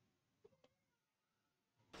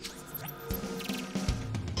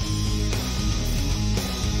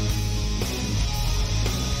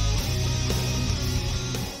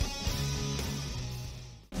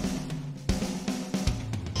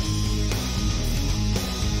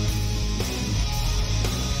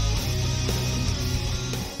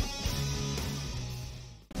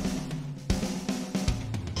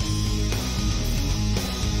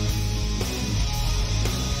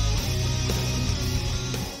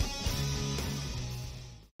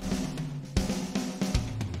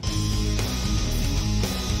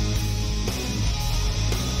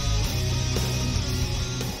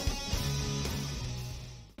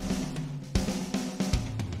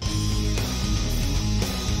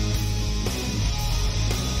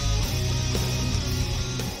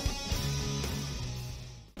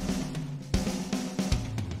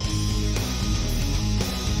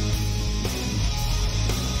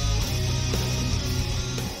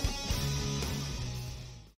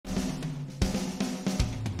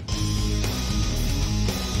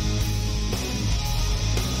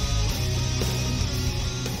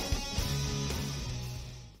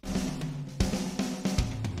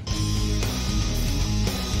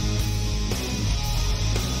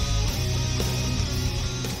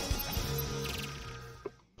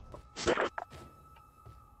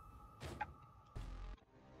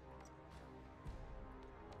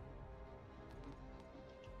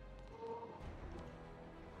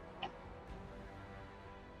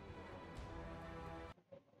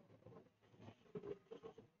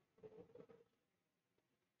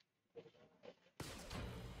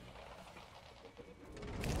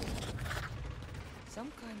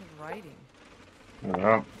 Some kind of writing.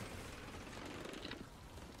 Yeah.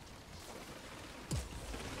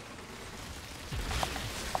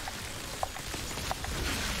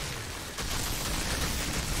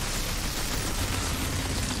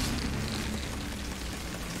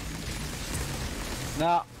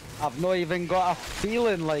 Nah, I've not even got a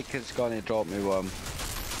feeling like it's gonna drop me one.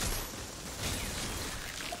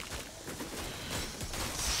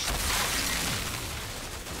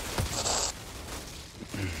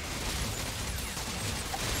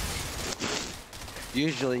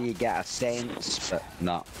 Usually you get a sense, but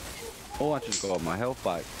nah. Oh, I just got my health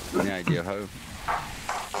back. Any idea how?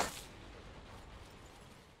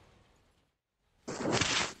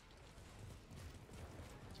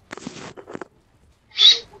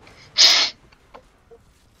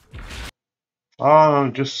 Oh,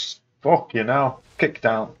 just fuck you now. Kicked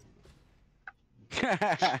out.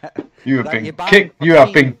 You have been kicked. You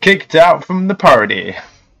have been kicked out from the party.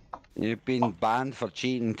 You've been banned for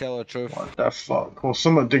cheating. Tell the truth. What the fuck? Well,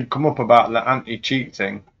 something did come up about the anti-cheat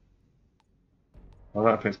thing. I don't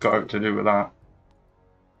know if it's got out to do with that.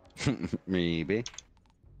 Maybe.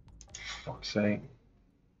 Fuck's sake.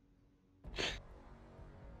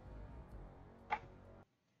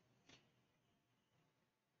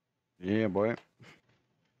 Yeah, boy.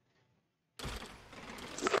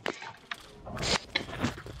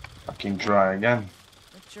 Fucking try again.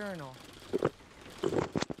 A journal.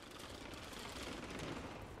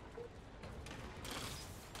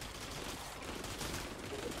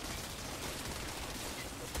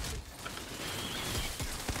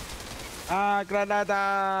 Ah,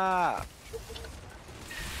 Granada!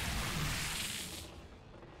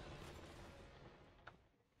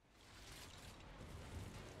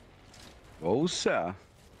 Oh, sir.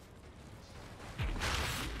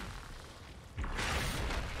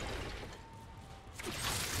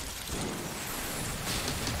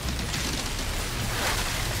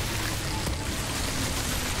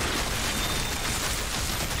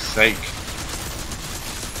 Sake.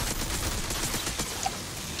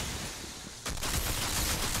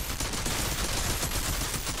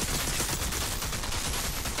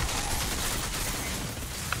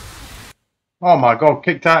 Oh my god,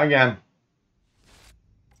 kicked out again.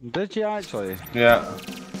 Did you actually? Yeah.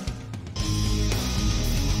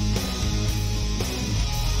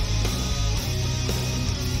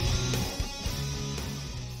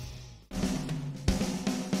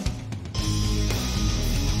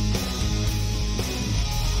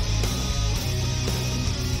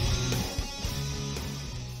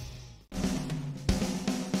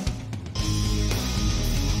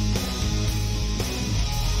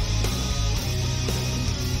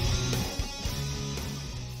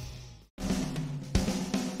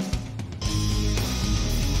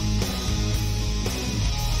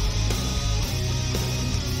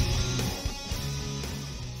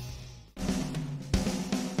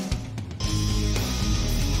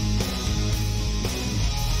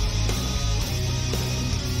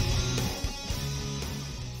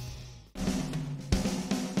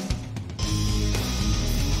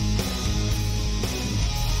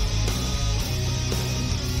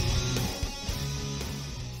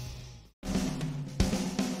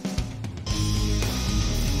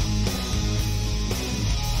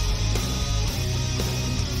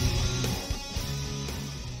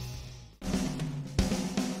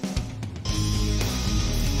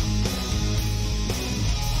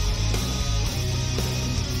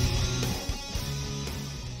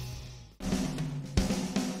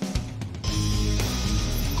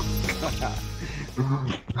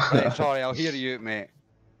 Right, sorry, I'll hear you, mate.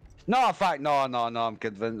 No, in fact, no, I'm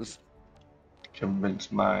convinced.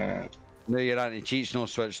 Convinced my. No, your anti-cheat's not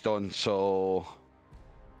switched on, so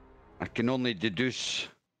I can only deduce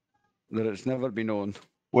that it's never been on.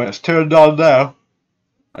 Well, it's turned on now.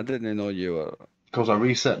 I didn't know you were. Because I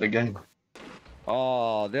reset the game.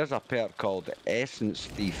 Oh, there's a perk called Essence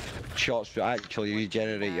Thief. Shots will actually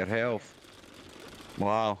regenerate your health.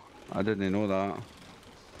 Wow, I didn't know that.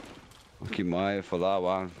 I'll keep my eye out for that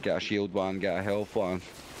one. Get a shield one, get a health one.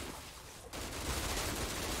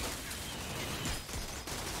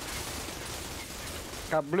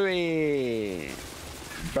 Kablooey!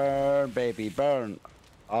 Burn, baby, burn.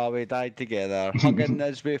 Oh, we died together. Hugging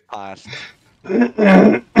as we've passed.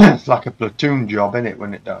 It's like a platoon job, innit,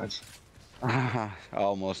 when it dies. I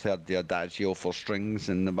almost heard the Adagio for strings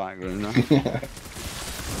in the background. Huh?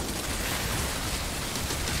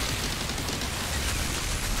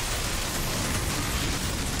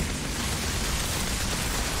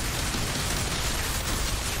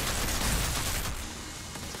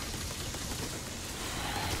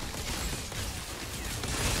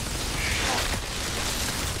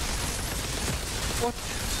 What?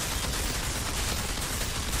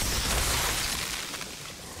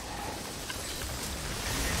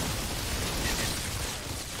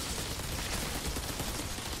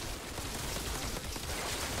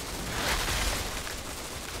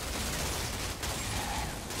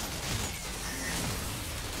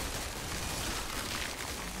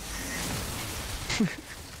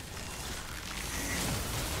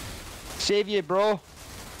 Save you, bro.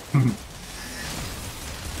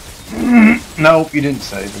 Nope, you didn't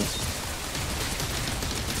save us.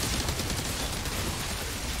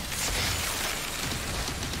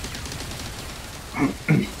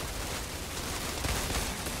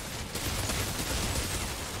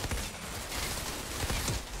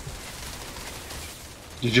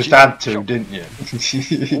 You just had to, didn't you?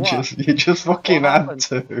 you just fucking had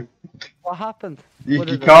to. What happened? You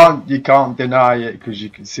can't deny it because you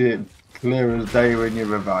can see it clear as day when you're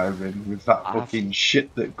reviving with that fucking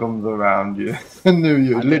shit that comes around you. I knew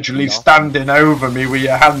you were literally standing over me with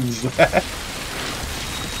your hands there.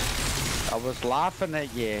 I was laughing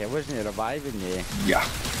at you. I wasn't reviving you. Yeah.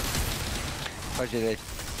 What you did?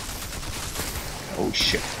 Oh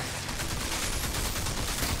shit.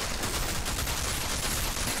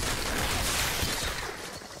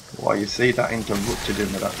 Why you see that interrupted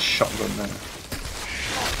him with that shotgun there.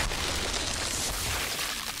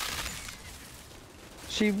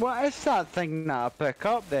 See, what is that thing that I pick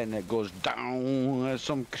up then? It goes down. There's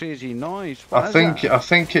some crazy noise. What I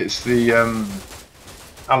think it's the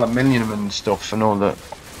aluminium and stuff and all that.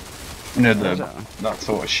 You know, that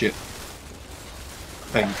sort of shit.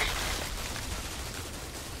 I think.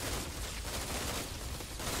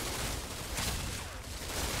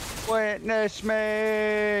 Witness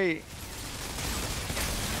me!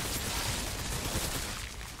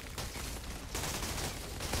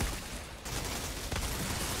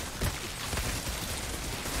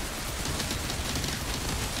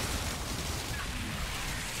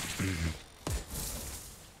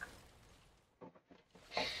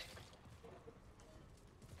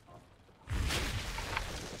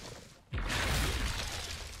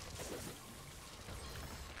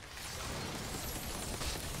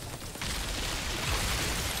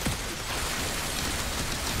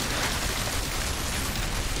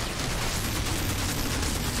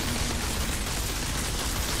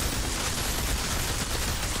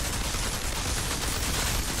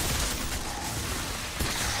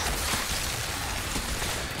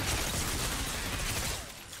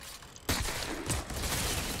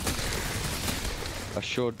 I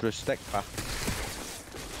showed the stick back.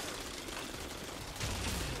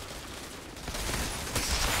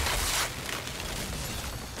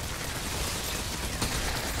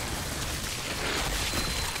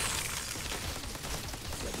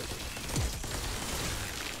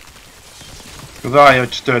 Because I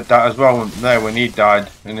just heard that as well there when he died,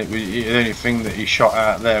 and it was the only thing that he shot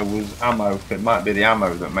out there was ammo. It might be the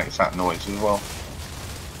ammo that makes that noise as well.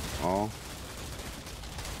 Oh.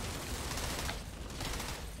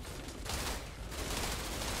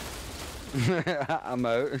 I'm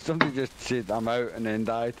out. Somebody just said I'm out and then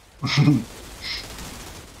died.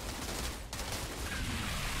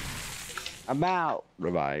 I'm out.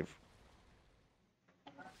 Revive.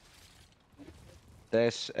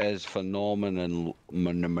 This is phenomenally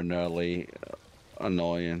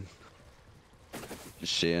annoying.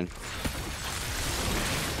 Just saying.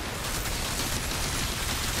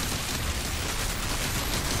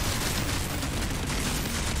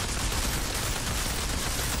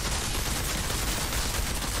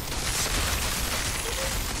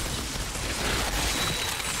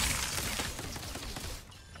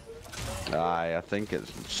 Aye, I think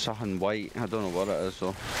it's something white. I don't know what it is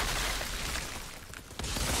though.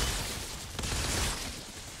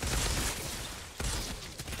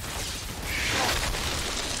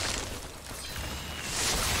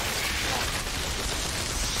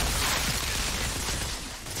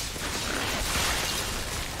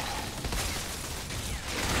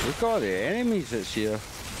 Look at all the enemies that's here.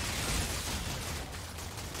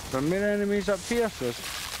 There are more enemies up here, so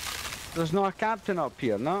there's not a captain up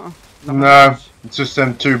here, no? No, it's just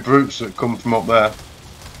them two brutes that come from up there.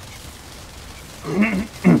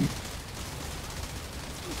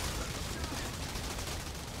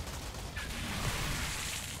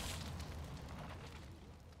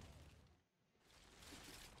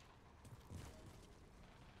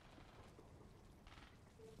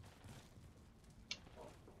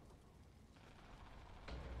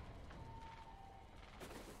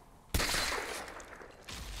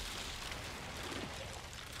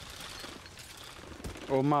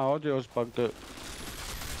 Oh, my audio's bugged out.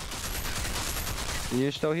 Can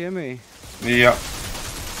you still hear me? Yeah.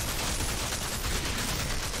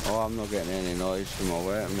 Oh, I'm not getting any noise from my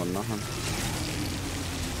weapon or nothing.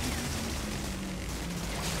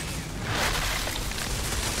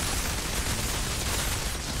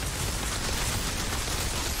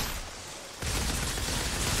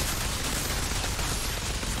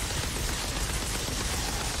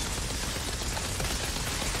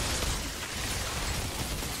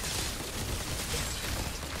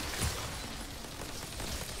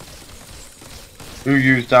 Who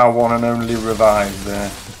used our one and only revive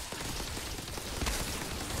there?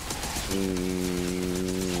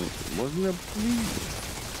 Wasn't it me?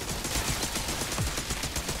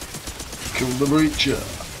 Kill the breacher.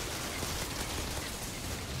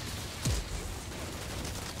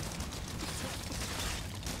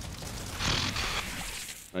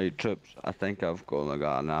 Right, troops, I think I've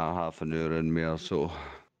got now half an hour in me or so.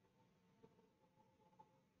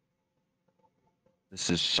 This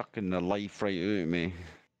is sucking the life right out of me.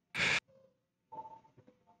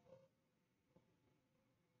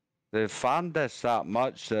 They've fanned this that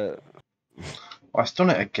much that... I've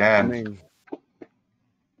done it again. I mean...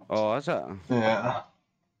 Oh, is it? Yeah.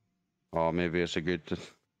 Oh, maybe it's a good...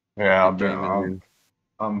 Yeah,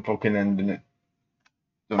 I'm fucking ending it.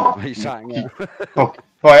 Are you saying it? Fuck.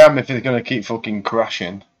 Well, I am if it's gonna keep fucking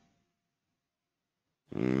crashing.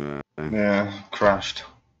 Yeah, crashed.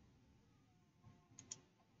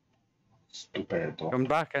 Stupid. Come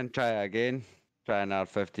back and try it again. Try another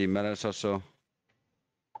 15 minutes or so.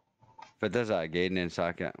 If it does that again, then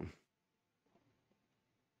sack it.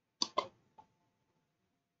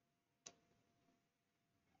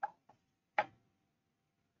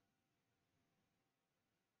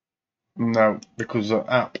 No, because the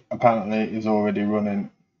app apparently is already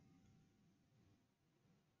running.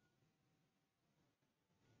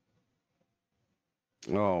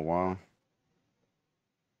 Oh, wow.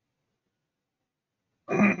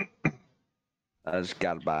 That's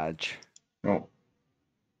garbage. Oh.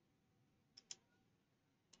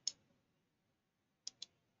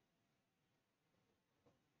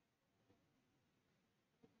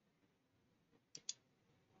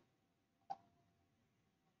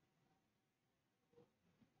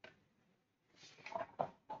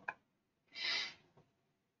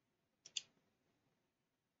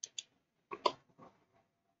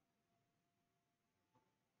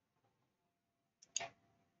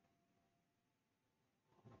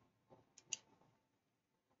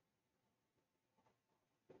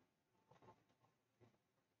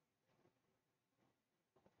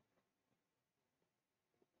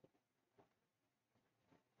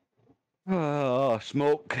 Oh,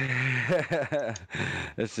 smoke.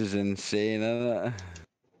 This is insane, isn't it?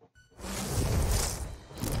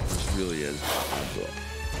 This really is.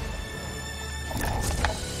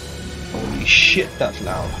 Holy shit, that's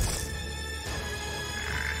loud.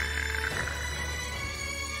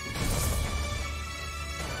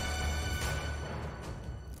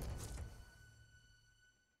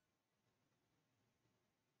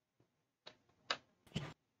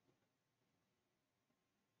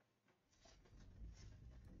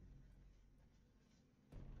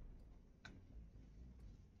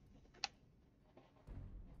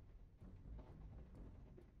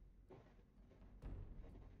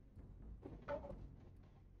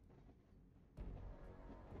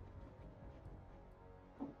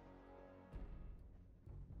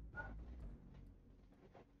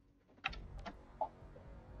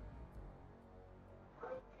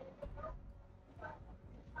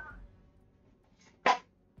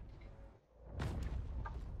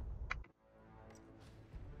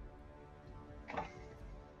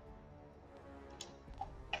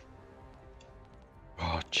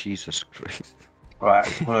 Jesus Christ.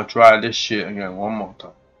 Right, I'm gonna try this shit again one more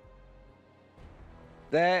time.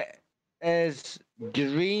 That is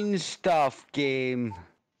green stuff game.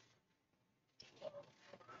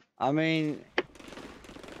 I mean,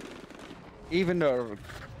 even our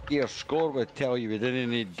gear score would tell you we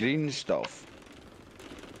didn't need green stuff.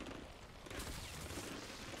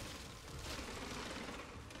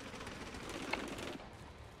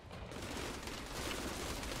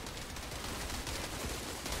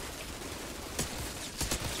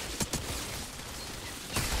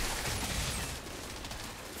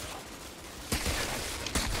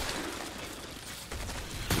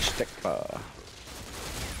 Stick bar.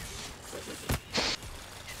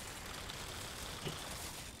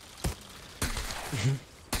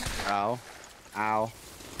 Ow. Ow.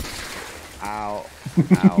 Ow.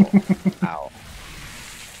 Ow. Ow.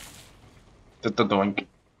 The doink.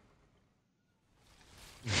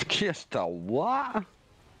 Just a what?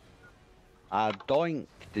 A doink,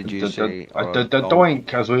 did you say? The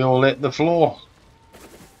doink as we all hit the floor.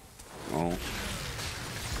 Oh.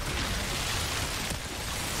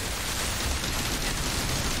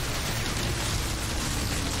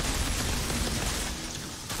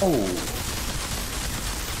 Oh.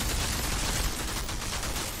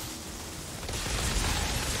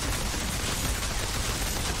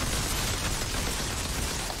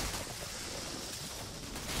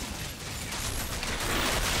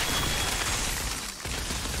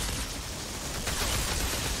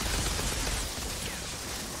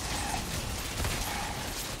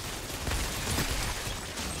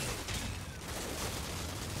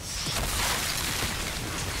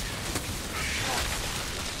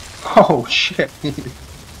 Oh shit.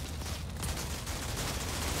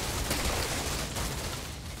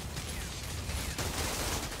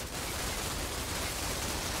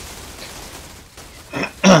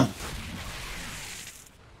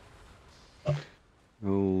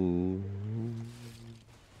 Oh.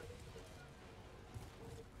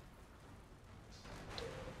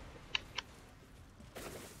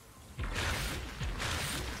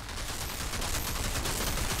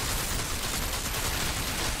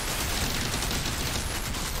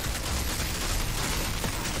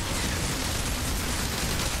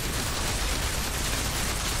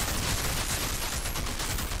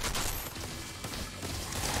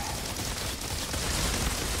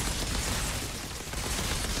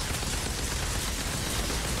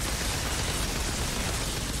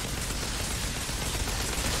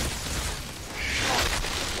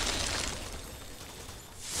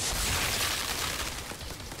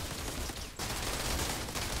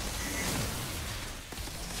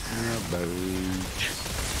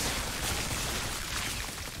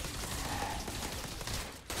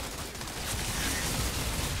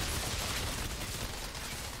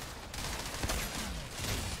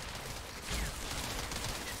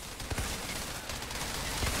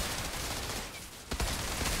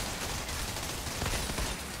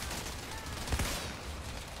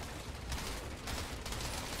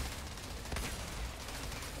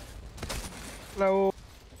 Hello.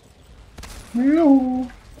 Hello.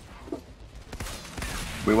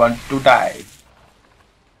 We want to die.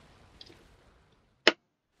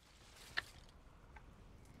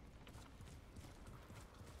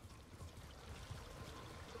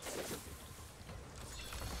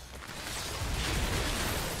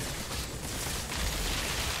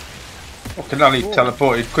 Fucking hell, he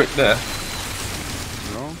teleported quick there.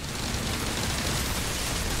 No.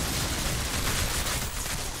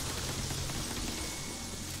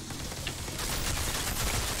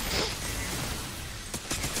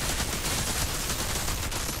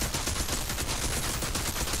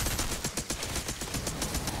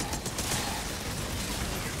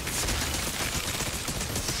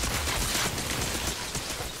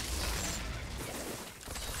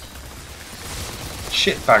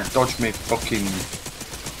 Shitbag dodged me fucking.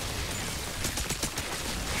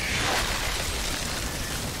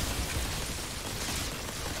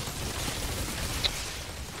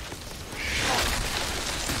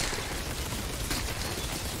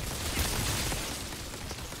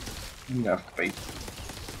 Enough, babe.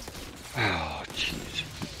 Oh, jeez.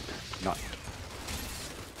 Not yet.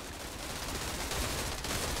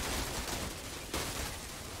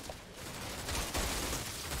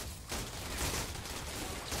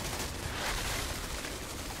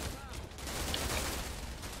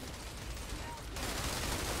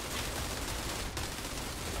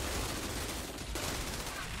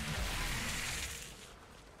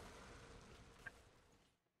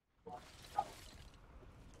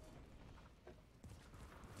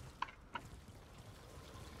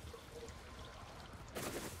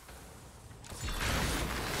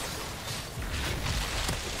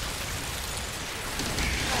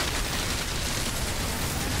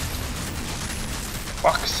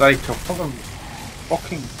 fuck's sake, I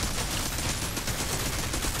fucking...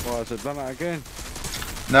 What, has it done it again?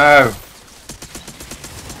 No!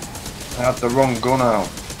 I had the wrong gun out.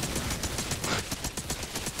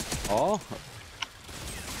 Oh?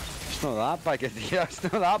 It's not that bad, it's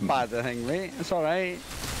not that bad, I think, mate. It's alright.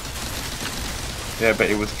 Yeah, but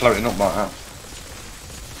it was floating up like that.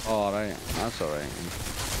 Oh, right. That's alright.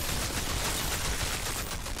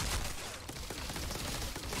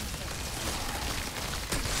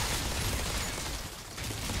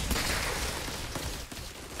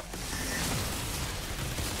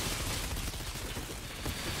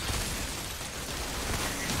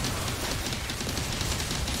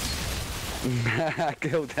 I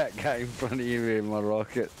killed that guy in front of you with my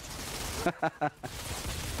rocket.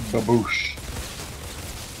 Baboosh.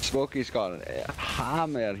 Smokey's got a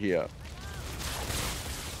hammer here.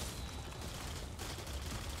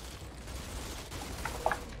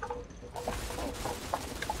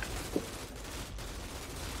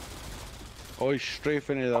 Oh, he's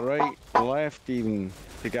strafing to the right, left even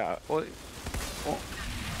to get it. Oh.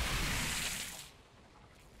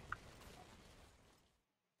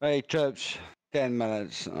 Right, troops, 10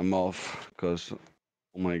 minutes, I'm off, because,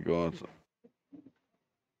 oh my god.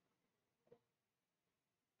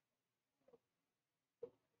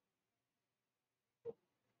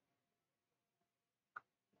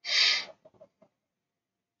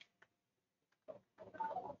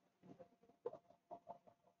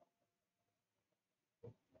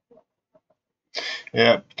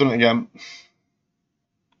 Yeah, done it again.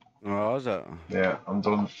 Oh, is it? Yeah, I'm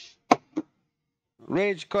done.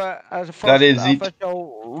 Rage quit as a That first is it.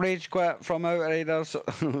 official rage quit from Outriders.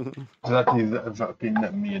 Exactly, that fucking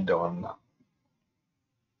let me done.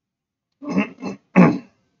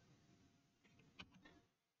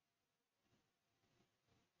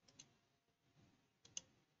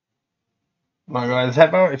 My guys,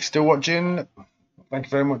 head out if you're still watching. Thank you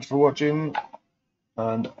very much for watching.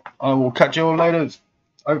 And I will catch you all later.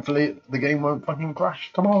 Hopefully the game won't fucking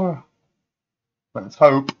crash tomorrow. Let's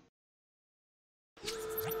hope.